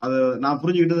போதும். அதை நான்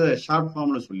புரிஞ்சுக்கிட்டதை ஷார்ட்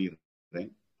ஃபார்ம்ல சொல்லிடுறேன்.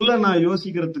 உள்ள நான்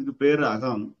யோசிக்கிறதுக்கு பேரு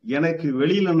அகம், எனக்கு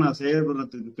வெளியில நான்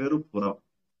செயல்படுறதுக்கு பேரு புறம்.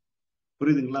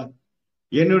 புரியுதுங்களா?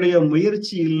 என்னுடைய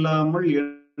முயற்சி இல்லாமல்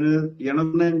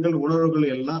எண்ணங்கள் உணர்வுகள்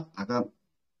எல்லாம் அகம்.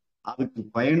 அதுக்கு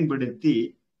பயன்படுத்தி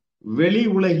வெளி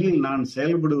உலகில் நான்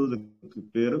செயல்படுவதற்கு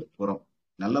பேரு புறம்.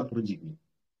 நல்லா புரிஞ்சுக்கணும்.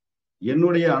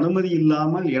 என்னுடைய அனுமதி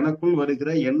இல்லாமல் எனக்குள் வருகிற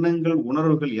எண்ணங்கள்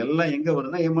உணர்வுகள் எல்லாம் எங்க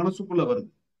வருதுன்னா என் மனசுக்குள்ள வருது.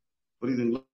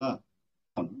 புரியுதுங்களா?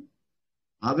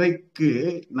 அதுக்கு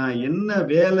நான் என்ன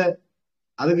வேலை,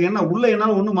 அதுக்கு என்ன உள்ள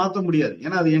என்னால ஒண்ணும் மாற்ற முடியாது.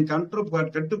 ஏன்னா அது என்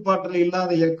கட்டுப்பாட்டுல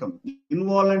இல்லாத இயக்கம்,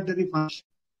 இன்வாலண்டரி ஃபங்க்ஷன்.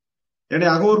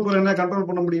 என்னுடைய அகவற்புல என்ன கண்ட்ரோல்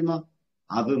பண்ண முடியுமா?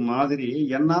 அது மாதிரி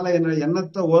என்னால என்னுடைய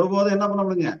எண்ணத்தை ஒருபோதும் என்ன பண்ண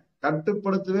முடியுங்க,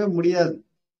 கட்டுப்படுத்தவே முடியாது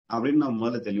அப்படின்னு நான்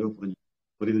முதல்ல தெளிவா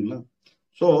புரியுதுங்களா?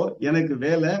 சோ எனக்கு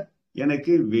வேலை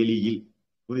எனக்கு வெளியில்.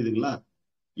 புரியுதுங்களா?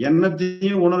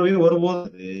 எண்ணத்தையும் உணர்வையும்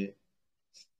ஒருபோது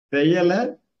செயலை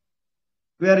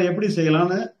வேற எப்படி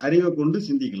செய்யலாம்னு அறிவை கொண்டு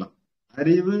சிந்திக்கலாம்.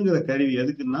 அறிவுங்கிற கருவி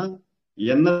எதுக்குன்னா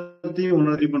எண்ணத்தையும்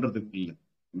உணர்வு பண்றதுக்கு இல்லை,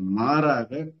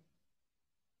 மாறாக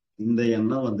இந்த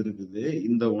எண்ணம் வந்திருக்குது,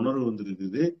 இந்த உணர்வு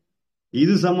வந்திருக்குது,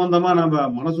 இது சம்பந்தமா நம்ம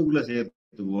மனசுக்குள்ள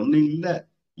செய்யறதுக்கு ஒண்ணு இல்லை.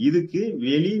 இதுக்கு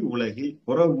வெளி உலகில்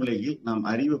புற உலகில் நாம்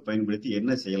அறிவை பயன்படுத்தி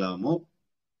என்ன செய்யலாமோ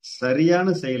சரியான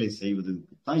செயலை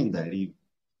செய்வதற்கு தான் இந்த அறிவு.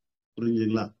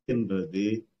 புரிஞ்சுங்களா? என்பது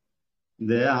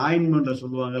இந்த ஆயின்மெண்ட்ல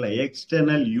சொல்லுவாங்கல்ல,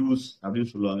 எக்ஸ்டர்னல் யூஸ்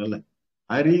அப்படின்னு சொல்லுவாங்கல்ல.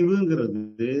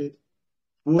 அறிவுங்கிறது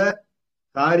புற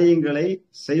காரியங்களை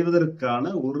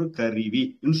செய்வதற்கான ஒரு கருவி,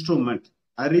 இன்ஸ்ட்ருமெண்ட்.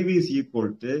 அறிவு இஸ்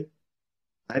ஈக்குவல் டு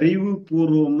அறிவு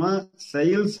பூர்வமா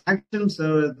ஆக்ஷன்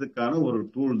செய்வதற்கான ஒரு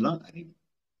டூல் தான் அறிவு.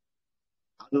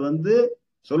 அது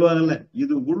சொல்லுவாங்கல்ல,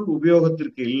 இது உள்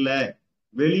உபயோகத்திற்கு இல்ல,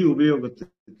 வெளி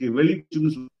உபயோகத்திற்கு.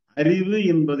 அறிவு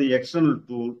என்பது எக்ஸ்டர்னல்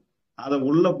டூல். அதை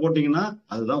உள்ள போட்டீங்கன்னா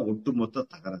அதுதான் ஒட்டுமொத்த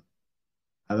தகராறு.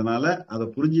 அதனால அதை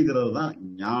புரிஞ்சுக்கிறது தான்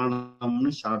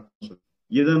ஞானம்னு ஷார்ட்.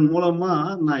 இதன் மூலமா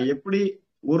நான் எப்படி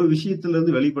ஒரு விஷயத்துல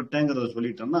இருந்து வெளிப்பட்டேங்கிறத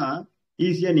சொல்லிட்டேன்னா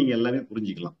ஈஸியா நீங்க எல்லாமே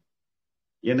புரிஞ்சுக்கலாம்.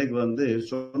 எனக்கு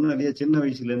சொன்ன சின்ன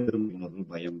வயசுல இருந்து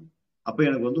பயம். அப்ப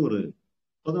எனக்கு ஒரு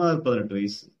 16-18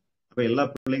 வயசு. அப்ப எல்லா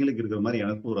பிள்ளைங்களுக்கு இருக்கிற மாதிரி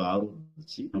எனக்கு ஒரு ஆர்வம்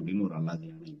இருந்துச்சு அப்படின்னு ஒரு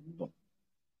அல்லாதையான இன்பம்.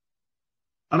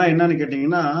 ஆனா என்னன்னு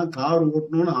கேட்டீங்கன்னா, கார்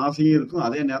ஓட்டணும்னு ஆசையும் இருக்கும்,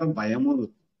 அதே நேரம் பயமும்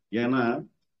இருக்கும். ஏன்னா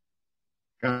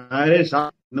காரே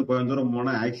இன்னும் கொஞ்ச தூரம்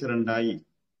போனா ஆக்சிடென்ட் ஆகி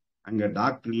அங்க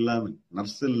டாக்டர் இல்லாம,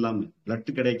 நர்ஸ் இல்லாம, பிளட்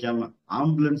கிடைக்காம,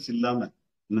 ஆம்புலன்ஸ் இல்லாம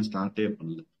இன்னும் ஸ்டார்டே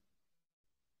பண்ணல.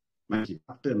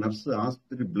 டாக்டர், நர்ஸ்,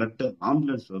 ஆஸ்பத்திரி, பிளட்,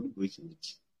 ஆம்புலன்ஸ் போய்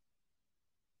செஞ்சிச்சு.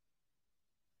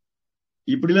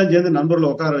 இப்படிலாம் சேர்ந்து நண்பர்களை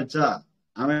உட்கார வச்சா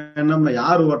அவன் நம்ம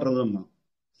யாரு ஓட்டுறதுமா,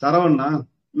 சரவணா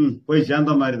போய்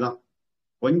சேர்ந்த மாதிரிதான்.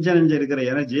 கொஞ்சம் நெஞ்சம் இருக்கிற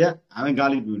எனர்ஜிய அவன்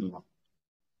காலிக்கு போயிடுவான்.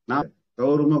 நான்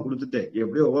கௌரவமா கொடுத்துட்டு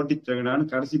எப்படியோ ஓட்டி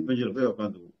தங்கடான்னு கடைசி பெஞ்சில் போய்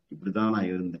உட்காந்துக்குவோம். இப்படிதான் நான்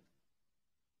இருந்தேன்.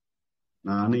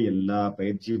 நானும் எல்லா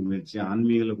பயிற்சியும் முயற்சி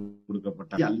ஆன்மீக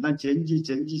கொடுக்கப்பட்ட எல்லாம் செஞ்சு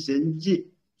செஞ்சு செஞ்சு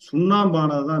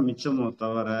சுண்ணாம்பானதுதான் மிச்சமோ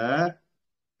தவிர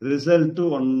ரிசல்ட்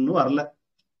ஒன்னும் வரல.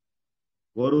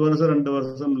 1 வருஷம் 2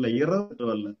 வருஷம் இல்ல, 20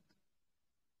 வரல.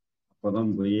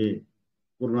 அப்பதான் போய்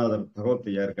குருநாதர்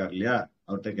பகவத்தையா இருக்கார் இல்லையா,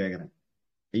 அவர்கிட்ட கேக்குறேன்,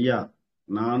 ஐயா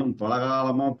நானும்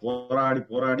பலகாலமா போராடி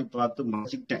போராடி பார்த்து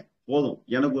மறைச்சிக்கிட்டேன், போதும்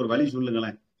எனக்கு ஒரு வழி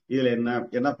சொல்லுங்களேன், இதுல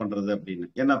என்ன பண்றது அப்படின்னு.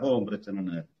 என்னப்பா உன்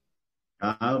பிரச்சனைன்னு.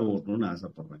 கார் ஓட்டணும்னு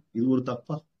ஆசைப்படுறேன். இது ஒரு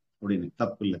தப்பா அப்படின்னு.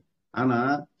 தப்பு இல்லை. ஆனா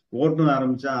ஓட்டணும்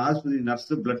ஆரம்பிச்சா ஆஸ்பத்திரி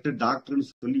நர்ஸ், பிளட், டாக்டர்னு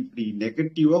சொல்லி இப்படி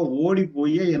நெகட்டிவா ஓடி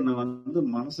போயே என்னை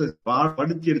மனசை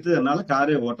படுத்தி எடுத்து அதனால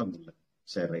காரே ஓட்ட முடியல.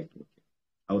 சரி, ரைட், ஓகே.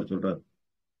 அவர் சொல்றாரு,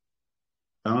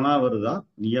 தானா வருதா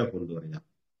நீயா கொண்டு வரையா?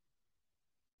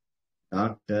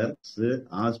 டாக்டர்ஸ்,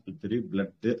 ஆஸ்பத்திரி,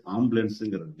 பிளட்,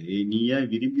 ஆம்புலன்ஸுங்கிறது நீ ஏன்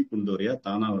விரும்பி கொண்டு வரையா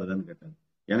தானா வருதான்னு கேட்டாரு.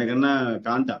 எனக்கு என்ன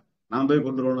காண்டா, நான் போய்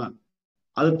கொண்டு வருவேனா?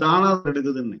 அது தானா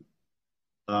எடுக்குதுன்னு.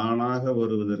 தானாக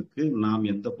வருவதற்கு நாம்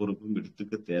எந்த பொறுப்பும்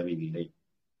எடுத்துக்க தேவையில்லை.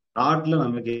 காட்டுல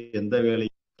நமக்கு எந்த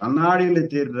வேலையும் கண்ணாடியில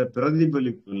தேடுற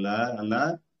பிரதிபலிப்புல அல்ல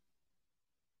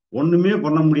ஒண்ணுமே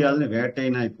பண்ண முடியாதுன்னு வேட்டை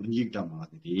நாய் புரிஞ்சுக்கிட்ட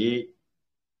மாதிரி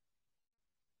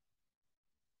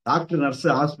டாக்டர், நர்ஸ்,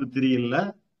 ஆஸ்பத்திரி இல்ல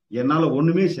என்னால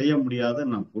ஒண்ணுமே செய்ய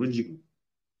முடியாதுன்னு நான் புரிஞ்சுக்கணும்.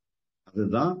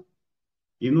 அதுதான்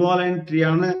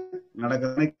இன்வாலன்ட்ரியான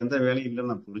நடக்கிற எந்த வேலையும்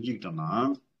இல்லைன்னு நான் புரிஞ்சுக்கிட்டேன்னா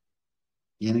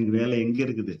எனக்கு வேலை எங்க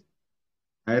இருக்குது?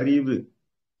 அறிவு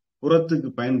புறத்துக்கு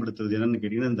பயன்படுத்துறது என்னன்னு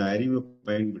கேட்டீங்கன்னா, இந்த அறிவை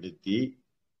பயன்படுத்தி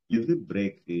எது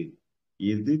பிரேக்கு,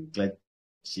 எது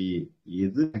கிளட்சி,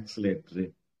 எது ஆக்சிலேட்டரு,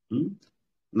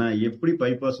 நான் எப்படி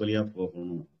பைபாஸ் வழியா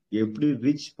போகணும், எப்படி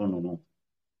ரீச் பண்ணணும்,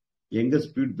 எங்க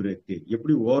ஸ்பீட் பிரேக்கு,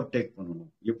 எப்படி ஓவர்டேக் பண்ணணும்,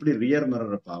 எப்படி ரியர்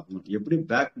மிரரை பார்க்கணும், எப்படி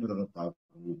பேக் மிரரை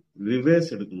பார்க்கணும்,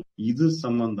 ரிவர்ஸ் எடுக்கணும், இது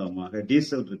சம்பந்தமாக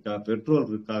டீசல் இருக்கா, பெட்ரோல்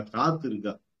இருக்கா, காத்து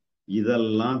இருக்கா,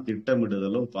 இதெல்லாம்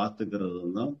திட்டமிடுதலும்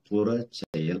பார்த்துக்கிறதும் தான் புற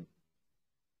செயல்.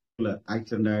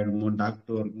 ஆக்சிடென்ட் ஆயிடுமோ,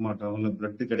 டாக்டர் இருக்க மாட்டாங்க,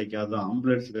 பிளட் கிடைக்காது,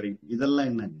 ஆம்புலன்ஸ் கிடைக்கும், இதெல்லாம்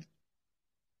என்னங்க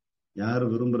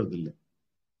யாரும் விரும்புறது இல்லை.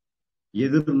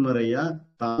 எதிர்மறையா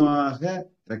தாமாக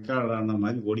ரெக்கார்ட் ஆன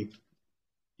மாதிரி ஓடிட்டு இருக்கு.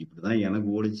 இப்படிதான் எனக்கு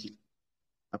ஓடிச்சு.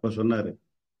 அப்ப சொன்னாரு,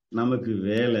 நமக்கு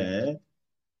வேலை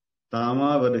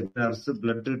தாமா வருகிற நர்ஸ்,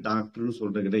 பிளட், டாக்டர்னு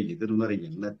சொல்ற எதிர்மறை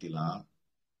எண்ணத்திலா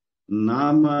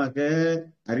நாம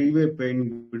அறிவை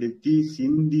பயன்படுத்தி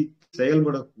சிந்தி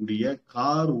செயல்படக்கூடிய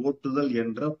கார் ஓட்டுதல்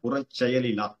என்ற புற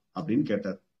செயலிலா அப்படின்னு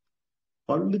கேட்டார்.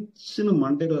 பளிச்சுன்னு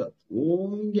மண்டையில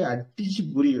ஓங்கி அடிச்சு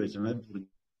புரிய வச்ச மாதிரி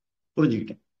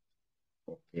புரிஞ்சுக்கிட்டேன்.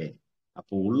 ஓகே,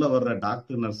 அப்போ உள்ள வர்ற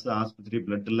டாக்டர், நர்ஸ், ஆஸ்பத்திரி,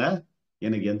 பிளட்ல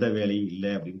எனக்கு எந்த வேலையும்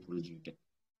இல்லை அப்படின்னு புரிஞ்சுக்கிட்டேன்.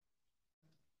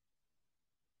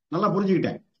 நல்லா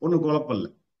புரிஞ்சுக்கிட்டேன், ஒன்னும் குழப்பம்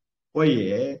இல்லை.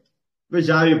 போய்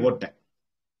சாவி போட்டேன்.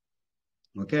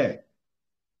 ஓகே,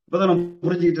 இப்பதான் நம்ம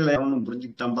புரிஞ்சுக்கிட்டல, அவனும்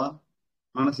புரிஞ்சுக்கிட்டான்பா,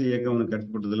 மனசு இயக்கம் அவனுக்கு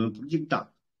கட்டுப்பட்டதுன்னு புரிஞ்சுக்கிட்டான்.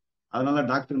 அதனால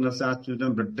டாக்டர், நர்ஸ், ஆஸ்பத்திரி,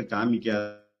 பிளட்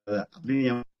காமிக்காத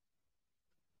அப்படின்னு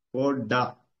போடா.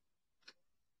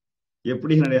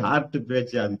 எப்படி என்னுடைய ஹார்ட்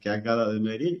பேச்சு அது கேட்காத, அது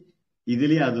மாதிரி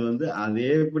இதுலயும் அது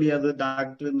அதே எப்படி அது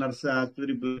டாக்டர், நர்ஸ்,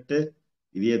 ஆஸ்பத்திரி, பிளட்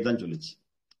இதையே தான் சொல்லுச்சு.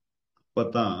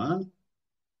 அப்பதான்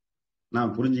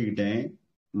நான் புரிஞ்சுக்கிட்டேன்,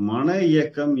 மன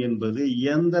இயக்கம் என்பது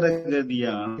இயந்திர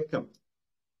கதியான இயக்கம்.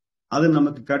 அது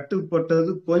நமக்கு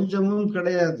கட்டுப்பட்டது கொஞ்சமும்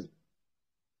கிடையாது.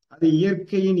 அது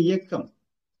இயற்கையின் இயக்கம்.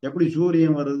 எப்படி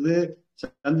சூரியன் வருது,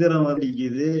 சந்திரன்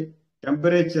வருது,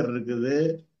 டெம்பரேச்சர் இருக்குது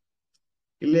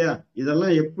இல்லையா,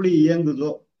 இதெல்லாம் எப்படி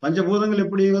இயங்குதோ, பஞ்சபூதங்கள்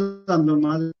எப்படி இயங்குதோ அந்த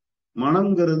மாதிரி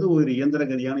மனம்ங்கிறது ஒரு இயந்திர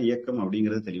கதியான இயக்கம்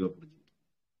அப்படிங்கறது தெளிவா புரிஞ்சு.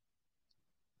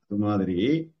 அது மாதிரி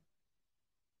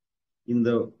இந்த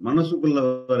மனசுக்குள்ள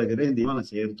வருகிற இந்த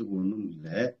நான் செய்யறதுக்கு ஒண்ணும்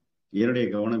இல்லை, என்னுடைய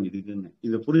கவனம் இதுக்குன்னு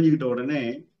இதை புரிஞ்சுக்கிட்ட உடனே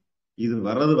இது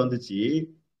வர்றது வந்துச்சு.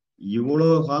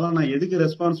 இவ்வளவு காலம் நான் எதுக்கு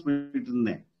ரெஸ்பான்ஸ் பண்ணிட்டு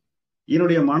இருந்தேன்?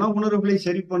 என்னுடைய மன உணர்வுகளை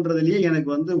சரி பண்றதுலயே எனக்கு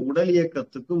உடல்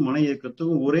இயக்கத்துக்கும் மன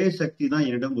இயக்கத்துக்கும் ஒரே சக்தி தான்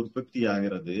என்னிடம் உற்பத்தி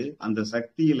ஆகிறது. அந்த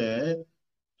சக்தியில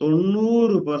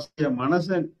 90%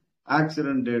 மனசன்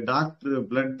ஆக்சிடென்ட், டாக்டர்,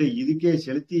 பிளட் இதுக்கே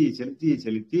செலுத்தி செலுத்தி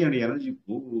செலுத்தி என்னுடைய எனர்ஜி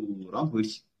பூரா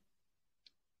போயிடுச்சு.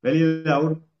 வெளியில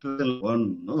அவுட்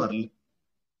ஒன்னும் வரல.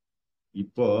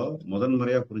 இப்போ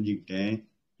முதன்முறையா புரிஞ்சுக்கிட்டேன்,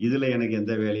 இதுல எனக்கு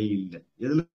எந்த வேலையும் இல்லை.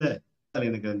 இதுல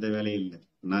எனக்கு எந்த வேலையும் இல்லை.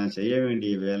 நான் செய்ய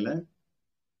வேண்டிய வேலை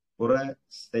புற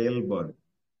செயல்பாடு.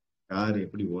 கார்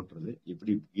எப்படி ஓட்டுறது,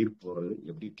 எப்படி கீர் போடுறது,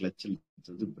 எப்படி கிளச்சில்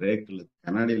பிரேக்ல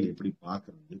கண்ணாடியில் எப்படி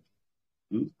பாக்குறது,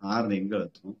 ஹார்ன் எங்க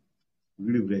அழுத்தணும்,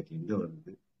 வீடு பிரேக் எங்க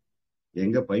வருது,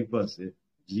 எங்க பைபாஸ்,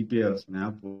 ஜிபிஆர்எஸ்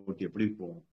மேப் போட்டு எப்படி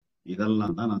போவோம்,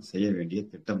 இதெல்லாம் தான் நான் செய்ய வேண்டிய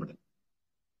திட்டமிடல்.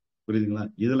 புரியுதுங்களா?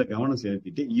 இதுல கவனம்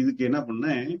செலுத்திட்டு இதுக்கு என்ன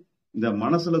பண்ணேன், இந்த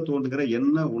மனசுல தோன்றுகிற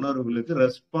என்ன உணர்வுகளுக்கு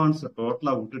ரெஸ்பான்ஸ்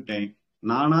டோட்டலா விட்டுட்டேன்.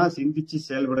 நானா சிந்திச்சு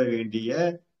செயல்பட வேண்டிய,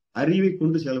 அறிவை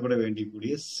கொண்டு செயல்பட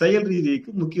வேண்டிய செயல்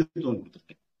ரீதிக்கு முக்கியத்துவம்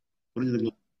கொடுத்துட்டேன்.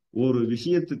 புரிஞ்சுதுங்களா? ஒரு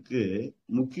விஷயத்துக்கு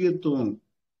முக்கியத்துவம்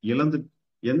இழந்து,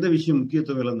 எந்த விஷயம்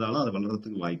முக்கியத்துவம் இழந்தாலும் அது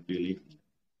வளர்றதுக்கு வாய்ப்பே இல்லை.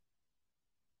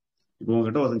 இப்போ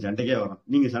உங்ககிட்ட ஒருத்தன் சண்டைக்கே வரான்,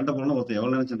 நீங்க சண்டை போடணும், ஒருத்தன்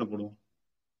எவ்வளவு நேரம் சண்டை போடுவோம்?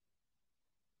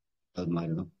 அது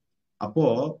மாதிரிதான். அப்போ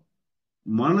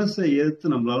மனசை எதிர்த்து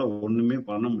நம்மளால ஒண்ணுமே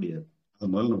பண்ண முடியாது. அது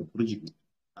முதல்ல நம்ம புரிஞ்சுக்கணும்.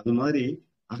 அது மாதிரி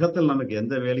அகத்தில் நமக்கு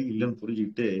எந்த வேலையும் இல்லைன்னு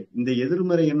புரிஞ்சுக்கிட்டு, இந்த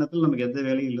எதிர்மறை எண்ணத்தில் நமக்கு எந்த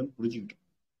வேலையும் இல்லைன்னு புரிஞ்சுக்கிட்டோம்.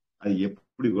 அது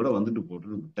எப்படி கூட வந்துட்டு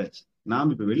போட்டுன்னு விட்டாச்சு.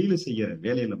 நாம் இப்ப வெளியில செய்யற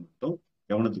வேலையில மட்டும்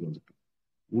கவனத்துக்கு வந்துட்டோம்.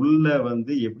 உள்ள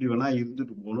எப்படி வேணா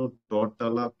இருந்துட்டு போகணும்,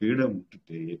 டோட்டலா பீட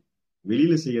விட்டுட்டு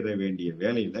வெளியில செய்யற வேண்டிய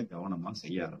வேலையில கவனமா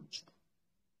செய்ய ஆரம்பிச்சோம்.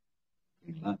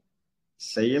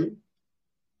 செயல்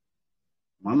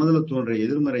மனதுல தோன்ற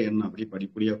எதிர்மறை எண்ணம் அப்படி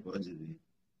படிப்படியா குறைஞ்சது.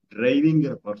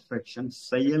 டிரைவிங்கிற பர்ஃபெக்ஷன்,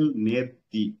 செயல்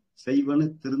நேர்த்தி, செய்வன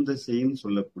திருந்த செய்யும்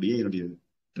சொல்லக்கூடிய என்னுடைய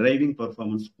டிரைவிங்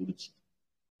பர்ஃபார்மன்ஸ் கூடிச்சு.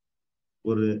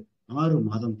 ஒரு 6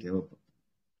 மாதம் தேவைப்படும்.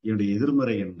 என்னுடைய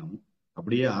எதிர்மறை எண்ணம்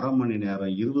அப்படியே அரை மணி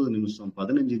நேரம், 20 நிமிஷம்,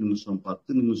 15 நிமிஷம்,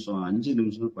 10 நிமிஷம், 5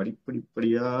 நிமிஷம்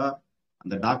படிப்படிப்படியா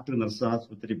அந்த டாக்டர், நர்ஸ்,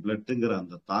 ஆஸ்பத்திரி, பிளட்டுங்கிற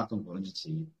அந்த தாக்கம்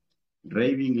குறைஞ்சிச்சு.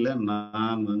 டிரைவிங்ல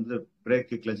நான்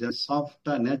பிரேக்கு கிளச்ச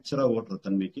சாஃப்டா நேச்சரா ஓட்டுற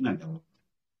தன்மைக்கு நான் டெவலப்.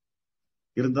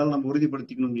 இருந்தாலும் நம்ம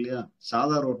உறுதிப்படுத்திக்கணும் இல்லையா?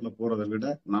 சாதா ரோட்ல போறதை விட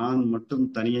நான் மட்டும்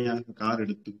தனியாக கார்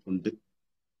எடுத்துக்கொண்டு,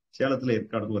 சேலத்துல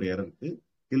ஏற்காடு ஒரு இடம் இருக்கு,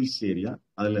 ஹில்ஸ் ஏரியா,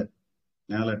 அதுல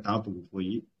மேல டாப்புக்கு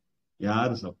போய்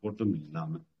யாரு சப்போர்ட்டும்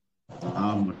இல்லாம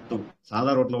நான் மட்டும்,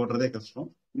 சாதா ரோட்ல ஓட்டுறதே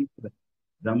கஷ்டம்,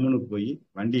 ஜம்முன்னு போய்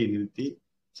வண்டியை நிறுத்தி,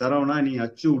 சரவணா நீ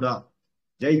அச்சுடா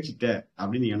ஜெயிச்சிட்ட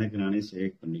அப்படின்னு எனக்கு நானே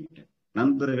செலக்ட் பண்ணிக்கிட்டேன்.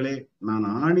 நண்பர்களே, நான்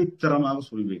ஆணித்தரமாக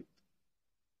சொல்வேன்,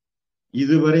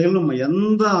 இதுவரையில் நம்ம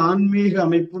எந்த ஆன்மீக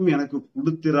அமைப்பும் எனக்கு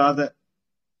கொடுத்திராத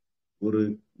ஒரு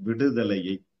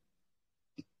விடுதலையை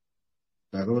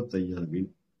பகவத் ஐயாவின்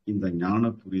இந்த ஞான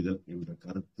புரிதல் என்ற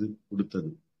கருத்து கொடுத்தது.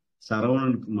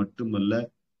 சரவணனுக்கு மட்டுமல்ல,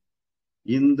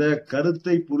 இந்த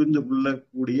கருத்தை புரிந்து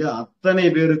கொள்ளக்கூடிய அத்தனை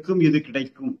பேருக்கும் இது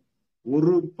கிடைக்கும்.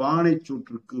 ஒரு பானை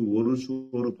சோற்றுக்கு ஒரு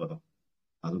சோறு பதம்.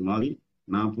 அது மாதிரி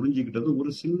நான் புரிஞ்சுக்கிட்டது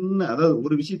ஒரு சின்ன, அதாவது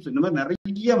ஒரு விஷயத்த, இந்த மாதிரி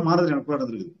நிறைய மாறுதல் எனக்கு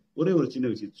நடந்திருக்குது. ஒரே ஒரு சின்ன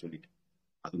விஷயத்த சொல்லிட்டேன்.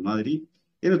 அது மாதிரி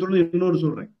என்ன தொடர்ந்து இன்னொரு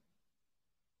சொல்றேன்,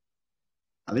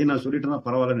 அதையும் நான் சொல்லிட்டேன்னா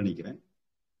பரவாயில்லன்னு நினைக்கிறேன்.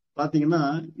 பாத்தீங்கன்னா,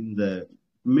 இந்த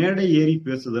மேடை ஏறி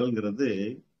பேசுதல்ங்கிறது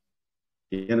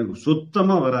எனக்கு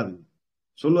சுத்தமா வராது.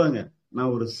 சொல்லுவாங்க,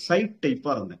 நான் ஒரு சைட்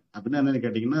டைப்பா இருந்தேன். அப்படின்னா என்னன்னு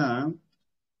கேட்டீங்கன்னா,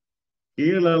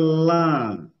 கீழெல்லாம்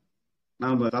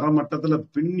நாம தரமட்டத்துல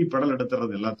பின்னி படல்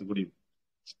எடுத்துறது எல்லாத்துக்கூடையும்.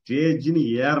 ஸ்டேஜ்னு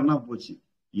ஏறனா போச்சு,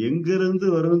 எங்க இருந்து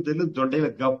வரும்னு தெரியல, தொண்டையில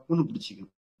கப்புன்னு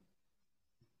பிடிச்சிக்கணும்,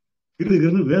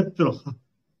 கிருகிருன்னு வேத்துரும்,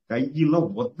 கையெல்லாம்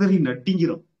உதறி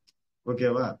நட்டிங்கிறோம்.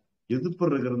 ஓகேவா? எதிர்ப்பு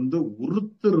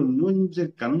ஒருத்தர் மூஞ்ச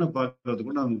கண்ணை பார்க்கறது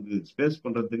கூட நமக்கு ஸ்பேஸ்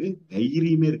பண்றதுக்கு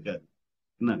தைரியமே இருக்காது.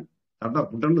 என்ன கரெக்டா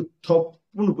புட்டன்னு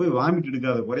தொப்புன்னு போய் வாமிட்டு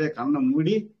எடுக்காத குறைய கண்ணை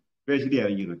மூடி பேசிட்டு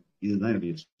இறங்கிடுவேன். இதுதான்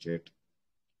என்னுடைய ஸ்டேட்.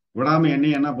 விடாம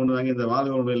என்னையும் என்ன பண்ணுவாங்க, இந்த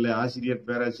வாழ்வில் ஆசிரியர்,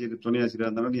 பேராசிரியர், துணை ஆசிரியர்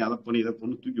இருந்தாலும் நீ அதை பண்ணி இதை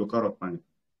பண்ணி தூக்கி உட்கார வைப்பாங்க.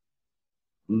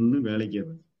 ஒன்னும் வேலைக்கே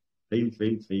ஃபெயில்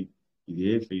ஃபெயில் ஃபெயில்,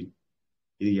 இதே ஃபெயில்.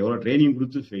 இது எவ்வளவு ட்ரைனிங்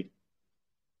கொடுத்து ஃபெயில்.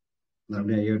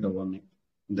 அப்படியே ஐயாட்ட போனேன்,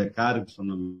 இந்த காருக்கு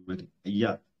சொன்ன மாதிரி,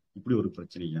 ஐயா இப்படி ஒரு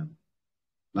பிரச்சனையா,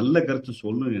 நல்ல கருத்து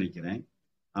சொல்லணும்னு நினைக்கிறேன்,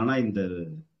 ஆனா இந்த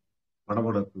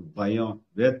படபடப்பு, பயம்,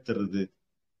 வேத்துறது,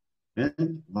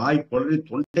 வாய் குழந்தை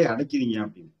தொண்டை அடைக்கிறீங்க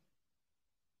அப்படின்னு.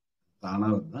 தானா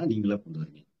வருதா நீங்களா கொண்டு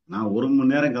வரீங்க? நான் 1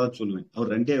 மணி நேரம் கதை சொல்லுவேன்,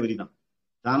 அவர் 2 வரி தான்.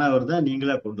 தானா வருதா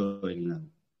நீங்களா கொண்டு வரீங்களா?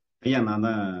 ஐயா நான்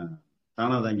தான்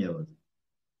தானாதாங்க வருது.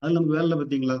 அது நமக்கு வேலை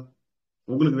பார்த்தீங்களா?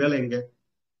 உங்களுக்கு வேலை எங்க?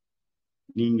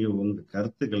 நீங்க உங்க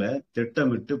கருத்துக்களை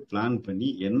திட்டமிட்டு பிளான் பண்ணி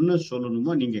என்ன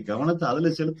சொல்லணுமோ நீங்க கவனத்தை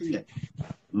அதுல செலுத்துங்க.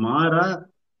 மாறா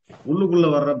உள்ளுக்குள்ள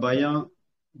வர்ற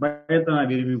பயத்தை நான்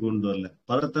விரும்பி கொண்டு வரல,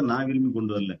 பதத்தை நான் விரும்பி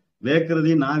கொண்டு வரல,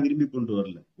 வேக்கிறதையும் நான் விரும்பி கொண்டு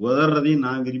வரல, உதறதையும்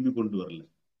நான் விரும்பி கொண்டு வரல.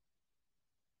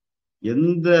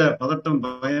 எந்த பதட்டம்,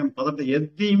 பயம், பதட்டம்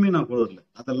எதையுமே நான் கொண்டு வரல.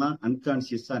 அதெல்லாம்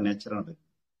அன்கான்சியஸா நேச்சரா இருக்கு.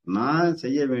 நான்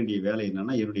செய்ய வேண்டிய வேலை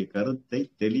என்னன்னா, என்னுடைய கருத்தை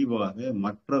தெளிவாக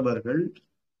மற்றவர்கள்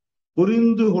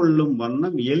புரிந்து கொள்ளும்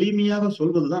வண்ணம் எளிமையாக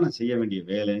சொல்வதுதான் நான் செய்ய வேண்டிய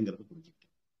வேலைங்கிறது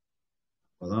புரிஞ்சுக்கிட்டேன்.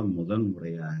 அப்பதான் முதன்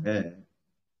முறையாக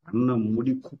கண்ணை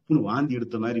மூடி குப்புன்னு வாந்தி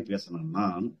எடுத்த மாதிரி பேசணும்னா,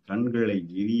 கண்களை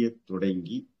விரிய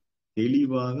தொடங்கி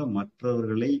தெளிவாக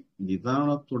மற்றவர்களை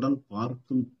நிதானத்துடன்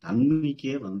பார்க்கும்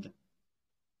தன்மைக்கே வந்தேன்.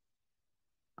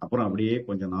 அப்புறம் அப்படியே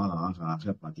கொஞ்ச நாள் ஆக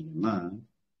ஆக பாத்தீங்கன்னா,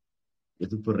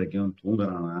 எதிர்ப்புறைக்கும்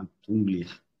தூங்குறானா தூங்கலையா,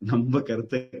 நம்ம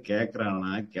கருத்தை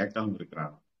கேட்கறானா கேட்காம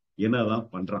இருக்கிறானா, என்னதான்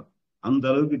பண்றான், அந்த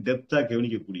அளவுக்கு டெப்தா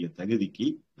கவனிக்கக்கூடிய தகுதிக்கு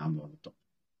நாம வந்துட்டோம்.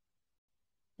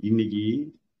 இன்னைக்கு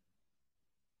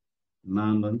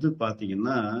நான்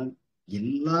பாத்தீங்கன்னா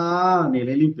எல்லா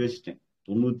நிலையிலையும் பேசிட்டேன்.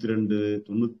 92,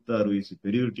 96 வயசு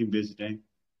பெரியவர்கிட்டையும் பேசிட்டேன்,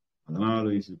 14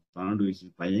 வயசு 12 வயசு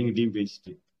பையன்கிட்டையும்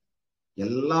பேசிட்டேன்.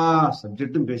 எல்லா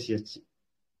சப்ஜெக்டும் பேசியாச்சு.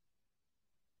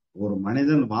 ஒரு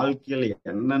மனிதன் வாழ்க்கையில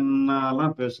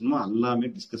என்னென்னலாம் பேசணுமோ எல்லாமே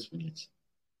டிஸ்கஸ் பண்ணியாச்சு.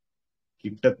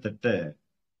 கிட்டத்தட்ட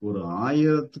ஒரு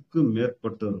 1000க்கும்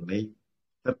மேற்பட்டவர்களை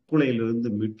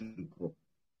தற்கொலையிலிருந்து மீட்டு இருக்கிறோம்.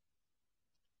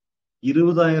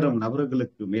 20,000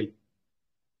 நபர்களுக்கு மேல்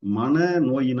மன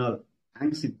நோயினால்,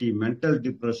 ஆங்ஸைட்டி, மென்டல்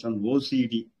டிப்ரெஷன்,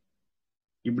 ஓசிடி,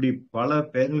 இப்படி பல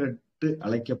பெயர்களிட்டு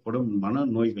அழைக்கப்படும் மன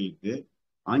நோய்களுக்கு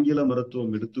ஆங்கில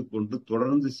மருத்துவம் எடுத்துக்கொண்டு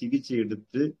தொடர்ந்து சிகிச்சை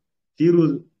எடுத்து தீர்வு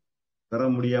பெற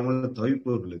முடியாமல்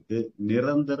தவிப்பவர்களுக்கு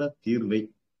நிரந்தர தீர்வை,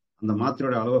 அந்த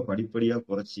மாத்திரையோட அளவை படிப்படியா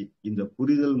குறைச்சி இந்த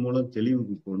புரிதல் மூலம்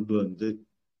தெளிவுக்கு கொண்டு வந்து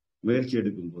முயற்சி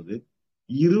எடுக்கும் போது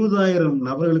 20,000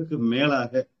 நபர்களுக்கு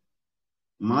மேலாக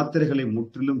மாத்திரைகளை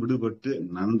முற்றிலும் விடுபட்டு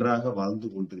நன்றாக வாழ்ந்து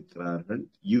கொண்டிருக்கிறார்கள்.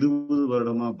 20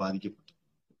 வருடமா பாதிக்கப்பட்டு.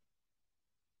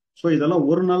 ஸோ இதெல்லாம்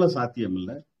ஒரு நாள் சாத்தியம்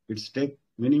இல்லை. It's take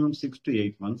minimum 6 to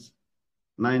 8 months.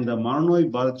 நான் இந்த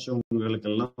மனநோய்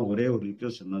பாதிச்சவங்களுக்கெல்லாம் ஒரே ஒரு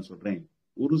ரிக்வெஸ்ட் என்ன சொல்றேன்,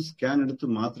 ஒரு ஸ்கேன் எடுத்து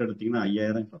மாத்திரை எடுத்தீங்கன்னா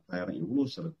 5,000 10,000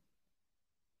 எவ்வளவு செலவு.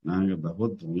 நாங்க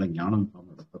பகவத் உள்ள ஞானம்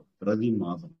நடத்துறோம் பிரதி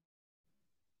மாதம்.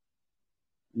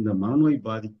 இந்த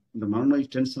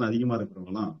மனநோய் டென்ஷன் அதிகமா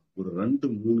இருக்கிறவங்கலாம் ஒரு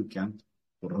 2-3 கேம்ப்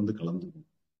தொடர்ந்து கலந்துக்கும்.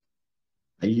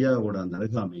 ஐயாவோட அந்த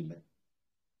அருகாமையில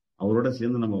அவரோட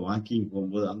சேர்ந்து நம்ம வாக்கிங்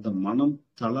போகும்போது அந்த மனம்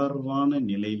தளர்வான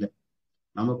நிலையில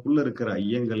நமக்குள்ள இருக்கிற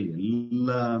ஐயங்கள்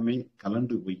எல்லாமே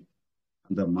கலண்டு போய்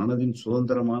அந்த மனதின்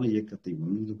சுதந்திரமான இயக்கத்தை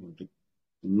உணர்ந்து கொண்டு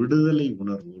விடுதலை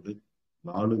உணர்வோடு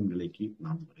வாழும் நிலைக்கு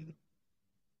நாம் வருகிறோம்.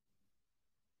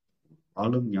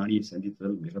 வாழும் ஞானியை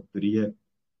சந்தித்தல் மிகப்பெரிய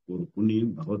ஒரு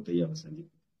புண்ணியம் பகவத்தையாவை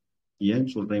சந்திப்போம்.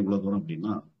 ஏன் சொல்றேன் இவ்வளவு தூரம்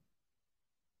அப்படின்னா,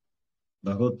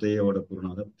 பகவத்தையாவோட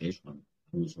குருநாதர் தேஷ்வாமி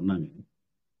அவங்க சொன்னாங்க,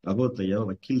 பகவத்தையாவை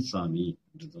வக்கீல் சாமி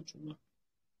என்றுதான் சொன்னாங்க.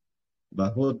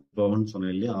 பகவத் பவன் சொன்ன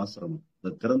இல்லையா ஆசிரமம்,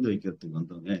 அதை திறந்து வைக்கிறதுக்கு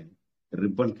வந்தவங்க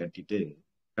ரிப்பன்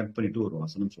கட் பண்ணிட்டு ஒரு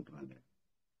வசனம் சொல்றாங்க,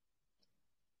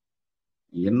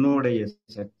 என்னுடைய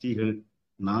சக்திகள்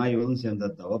நான்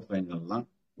சேர்ந்த தவ பயன்கள்லாம்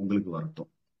உங்களுக்கு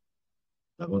வரட்டும்.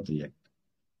 பகவத்தையா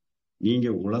நீங்க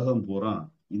உலகம் பூரா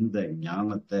இந்த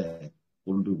ஞானத்தை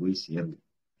கொண்டு போய் சேருங்க.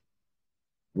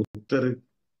 புத்தர்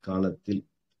காலத்தில்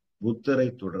புத்தரை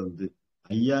தொடர்ந்து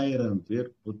 5,000 பேர்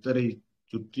புத்தரை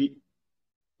சுற்றி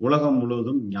உலகம்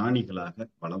முழுவதும் ஞானிகளாக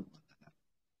வலம் வந்தனர்.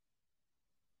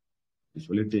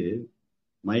 சொல்லிட்டு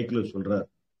மைக்ல சொல்றார்,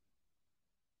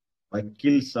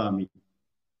 வக்கீல் சாமி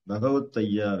பகவத்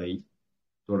ஐயாவை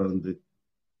தொடர்ந்து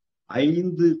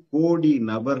 5 கோடி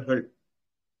நபர்கள்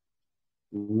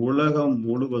உலகம்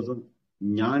முழுவதும்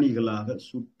ஞானிகளாக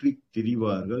சுற்றி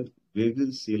திரிவார்கள் வெகு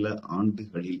சில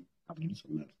ஆண்டுகளில் அப்படின்னு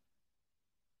சொன்னார்.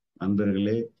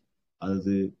 நண்பர்களே,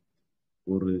 அது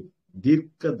ஒரு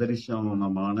தீர்க்க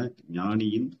தரிசனமான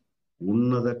ஞானியின்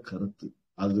உன்னத கருத்து.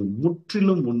 அது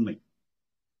முற்றிலும் உண்மை.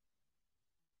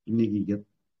 இன்னைக்கு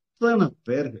எத்தனை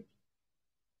பேர்கள்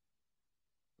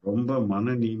ரொம்ப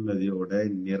மன நிம்மதியோட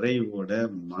நிறைவோட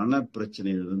மன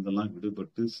பிரச்சனையில இருந்தெல்லாம்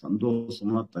விடுபட்டு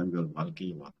சந்தோஷமா தங்கள்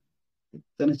வாழ்க்கையை வாழ,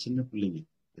 எத்தனை சின்ன பிள்ளைங்க,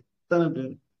 எத்தனை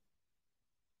பேர்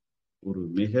ஒரு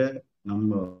மிக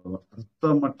நம்ம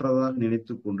அர்த்தமற்றதாக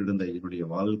நினைத்து கொண்டிருந்த என்னுடைய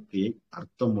வாழ்க்கையை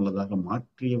அர்த்தமுள்ளதாக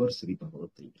மாற்றியவர் ஸ்ரீ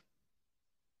பகவத்தை.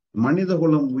 மனித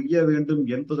குலம் உய்ய வேண்டும்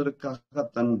என்பதற்காக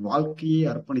தன் வாழ்க்கையை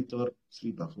அர்ப்பணித்தவர்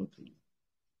ஸ்ரீ பகவத்தை.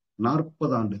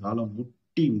 40 ஆண்டு காலம்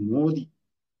முட்டி மோதி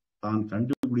தான்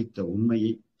கண்டுபிடித்த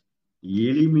உண்மையை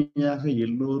எளிமையாக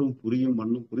எல்லோரும் புரியும்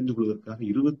வண்ணம் புரிந்து கொள்வதற்காக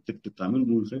 28 தமிழ்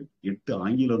நூல்கள், 8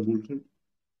 ஆங்கில நூல்கள்,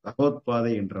 பகவத்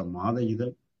பாதை என்ற மாத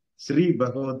இதழ், ஸ்ரீ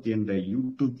பகவத் என்ற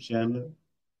யூடியூப் சேனல்,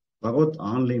 பகவத்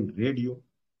ஆன்லைன் ரேடியோ,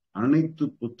 அனைத்து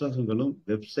புத்தகங்களும்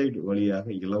வெப்சைட் வழியாக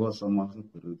இலவசமாக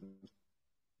பெறுகிறது.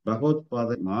 பகவத்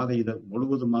பாதை மாத இதழ்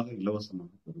முழுவதுமாக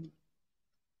இலவசமாக பெறுகிறது.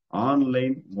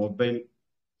 ஆன்லைன், மொபைல்,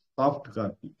 சாஃப்ட்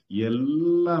காப்பி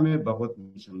எல்லாமே பகவத்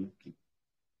மிஷன்ல இருக்கு.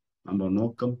 நம்ம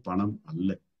நோக்கம் பணம் அல்ல.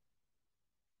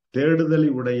 தேடுதலை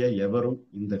உடைய எவரும்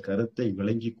இந்த கருத்தை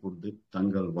விளங்கி கொண்டு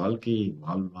தங்கள் வாழ்க்கையை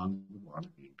வாழ்வாங்கு வாழ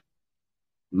வேண்டும்.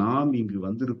 நாம் இங்கு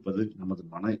வந்திருப்பது நமது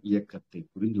மன இயக்கத்தை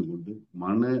புரிந்து கொண்டு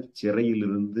மன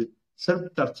சிறையிலிருந்து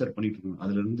செல்ஃப் டார்ச்சர் பண்ணிட்டு இருக்கணும்,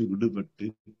 அதுல இருந்து விடுபட்டு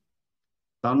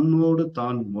தன்னோடு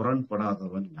தான்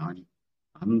முரண்படாதவன் ஞானி.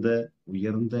 அந்த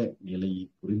உயர்ந்த நிலையை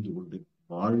புரிந்து கொண்டு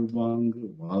வாழ்வாங்கு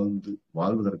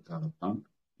வாழ்வதற்காகத்தான்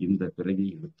இந்த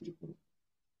பிறவியை எடுத்திருக்கிறோம்.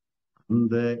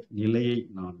 அந்த நிலையை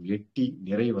நாம் எட்டி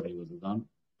நிறைவடைவதுதான்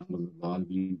நமது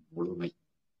வாழ்வின் முழுமை.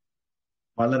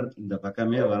 பலர் இந்த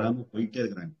பக்கமே வராம போயிட்டே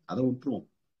இருக்கிறாங்க, அதை விட்டுருவோம்.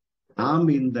 நாம்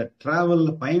இந்த டிராவல்ல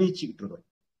பயணிச்சுக்கிட்டு இருக்கோம்.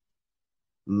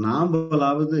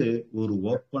 நாமளாவது ஒரு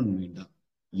ஓப்பன் மைண்டா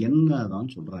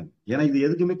என்னதான் சொல்றாங்க. ஏன்னா இது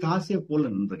எதுக்குமே காசே போல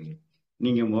நண்பர்களே.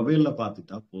 நீங்க மொபைல்ல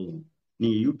பார்த்துட்டா போதும்,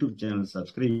 நீங்க யூடியூப் சேனல்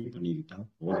சப்ஸ்கிரைப் பண்ணிக்கிட்டா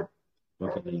போதும்.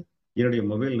 ஓகே, என்னுடைய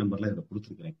மொபைல் நம்பர்ல இதை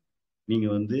கொடுத்துருக்கிறேன். நீங்க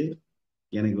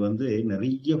எனக்கு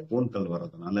நிறைய போன் கால்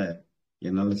வர்றதுனால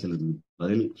என்னால சில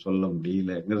பதில் சொல்ல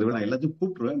முடியலங்கிறத விட நான் எல்லாத்தையும்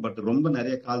கூப்பிட்டுருவேன். பட் ரொம்ப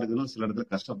நிறைய கால் இருக்குதுன்னு சில இடத்துல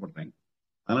கஷ்டப்படுறேன்.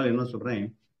 அதனால என்ன சொல்றேன்,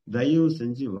 தயவு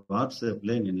செஞ்சு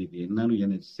வாட்ஸ்அப்ல எனக்கு என்னன்னு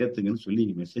எனக்கு சேர்த்துங்கன்னு சொல்லி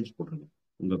நீங்க மெசேஜ் போடுறீங்க.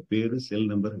 உங்க பேரு, செல்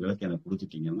நம்பர், விளக்கு எனக்கு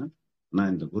கொடுத்துட்டீங்கன்னா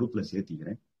நான் இந்த குரூப்ல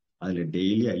சேர்த்திக்கிறேன். அதுல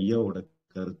டெய்லி ஐயாவோட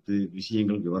கருத்து,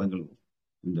 விஷயங்கள், விவரங்கள்,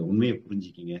 இந்த உண்மையை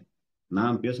புரிஞ்சுக்கிங்க.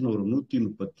 நான் பேசின ஒரு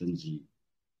 135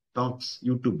 டாக்ஸ்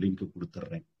யூடியூப் லிங்க்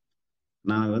கொடுத்துட்றேன்.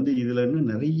 நான் இதுல இன்னும்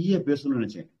நிறைய பேசணும்னு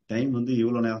நினைச்சேன். டைம்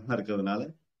இவ்வளவு நேரம் தான் இருக்கிறதுனால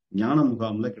ஞான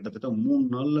முகாம்ல கிட்டத்தட்ட 3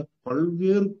 நாள்ல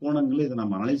பல்வேறு கோணங்களை இதை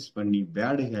நம்ம அனலைஸ் பண்ணி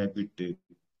பேடு ஹேபிட்,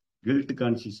 கில்ட்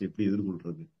கான்சியஸ் எப்படி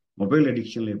எதிர்கொள்றது, மொபைல்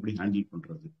அடிக்ஷன்ல எப்படி ஹேண்டில்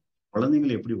பண்றது,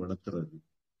 குழந்தைங்களை எப்படி வளர்த்துறது,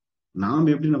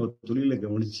 நாம் எப்படி நம்ம தொழிலை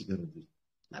கவனிச்சுக்கிறது,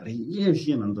 நிறைய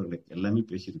விஷயம் நண்பர்களே எல்லாமே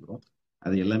பேசியிருக்கிறோம்.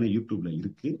 அது எல்லாமே யூடியூப்ல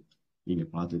இருக்கு, நீங்க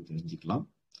பார்த்து தெரிஞ்சுக்கலாம்.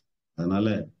 அதனால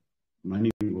மணி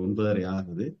 9:30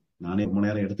 ஆகுது. நானே ரொம்ப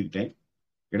நேரம் எடுத்துக்கிட்டேன்.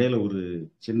 இடையில ஒரு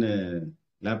சின்ன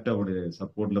லேப்டாப்போட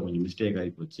சப்போர்ட்ல கொஞ்சம் மிஸ்டேக்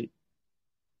ஆகி போச்சு.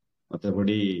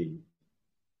 மற்றபடி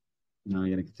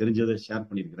நான் எனக்கு தெரிஞ்சதை ஷேர்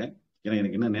பண்ணியிருக்கிறேன். ஏன்னா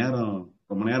எனக்கு என்ன நேரம்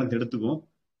ரொம்ப நேரத்தை எடுத்துக்கும்.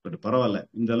 பட் பரவாயில்ல,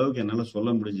 இந்த அளவுக்கு என்னால்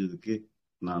சொல்ல முடிஞ்சதுக்கு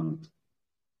நான்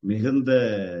மிகுந்த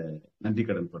நன்றி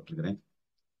கடன் பட்டிருக்கிறேன்.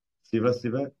 சிவ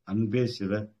சிவ அன்பே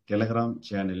சிவ டெலகிராம்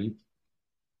சேனலில்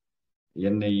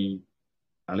என்னை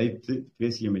அழைத்து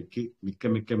பேசியமைக்கு மிக்க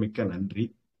மிக்க மிக்க நன்றி.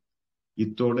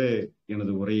 இத்தோடு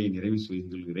எனது உரையை நிறைவு செய்து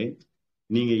கொள்கிறேன்.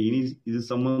 நீங்க இனி இது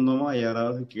சம்பந்தமா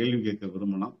யாராவது கேள்வி கேட்க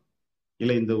விரும்பினா,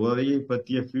 இல்லை இந்த உரையை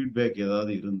பற்றிய ஃபீட்பேக்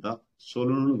ஏதாவது இருந்தா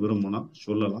சொல்லணும்னு விரும்பினா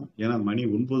சொல்லலாம். ஏன்னா மணி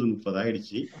 9:30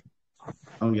 ஆயிடுச்சு.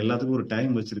 அவங்க எல்லாத்துக்கும் ஒரு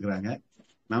டைம் வச்சிருக்கிறாங்க.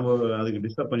 நாம அதுக்கு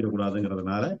டிஸ்டர்ப்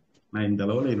பண்ணிடக்கூடாதுங்கிறதுனால நான் இந்த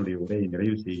அளவுல என்னுடைய உரையை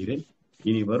நிறைவு செய்கிறேன்.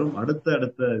 இனி வரும் அடுத்த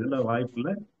இதுல வாய்ப்புல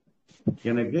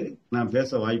எனக்கு நான்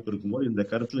பேச வாய்ப்பு இருக்கும்போது இந்த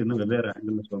கருத்துல இன்னும் வெவ்வேறு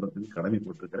ஆங்கிள் சொல்றதுக்கு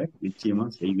கடமைப்பட்டிருக்கிறேன். நிச்சயமா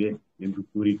செய்வேன் என்று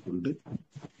கூறிக்கொண்டு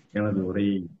எனது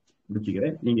உரையை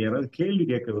முடிச்சுக்கிறேன். நீங்க யாராவது கேள்வி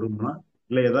கேட்க விரும்பினா,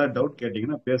 இல்ல ஏதாவது டவுட்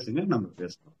கேட்டீங்கன்னா பேசுங்க, நம்ம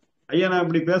பேசலாம். ஐயா நான்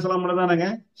இப்படி பேசலாம்னு தானேங்க?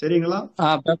 சரிங்களா?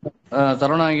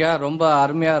 சரவணன் ஐயா, ரொம்ப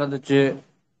அருமையா இருந்துச்சு.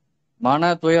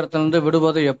 மன துயரத்திலிருந்து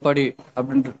விடுவது எப்படி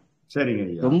அப்படின்ட்டு சரிங்க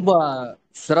ஐயா, ரொம்ப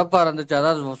சிறப்பா இருந்துச்சு.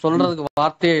 அதாவது சொல்றதுக்கு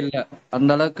வார்த்தையே இல்லை,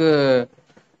 அந்த அளவுக்கு.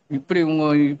 இப்படி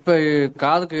இப்ப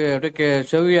காதுக்கு அப்படியே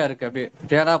செவியா இருக்கு, அப்படியே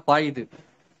தேடா பாயுது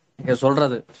நீங்க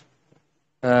சொல்றது.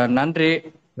 நன்றி.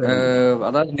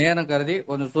 அதாவது நேரம் கருதி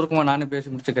கொஞ்சம் சுருக்கமா நானே பேசி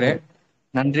முடிச்சுக்கிறேன்.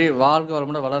 நன்றி. வாழ்க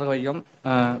வளமுடன், வளர்க வையம்.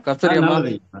 கஸ்தூரி அம்மா.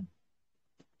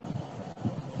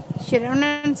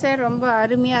 சரவணன் சார் ரொம்ப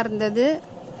அருமையா இருந்தது.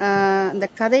 அந்த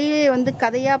கதையே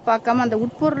கதையா பார்க்காம அந்த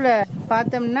உட்பொருளை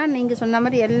பார்த்தோம்னா நீங்க சொன்ன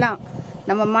மாதிரி எல்லாம்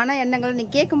நம்ம மன எண்ணங்கள்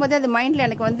நீங்க கேட்கும் போதே அது மைண்ட்ல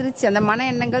எனக்கு வந்துருச்சு. அந்த மன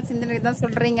எண்ணங்கள் சிந்தனை தான்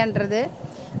சொல்றீங்கன்றது.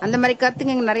 அந்த மாதிரி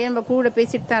கருத்துங்க நிறைய நம்ம கூட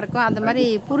பேசிட்டு தான் இருக்கோம். அந்த மாதிரி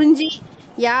புரிஞ்சு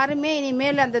யாருமே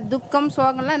இனிமேல் அந்த துக்கம்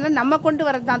சோகம்லாம் இல்லை, நம்ம கொண்டு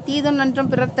வரதுதான். தீதும்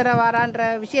நன்றும் பிறத்தர வாரான்ற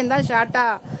விஷயம்தான் ஷார்ட்டா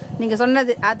நீங்க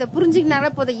சொன்னது. அதை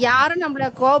புரிஞ்சுக்கினாலே போதும். யாரும் நம்மள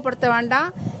கோவப்படுத்த வேண்டாம்,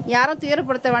 யாரும்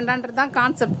துயரப்படுத்த வேண்டான்றதுதான்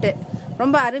கான்செப்ட்.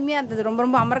 ரொம்ப அருமையா இருந்தது, ரொம்ப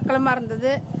ரொம்ப அமர்க்கலமா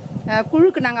இருந்தது.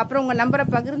 குழுக்கு நாங்கள் அப்புறம் உங்கள் நம்பரை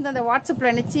பகிர்ந்து அந்த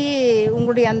வாட்ஸ்அப்பில் நினச்சி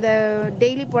உங்களுடைய அந்த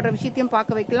டெய்லி போடுற விஷயத்தையும்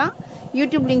பார்க்க வைக்கலாம்.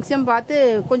 யூடியூப் லிங்க்ஸையும் பார்த்து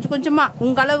கொஞ்சம் கொஞ்சமாக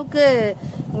உங்கள் அளவுக்கு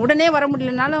உடனே வர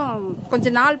முடியலனாலும்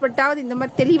கொஞ்சம் நாள் பட்டாவது இந்த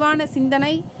மாதிரி தெளிவான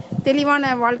சிந்தனை,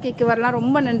 தெளிவான வாழ்க்கைக்கு வரலாம்.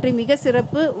 ரொம்ப நன்றி, மிக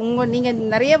சிறப்பு. நீங்கள்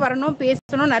நிறைய வரணும்,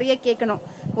 பேசணும், நிறைய கேட்கணும்.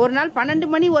 ஒரு நாள்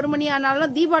 12 மணி 1 மணி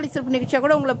ஆனாலும் தீபாவளி சிறப்பு நிகழ்ச்சியாக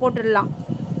கூட உங்களை போட்டுடலாம்.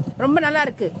 ரொம்ப நல்லா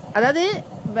இருக்கு. அதாவது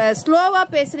ஸ்லோவா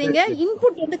பேசுறீங்க,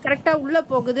 இன்புட் கரெக்டா உள்ள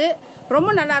போகுது. ரொம்ப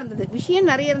நல்லா இருந்தது. விஷயம்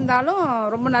நிறைய இருந்தாலும்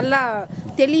ரொம்ப நல்லா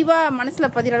தெளிவா மனசுல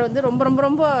பதிர ரொம்ப ரொம்ப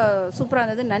ரொம்ப சூப்பரா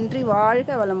இருந்தது. நன்றி,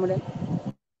 வாழ்க வளமுடன்.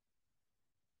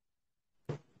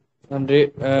 நன்றி.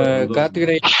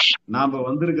 கார்த்திகை நாம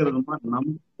வந்திருக்கிறது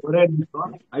ஒரே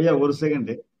நிமிஷம் ஐயா, ஒரு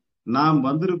செகண்ட். நாம்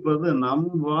வந்திருப்பது நம்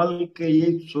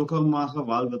வாழ்க்கையை சுகமாக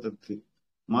வாழ்வதற்கு,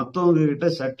 மற்றவங்க கிட்ட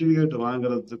சர்டிபிகேட்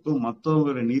வாங்குறதுக்கும்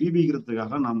மற்றவங்களை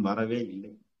நிரூபிக்கிறதுக்காக நாம் வரவே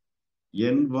இல்லை.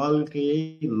 என் வாழ்க்கையை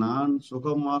நான்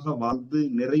சுகமாக வாழ்ந்து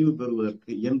நிறைவு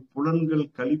பெறுவதற்கு, என் புலன்கள்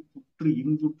களிப்புற்று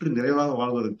இன்புற்று நிறைவாக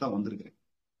வாழ்வதற்கு தான் வந்திருக்கிறேன்.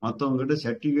 மற்றவங்க கிட்ட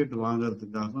சர்டிபிகேட்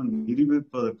வாங்குறதுக்காகவும்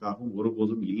நிரூபிப்பதற்காகவும்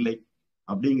ஒருபோதும் இல்லை.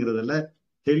 அப்படிங்கிறதுல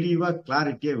தெளிவா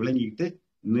கிளாரிட்டியா விளங்கிக்கிட்டு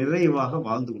நிறைவாக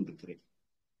வாழ்ந்து கொண்டிருக்கிறேன்.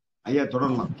 ஐயா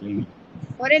தொடரலாம் கேள்வி.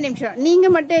 ஒரே நிமிஷம். நீங்க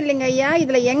மட்டும் இல்லைங்க ஐயா,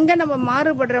 இதுல எங்க நம்ம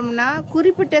மாறுபடுறோம்னா,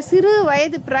 குறிப்பிட்ட சிறு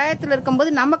வயது பிராயத்துல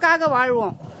இருக்கும்போது நமக்காக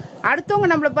வாழ்வோம். அடுத்தவங்க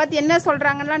நம்மளை பார்த்து என்ன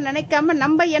சொல்றாங்கன்னா நினைக்காம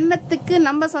நம்ம எண்ணத்துக்கு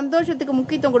நம்ம சந்தோஷத்துக்கு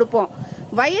முக்கியத்துவம் கொடுப்போம்.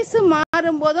 வயசு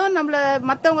மாறும் போதும் நம்மள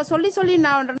மற்றவங்க சொல்லி சொல்லி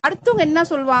நான் அடுத்தவங்க என்ன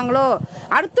சொல்லுவாங்களோ,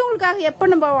 அடுத்தவங்களுக்காக எப்ப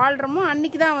நம்ம வாழ்றோமோ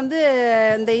அன்னைக்குதான்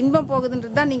இந்த இன்பம்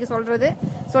போகுதுன்றது தான் நீங்க சொல்றது.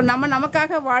 ஸோ நம்ம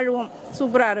நமக்காக வாழ்வோம்.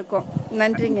 சூப்பரா இருக்கும்.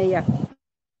 நன்றிங்க ஐயா.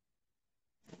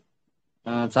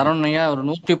 சரவணன் ஐயா ஒரு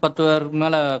 110 பேருக்கு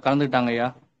மேல கலந்துக்கிட்டாங்க ஐயா.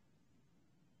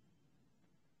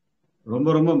 ரொம்ப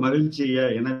ரொம்ப மகிழ்ச்சி ஐயா,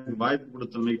 எனக்கு வாய்ப்பு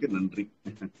கொடுத்தமைக்கு நன்றி.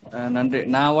 நன்றி.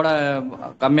 நான் கூட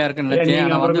கம்மியா இருக்குன்னு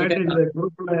நினைச்சேன்.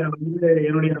 குரூப்ல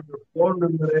என்னுடைய போன்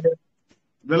நம்பரு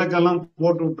விளக்கெல்லாம்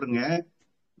போட்டு விட்டுருங்க.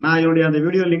 நான் என்னுடைய அந்த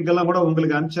வீடியோ லிங்க் எல்லாம் கூட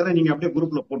உங்களுக்கு அனுப்பிச்சதை நீங்க அப்படியே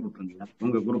குரூப்ல போட்டு விட்டுருங்க.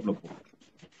 உங்க குரூப்ல போட்டு.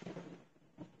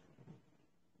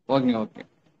 Okay okay.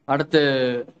 அடுத்து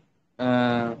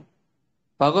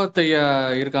பகவத் ஐயா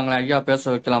இருக்காங்களா ஐயா? பேச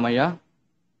வைக்கலாம் ஐயா.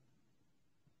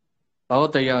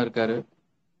 பகவத் ஐயா இருக்காரு.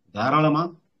 தாராளமா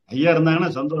ஐயா இருந்தாங்கன்னா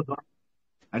சந்தோஷம்.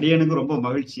 அடியனுக்கு ரொம்ப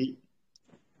மகிழ்ச்சி.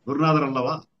 குருநாதர்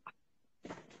அல்லவா?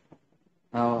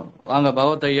 வாங்க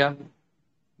பகவத் ஐயா.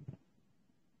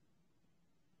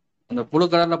 அந்த புழு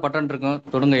கலர்ல பட்டன் இருக்கும்,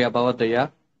 தொடுங்க ஐயா பகவத் ஐயா.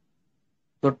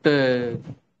 தொட்டு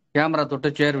கேமரா தொட்டு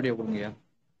சேர் வீடியோ கொடுங்க ஐயா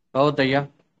பகவத் ஐயா.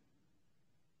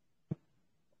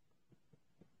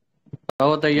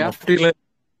 பகவத் ஐயா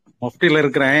முஃப்டில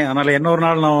இருக்கிறேன். அதனால இன்னொரு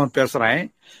நாள் நான் பேசுறேன்.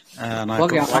 நான்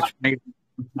ஓகே. வாட்ச் பண்ணிட்டு.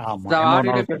 ஆமா, இன்னொரு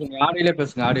ஆடியோலே நாள் பேசுங்க, ஆடியோலே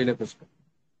பேசுங்க, ஆடியோலே பேசுங்க.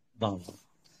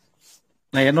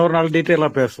 நான் இன்னொரு நாள் டீட்டெயிலா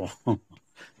பேசுவோம்.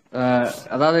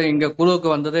 அதாவது இங்க குழுவுக்கு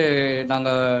வந்தது நாங்க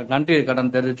நன்றி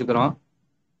கடன் தெரிவிச்சுக்கிறோம்.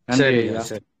 நன்றி சரி ஐயா.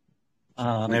 சரி.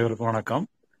 அனைவருக்கும் வணக்கம்.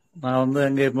 நான் வந்து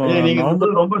அங்க இப்போ நீங்க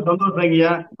ரொம்ப சந்தோஷம்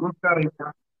ஐயா. நமஸ்காரம் ஐயா.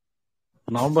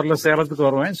 நவம்பர்ல சேலத்துக்கு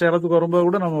வருவேன். சேலத்துக்கு வரும்போது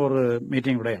கூட நம்ம ஒரு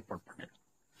மீட்டிங் கூட ஏற்பாடு பண்ணிடுவோம்.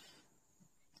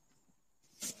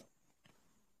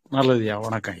 நல்லது ஐயா.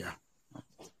 வணக்கம் ஐயா.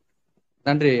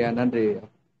 நன்றி ஐயா, நன்றி ஐயா.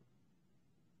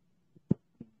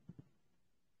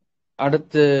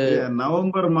 அடுத்து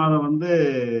நவம்பர் மாதம் வந்து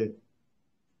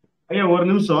ஐயா ஒரு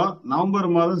நிமிஷம். நவம்பர்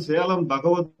மாதம் சேலம்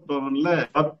பகவத் பவன்ல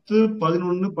 10,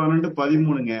 11, 12,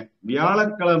 13ங்க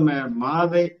வியாழக்கிழமை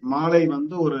மாலை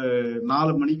வந்து ஒரு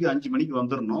 4 மணிக்கு 5 மணிக்கு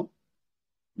வந்துடணும்.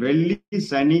 வெள்ளி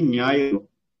சனி ஞாயிறு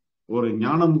ஒரு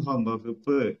ஞான முகாம்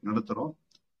வகுப்பு நடத்துறோம்.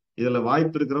 இதுல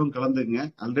வாய்ப்பு இருக்கிறவங்க கலந்துக்குங்க.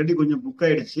 ஆல்ரெடி கொஞ்சம் புக்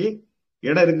ஆயிடுச்சு.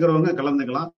 இடம் இருக்கிறவங்க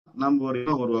கலந்துக்கலாம். நம்ம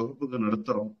ஒரு வகுப்புக்கு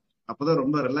நடத்துறோம். அப்பதான்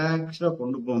ரொம்ப ரிலாக்ஸ்டா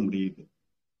கொண்டு போக முடியுது.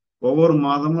 ஒவ்வொரு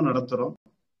மாதமும் நடத்துறோம்.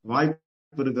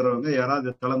 வாய்ப்பு இருக்கிறவங்க யாராவது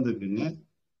கலந்துக்குங்க.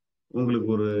 உங்களுக்கு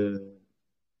ஒரு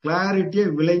கிளாரிட்டியா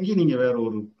விளங்கி நீங்க வேற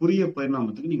ஒரு புதிய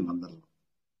பரிணாமத்துக்கு நீங்க வந்துடலாம்.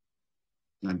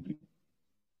 நன்றி.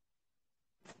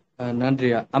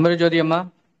 நன்றியா. அமரஜோதி அம்மா.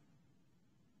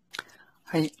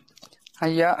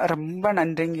 ஐயா ரொம்ப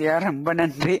நன்றிங்கய்யா, ரொம்ப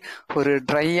நன்றி. ஒரு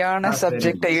ட்ரையான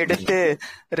சப்ஜெக்டை எடுத்து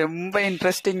ரொம்ப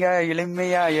இன்ட்ரெஸ்டிங்கா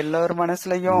எளிமையா எல்லார்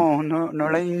மனசுலயும்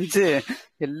நுழைஞ்சு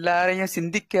எல்லாரையும்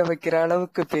சிந்திக்க வைக்கிற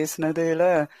அளவுக்கு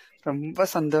பேசினதுல ரொம்ப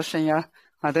சந்தோஷம்யா.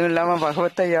 அதுவும் இல்லாம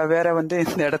பகவத் ஐயா வேற வந்து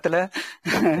இந்த இடத்துல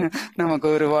நமக்கு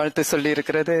ஒரு வாழ்த்து சொல்லி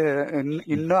இருக்கிறது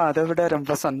இன்னும் அதை விட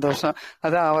ரொம்ப சந்தோஷம்.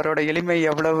 அதான் அவரோட எளிமை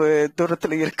எவ்வளவு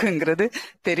தூரத்துல இருக்குங்கிறது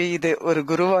தெரியுது. ஒரு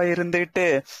குருவா இருந்துட்டு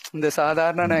இந்த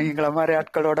சாதாரண எங்களை மாதிரி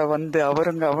ஆட்களோட வந்து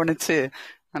அவரும் கவனிச்சு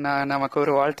நமக்கு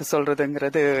ஒரு வாழ்த்து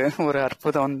சொல்றதுங்கிறது ஒரு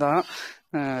அற்புதம் தான்.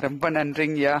 ரொம்ப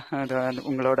நன்றிங்கய்யா.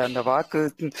 உங்களோட அந்த வாக்கு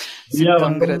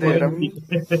சித்தம்ங்கிறது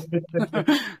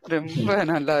ரொம்ப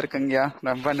நல்லா இருக்குங்கய்யா.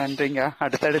 ரொம்ப நன்றிங்க.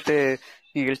 அடுத்தடுத்து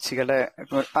நிகழ்ச்சிகளை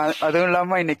அதுவும்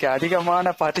இல்லாம இன்னைக்கு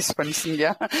அதிகமான பார்ட்டிசிபென்ட்ஸுங்க.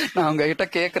 நான் உங்ககிட்ட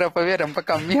கேக்குறப்பவே ரொம்ப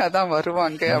கம்மியா தான்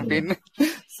வருவாங்க அப்படின்னு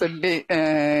சொல்லி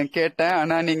கேட்டேன்.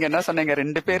 ஆனா நீங்க என்ன சொன்னீங்க,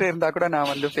 2 பேர் இருந்தா கூட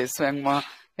நான் வந்து பேசுவேங்கம்மா,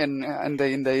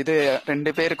 இந்த இது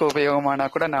 2 பேருக்கு உபயோகமானா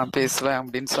கூட நான் பேசுவேன்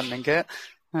அப்படின்னு சொன்னீங்க.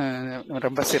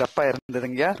 ரொம்ப சிறப்பா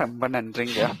இருந்ததுங்க. ரொம்ப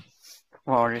நன்றிங்க.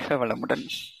 வாழ்க வளமுடன்.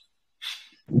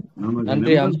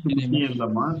 முக்கியம்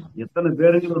இல்லம்மா, எத்தனை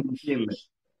பேருங்கிறது முக்கியம் இல்லை,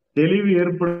 தெளிவு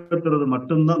ஏற்படுத்துறது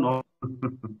மட்டும்தான்.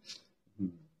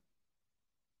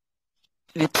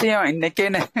 நிச்சயம் இன்னைக்கே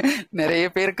நிறைய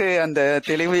பேருக்கு அந்த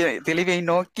தெளிவை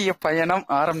நோக்கிய பயணம்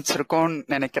ஆரம்பிச்சிருக்கோம்னு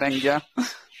நினைக்கிறேங்கய்யா.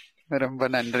 ரொம்ப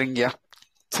நன்றிங்கய்யா.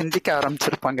 சிந்திக்க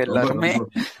ஆரம்பிச்சிருப்பாங்க எல்லாருமே.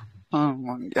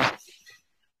 ஆமாங்கய்யா.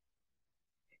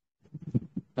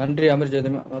 நன்றி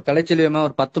அமர்ஜோதிமா. கலைச்செல்வியம்மா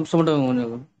ஒரு 10 நிமிஷம் மட்டும்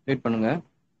கொஞ்சம் வெயிட் பண்ணுங்க.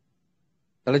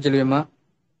 கலைச்செல்வியம்மா.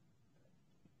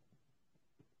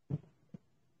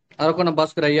 அரக்கோணம்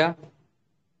பாஸ்கர் ஐயா.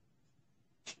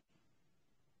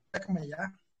 வணக்கம் ஐயா.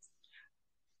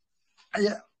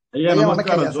 ஐயா ஐயா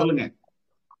நமஸ்காரம். சொல்லுங்க.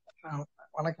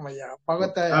 வணக்கம் ஐயா.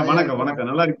 பகவத். வணக்கம்.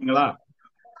 நல்லா இருக்கீங்களா?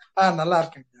 நல்லா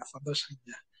இருக்கேங்க. சந்தோஷம்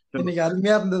ஐயா. இன்னைக்கு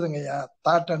அருமையா இருந்ததுங்க ஐயா.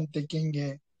 தாட் அண்ட்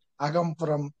திங்கிங்,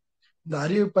 அகம்புறம், இந்த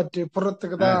அறிவு பற்றி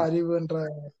புறத்துக்கு தான் அறிவுன்ற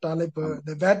தலைப்பு.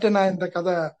 இந்த வேட்டனா இந்த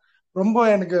கதை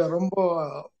எனக்கு ரொம்ப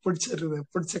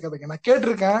பிடிச்ச கதைங்க. நான்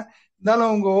கேட்டிருக்கேன்.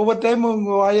 இருந்தாலும் உங்க ஒவ்வொரு டைமும்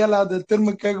உங்க வாயால அது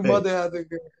திரும்ப கேட்கும் போது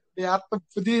அதுக்கு அர்த்தம்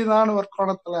புதியதான ஒரு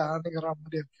கோணத்துல அணுகிற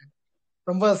மாதிரி இருக்கு.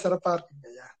 ரொம்ப சிறப்பா இருக்குங்க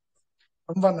ஐயா.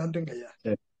 ரொம்ப நன்றிங்க ஐயா.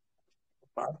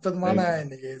 அற்புதமான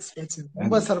இன்னைக்கு ஸ்பீச்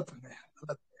ரொம்ப சிறப்புங்க.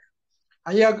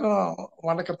 ஐயாக்கும்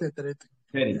வணக்கத்தை தெரிவித்துங்க.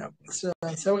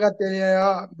 சிவகார்த்தி ஐயா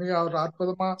மிக ஒரு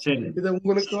அற்புதமா இது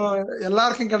உங்களுக்கும்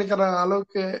எல்லாருக்கும் கிடைக்கிற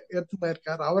அளவுக்கு எடுத்து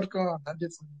போயிருக்காரு. அவருக்கும் நன்றி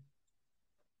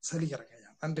சொல்லிக்கிறேங்க ஐயா.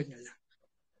 நன்றிங்க ஐயா.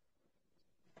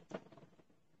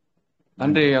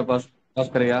 நன்றி ஐயா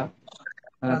பாஸ்கர் ஐயா.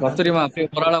 கஸ்தூரியம்மா அப்படியே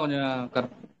ஒரு ஆளா கொஞ்சம்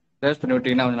ரேஸ் பண்ணி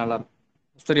விட்டீங்கன்னா கொஞ்சம் நல்லா இருக்கும்.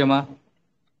 கஸ்தூரியம்மா.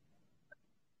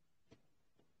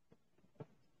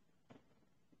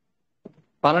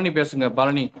 பழனி பேசுங்க.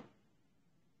 பழனி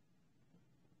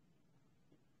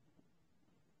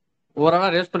ஒரு ஆளா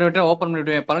ரேஸ் பண்ணி விட்டு ஓபன் பண்ணி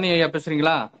விட்டுவேன். பழனி ஐயா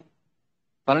பேசுறீங்களா?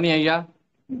 பழனி ஐயா.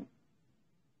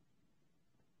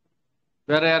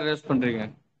 வேற யார் ரேஸ் பண்றீங்க?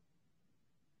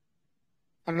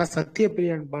 அண்ணா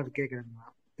சத்யபிரியான்னு பார்த்து கேக்குறேங்கண்ணா.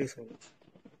 பேசுறது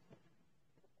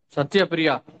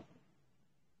சத்யபிரியா.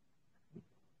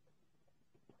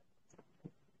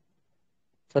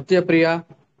 சத்யபிரியா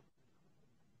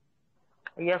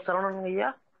ஐயா சரவணன் ஐயா.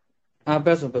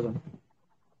 பேசுங்க பேசுங்க.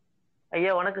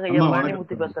 ஐயா வணக்கங்க ஐயா,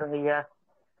 பழனிமுத்தி பேசுறேங்க ஐயா.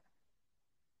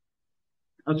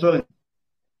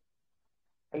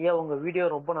 ஐயா உங்க வீடியோ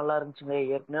ரொம்ப நல்லா இருந்துச்சுங்க.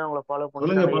 ஏற்கனவே உங்களை ஃபாலோ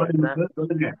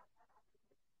பண்ணுங்க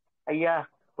ஐயா.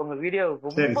 உங்க வீடியோ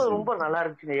ரொம்ப ரொம்ப நல்லா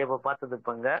இருந்துச்சுங்க ஐயா. இப்ப பார்த்தது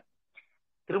இப்பங்க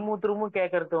திரும்பவும்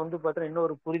கேட்கறது வந்து பாத்தீங்கன்னா இன்னும்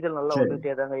ஒரு புரிதல் நல்லா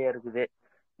வந்துட்டே தாங்க ஐயா இருக்குது.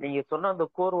 நீங்க சொன்ன அந்த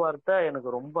கோர் வார்த்தை எனக்கு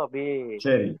ரொம்ப அப்படியே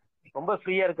ரொம்ப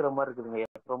ஃப்ரீயா இருக்கிற மாதிரி இருக்குதுங்க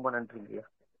ஐயா. ரொம்ப நன்றிங்க ஐயா.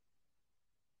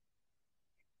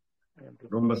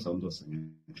 ரொம்ப சந்தோஷம்.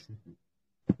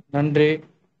 நன்றி.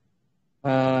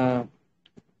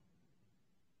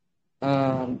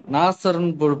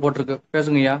 நாசர்னு போட்டிருக்கு,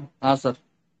 பேசுங்க ஐயா. நாசர்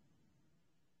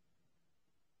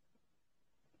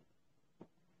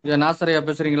ஐயா. நாசர் ஐயா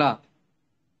பேசுறீங்களா?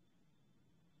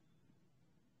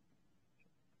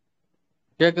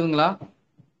 கேக்குதுங்களா?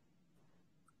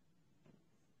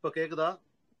 இப்போ கேக்குதா?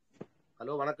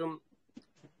 ஹலோ வணக்கம்.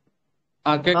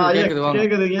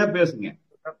 கேக்குதுங்க, பேசுங்க.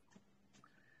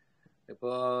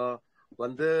 இப்போ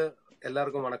வந்து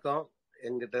எல்லாருக்கும் வணக்கம்.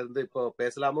 என்கிட்ட இருந்து இப்போ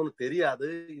பேசலாமோன்னு தெரியாது.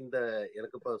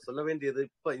 எனக்கு இப்போ சொல்ல வேண்டியது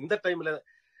இப்ப இந்த டைம்ல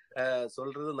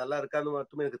சொல்றது நல்லா இருக்கான்னு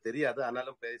மட்டுமே எனக்கு தெரியாது.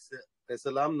 ஆனாலும்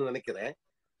பேசலாம்னு நினைக்கிறேன்.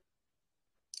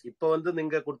 இப்போ வந்து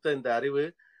நீங்க கொடுத்த இந்த அறிவு,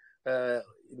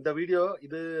 இந்த வீடியோ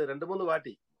இது 2-3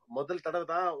 வாட்டி முதல் தடவை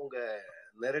தான் உங்க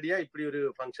நேரடியா இப்படி ஒரு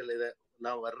ஃபங்க்ஷன்ல இத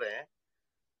நான் வர்றேன்.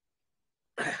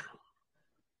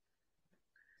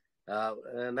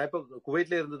 நான் இப்போ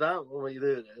குவைட்ல இருந்துதான் இது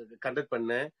கண்டக்ட்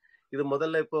பண்ணேன். இது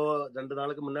முதல்ல இப்போ 2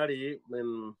 நாளுக்கு முன்னாடி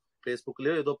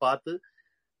ஃபேஸ்புக்லயோ ஏதோ பார்த்து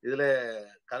இதுல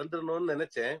கலந்துடணும்னு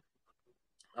நினைச்சேன்.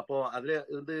 அப்போ அதுல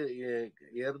இருந்து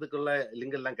ஏறதுக்குள்ள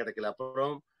லிங்க் எல்லாம் கிடைக்கல.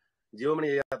 அப்புறம் ஜீவமணி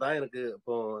ஐயா தான் எனக்கு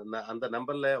இப்போ அந்த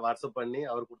நம்பர்ல வாட்ஸ்அப் பண்ணி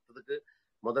அவர் கொடுத்ததுக்கு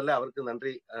முதல்ல அவருக்கு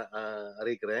நன்றி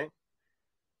அறிவிக்கிறேன்.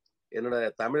 என்னோட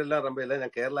தமிழ் எல்லாம் ரொம்ப இல்லை,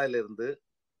 நான் கேரளால இருந்து.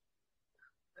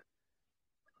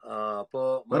 அப்போ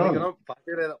மன்னிக்கணும்,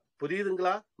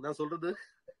 புரியுதுங்களா நான் சொல்றது?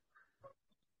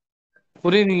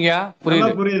 புரியுதுங்கய்யா,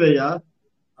 புரியுது ஐயா.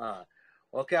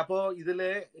 ஓகே. அப்போ இதுல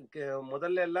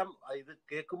முதல்ல எல்லாம் இது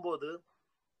கேட்கும்போது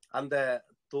அந்த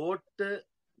தோட்டு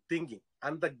திங்கிங்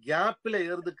அந்த கேப்ல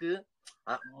ஏறதுக்கு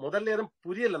முதல்ல நேரம்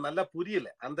புரியல, நல்லா புரியல.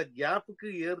 அந்த கேப்புக்கு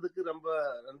ஏறதுக்கு ரொம்ப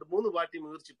 2-3 வாட்டி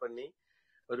முயற்சி பண்ணி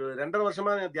ஒரு 2.5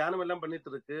 வருஷமா தியானம் எல்லாம் பண்ணிட்டு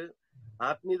இருக்கு.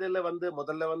 ஆத்மீயத்துல வந்து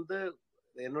முதல்ல வந்து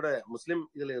என்னோட முஸ்லிம்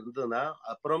இதுல இருந்ததுன்னா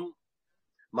அப்புறம்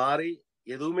மாறி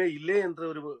எதுவுமே இல்லை என்ற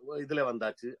ஒரு இதுல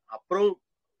வந்தாச்சு. அப்புறம்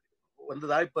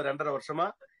வந்ததா இப்ப 2.5 வருஷமா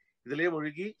இதுலயே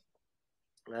மூழ்கி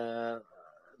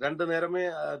 2 நேரமே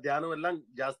தியானம் எல்லாம்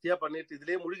ஜாஸ்தியா பண்ணிட்டு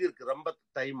இதுலயே மூழ்கி இருக்கு ரொம்ப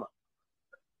டைமா.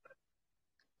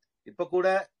 இப்ப கூட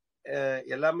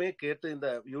எல்லாமே கேட்டு இந்த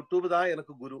யூடியூப் தான்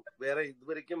எனக்கு குரு, வேற இது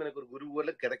வரைக்கும் எனக்கு ஒரு குரு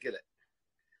போல கிடைக்கல.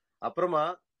 அப்புறமா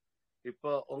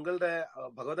இப்போ உங்களோட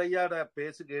பகவதையாட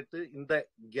பேசு கேட்டு இந்த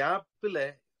கேப்ல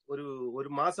ஒரு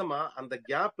மாசமா அந்த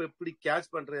கேப் எப்படி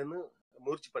கேட்ச் பண்றேன்னு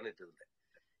முயற்சி பண்ணிட்டு இருந்தேன்.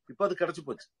 இப்ப அது கிடைச்சு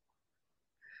போச்சு.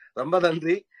 ரொம்ப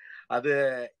நன்றி. அது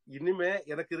இனிமே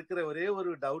எனக்கு இருக்கிற ஒரே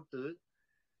ஒரு டவுட்டு,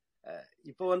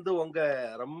 இப்ப வந்து உங்க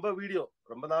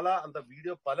ரொம்ப நாளா அந்த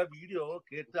வீடியோ பல வீடியோ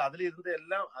கேட்டு அதுல இருந்து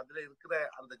எல்லாம் அதுல இருக்கிற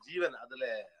அந்த ஜீவன் அதுல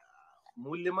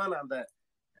மூலியமான அந்த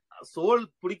சோல்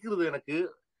பிடிக்கிறது எனக்கு.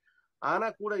 ஆனா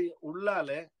கூட உள்ளால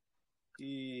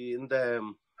இந்த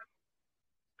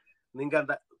நீங்க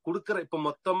அந்த கொடுக்கற இப்ப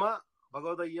மொத்தமா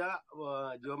பகவத ஐயா,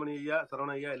 ஜோமணி ஐயா,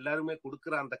 சரவண ஐயா எல்லாருமே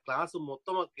கொடுக்கற அந்த கிளாஸ்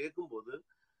மொத்தமா கேட்கும் போது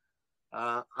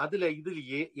அதுல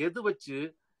இதுலயே எது வச்சு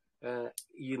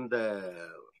இந்த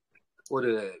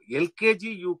ஒரு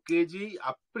எல்கேஜி யூகேஜி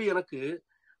அப்படி எனக்கு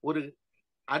ஒரு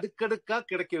அடுக்கடுக்கா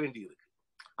கிடைக்க வேண்டி இருக்கு.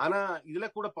 ஆனா இதுல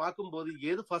கூட பார்க்கும்போது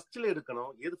எது ஃபர்ஸ்ட்ல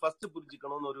எடுக்கணும், எது ஃபர்ஸ்ட்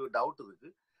புரிஞ்சுக்கணும்னு ஒரு டவுட் இருக்கு.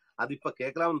 அது இப்ப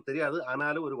கேட்கலாம்னு தெரியாது.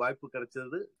 ஆனாலும் ஒரு வாய்ப்பு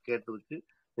கிடைச்சது கேட்டதுக்கு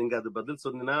நீங்க அது பதில்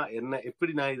சொன்னீங்கன்னா என்ன,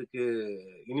 எப்படி நான் இதுக்கு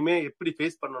இனிமே எப்படி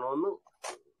ஃபேஸ் பண்ணணும்னு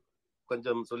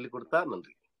கொஞ்சம் சொல்லி கொடுத்தா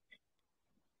நன்றி.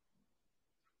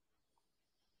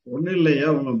 ஒண்ணும் இல்லையா,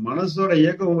 உங்க மனசோட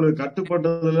இயக்கம் உங்களுக்கு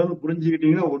கட்டுப்பட்டதுலன்னு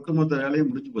புரிஞ்சுக்கிட்டீங்கன்னா ஒட்டுமொத்த வேலையும்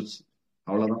முடிஞ்சு போச்சு.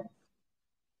 அவ்வளவுதான்.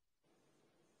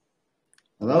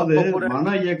 அதாவது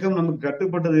மன இயக்கம் நமக்கு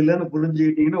கட்டுப்பட்டது இல்லைன்னு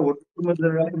புரிஞ்சுக்கிட்டீங்கன்னா ஒட்டுமொத்த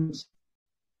வேலையும் முடிச்சு.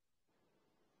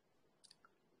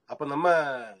 அப்ப நம்ம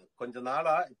கொஞ்ச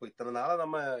நாளா இப்போ இத்தனை நாளா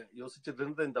நம்ம யோசிச்சுட்டு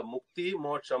இருந்த இந்த முக்தி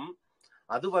மோட்சம்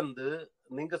அது வந்து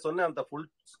நீங்க சொன்ன அந்த ஃபுல்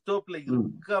ஸ்டாப்ல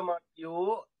இருக்க மாட்டியோ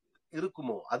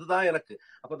இருக்குமோ, அதுதான் எனக்கு.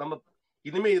 அப்ப நம்ம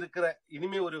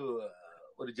இனிமே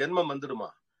ஒரு ஜென்மம் வந்துடுமா?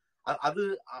 அது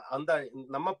அந்த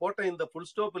நம்ம போட்ட இந்த ஃபுல்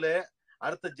ஸ்டாப்ல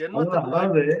அடுத்த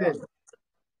ஜென்மத்துக்கு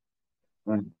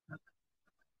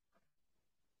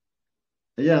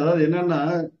ஐயா, அதாவது என்னன்னா,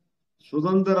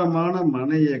 சுதந்திரமான மன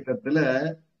இயக்கத்துல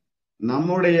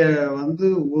நம்முடைய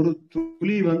ஒரு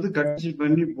துளி கட்சி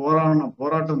பண்ணி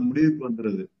போராட்டம் முடிவுக்கு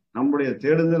வந்துருது, நம்முடைய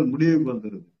தேடுதல் முடிவுக்கு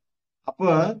வந்துருது. அப்ப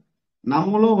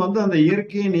நம்மளும் அந்த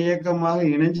இயற்கையின் இயக்கமாக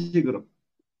இணைஞ்சுக்கிறோம்.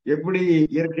 எப்படி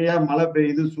இயற்கையா மழை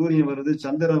பெய்யுது, சூரியன் வருது,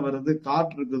 சந்திரன் வருது,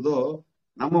 காற்று இருக்குதோ,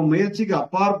 நம்ம முயற்சிக்கு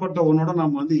அப்பாற்பட்ட ஒன்னோட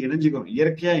நம்ம இணைஞ்சுக்கிறோம்,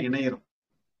 இயற்கையா இணைகிறோம்,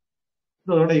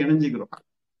 அதோட இணைஞ்சுக்கிறோம்.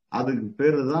 அதுக்கு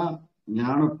பேருதான்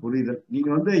ஞான புரிதல்.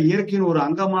 நீங்க இயற்கையின் ஒரு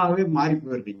அங்கமாகவே மாறி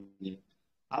போயிருக்கீங்க.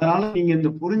 அதனால நீங்க இந்த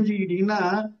புரிஞ்சுக்கிட்டீங்கன்னா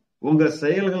உங்க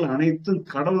செயல்கள் அனைத்தும்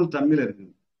கடவுள் தன்மையில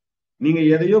இருக்குது. நீங்க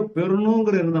எதையோ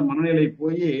பெறணுங்கிற இருந்த மனநிலை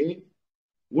போய்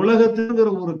உலகத்துங்கிற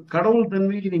ஒரு கடவுள்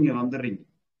தன்மைக்கு நீங்க வந்துடுறீங்க.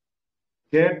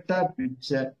 கேட்டா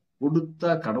பிச்சை,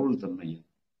 கொடுத்தா கடவுள் தன்மை.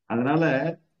 அதனால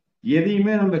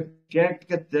எதையுமே நம்ம கேட்க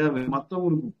தேவை,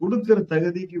 மற்றவங்களுக்கு கொடுக்கிற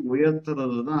தகுதிக்கு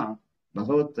உயர்த்துறது தான்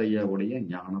பகவத் ஐயாவுடைய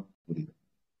ஞான புரிதல்.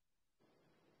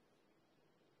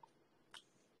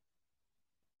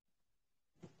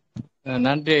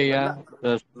 நன்றி ஐயா.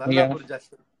 நல்லா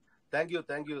புரிஞ்சாச்சு.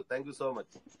 Thank you so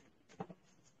much.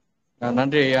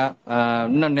 நன்றி ஐயா.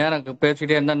 இன்னும் நேரம்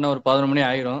பேசிக்கிட்டே இருந்தா இன்னும் ஒரு 11 மணி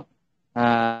ஆயிரும்.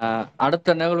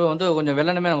 அடுத்த நிகழ்வு கொஞ்சம்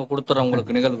வெள்ளனமே நம்ம கொடுத்துறோம்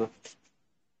உங்களுக்கு நிகழ்வு.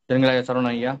 சரிங்களா ஐயா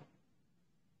சரவணன் ஐயா?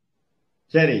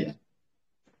 சரி,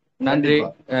 நன்றி.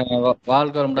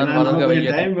 வாழ்க வளமுடன், வாழ்க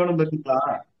வையகம்.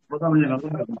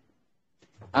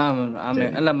 ஆமா,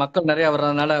 இல்ல மக்கள் நிறைய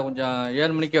வர்றதுனால கொஞ்சம்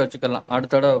 7 மணிக்கே வச்சுக்கலாம்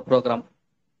அடுத்தோட ப்ரோக்ராம்.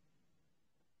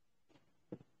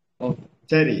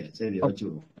 சரி சரி,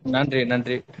 வச்சுருவோம். நன்றி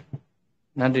நன்றி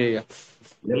நன்றி ஐயா.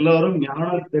 எல்லோரும் ஞான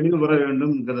தெளிவு பெற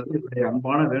வேண்டும்ங்கிறது என்னுடைய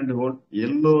அன்பான வேண்டுகோள்.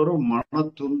 எல்லோரும் மன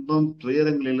துன்பம்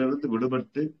துயரங்களிலிருந்து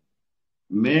விடுபட்டு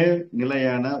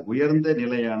மேல்நிலையான உயர்ந்த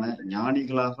நிலையான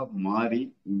ஞானிகளாக மாறி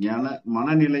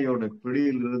மனநிலையோட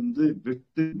பிடியிலிருந்து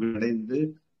விட்டு விடைந்து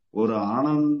ஒரு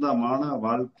ஆனந்தமான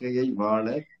வாழ்க்கையை வாழ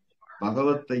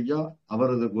பகவத் ஐயா,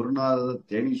 அவரது குருநாதர்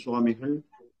தேனி சுவாமிகள்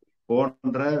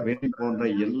போன்ற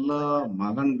எல்லா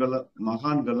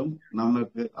மகான்களும்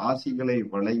நமக்கு ஆசிகளை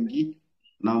வழங்கி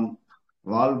நம்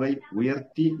வாழ்வை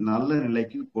உயர்த்தி நல்ல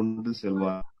நிலைக்கு கொண்டு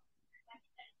செல்வார்.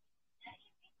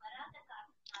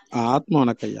 ஆத்மா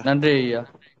வணக்கம் ஐயா. நன்றி ஐயா.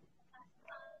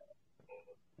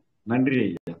 நன்றி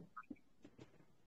ஐயா.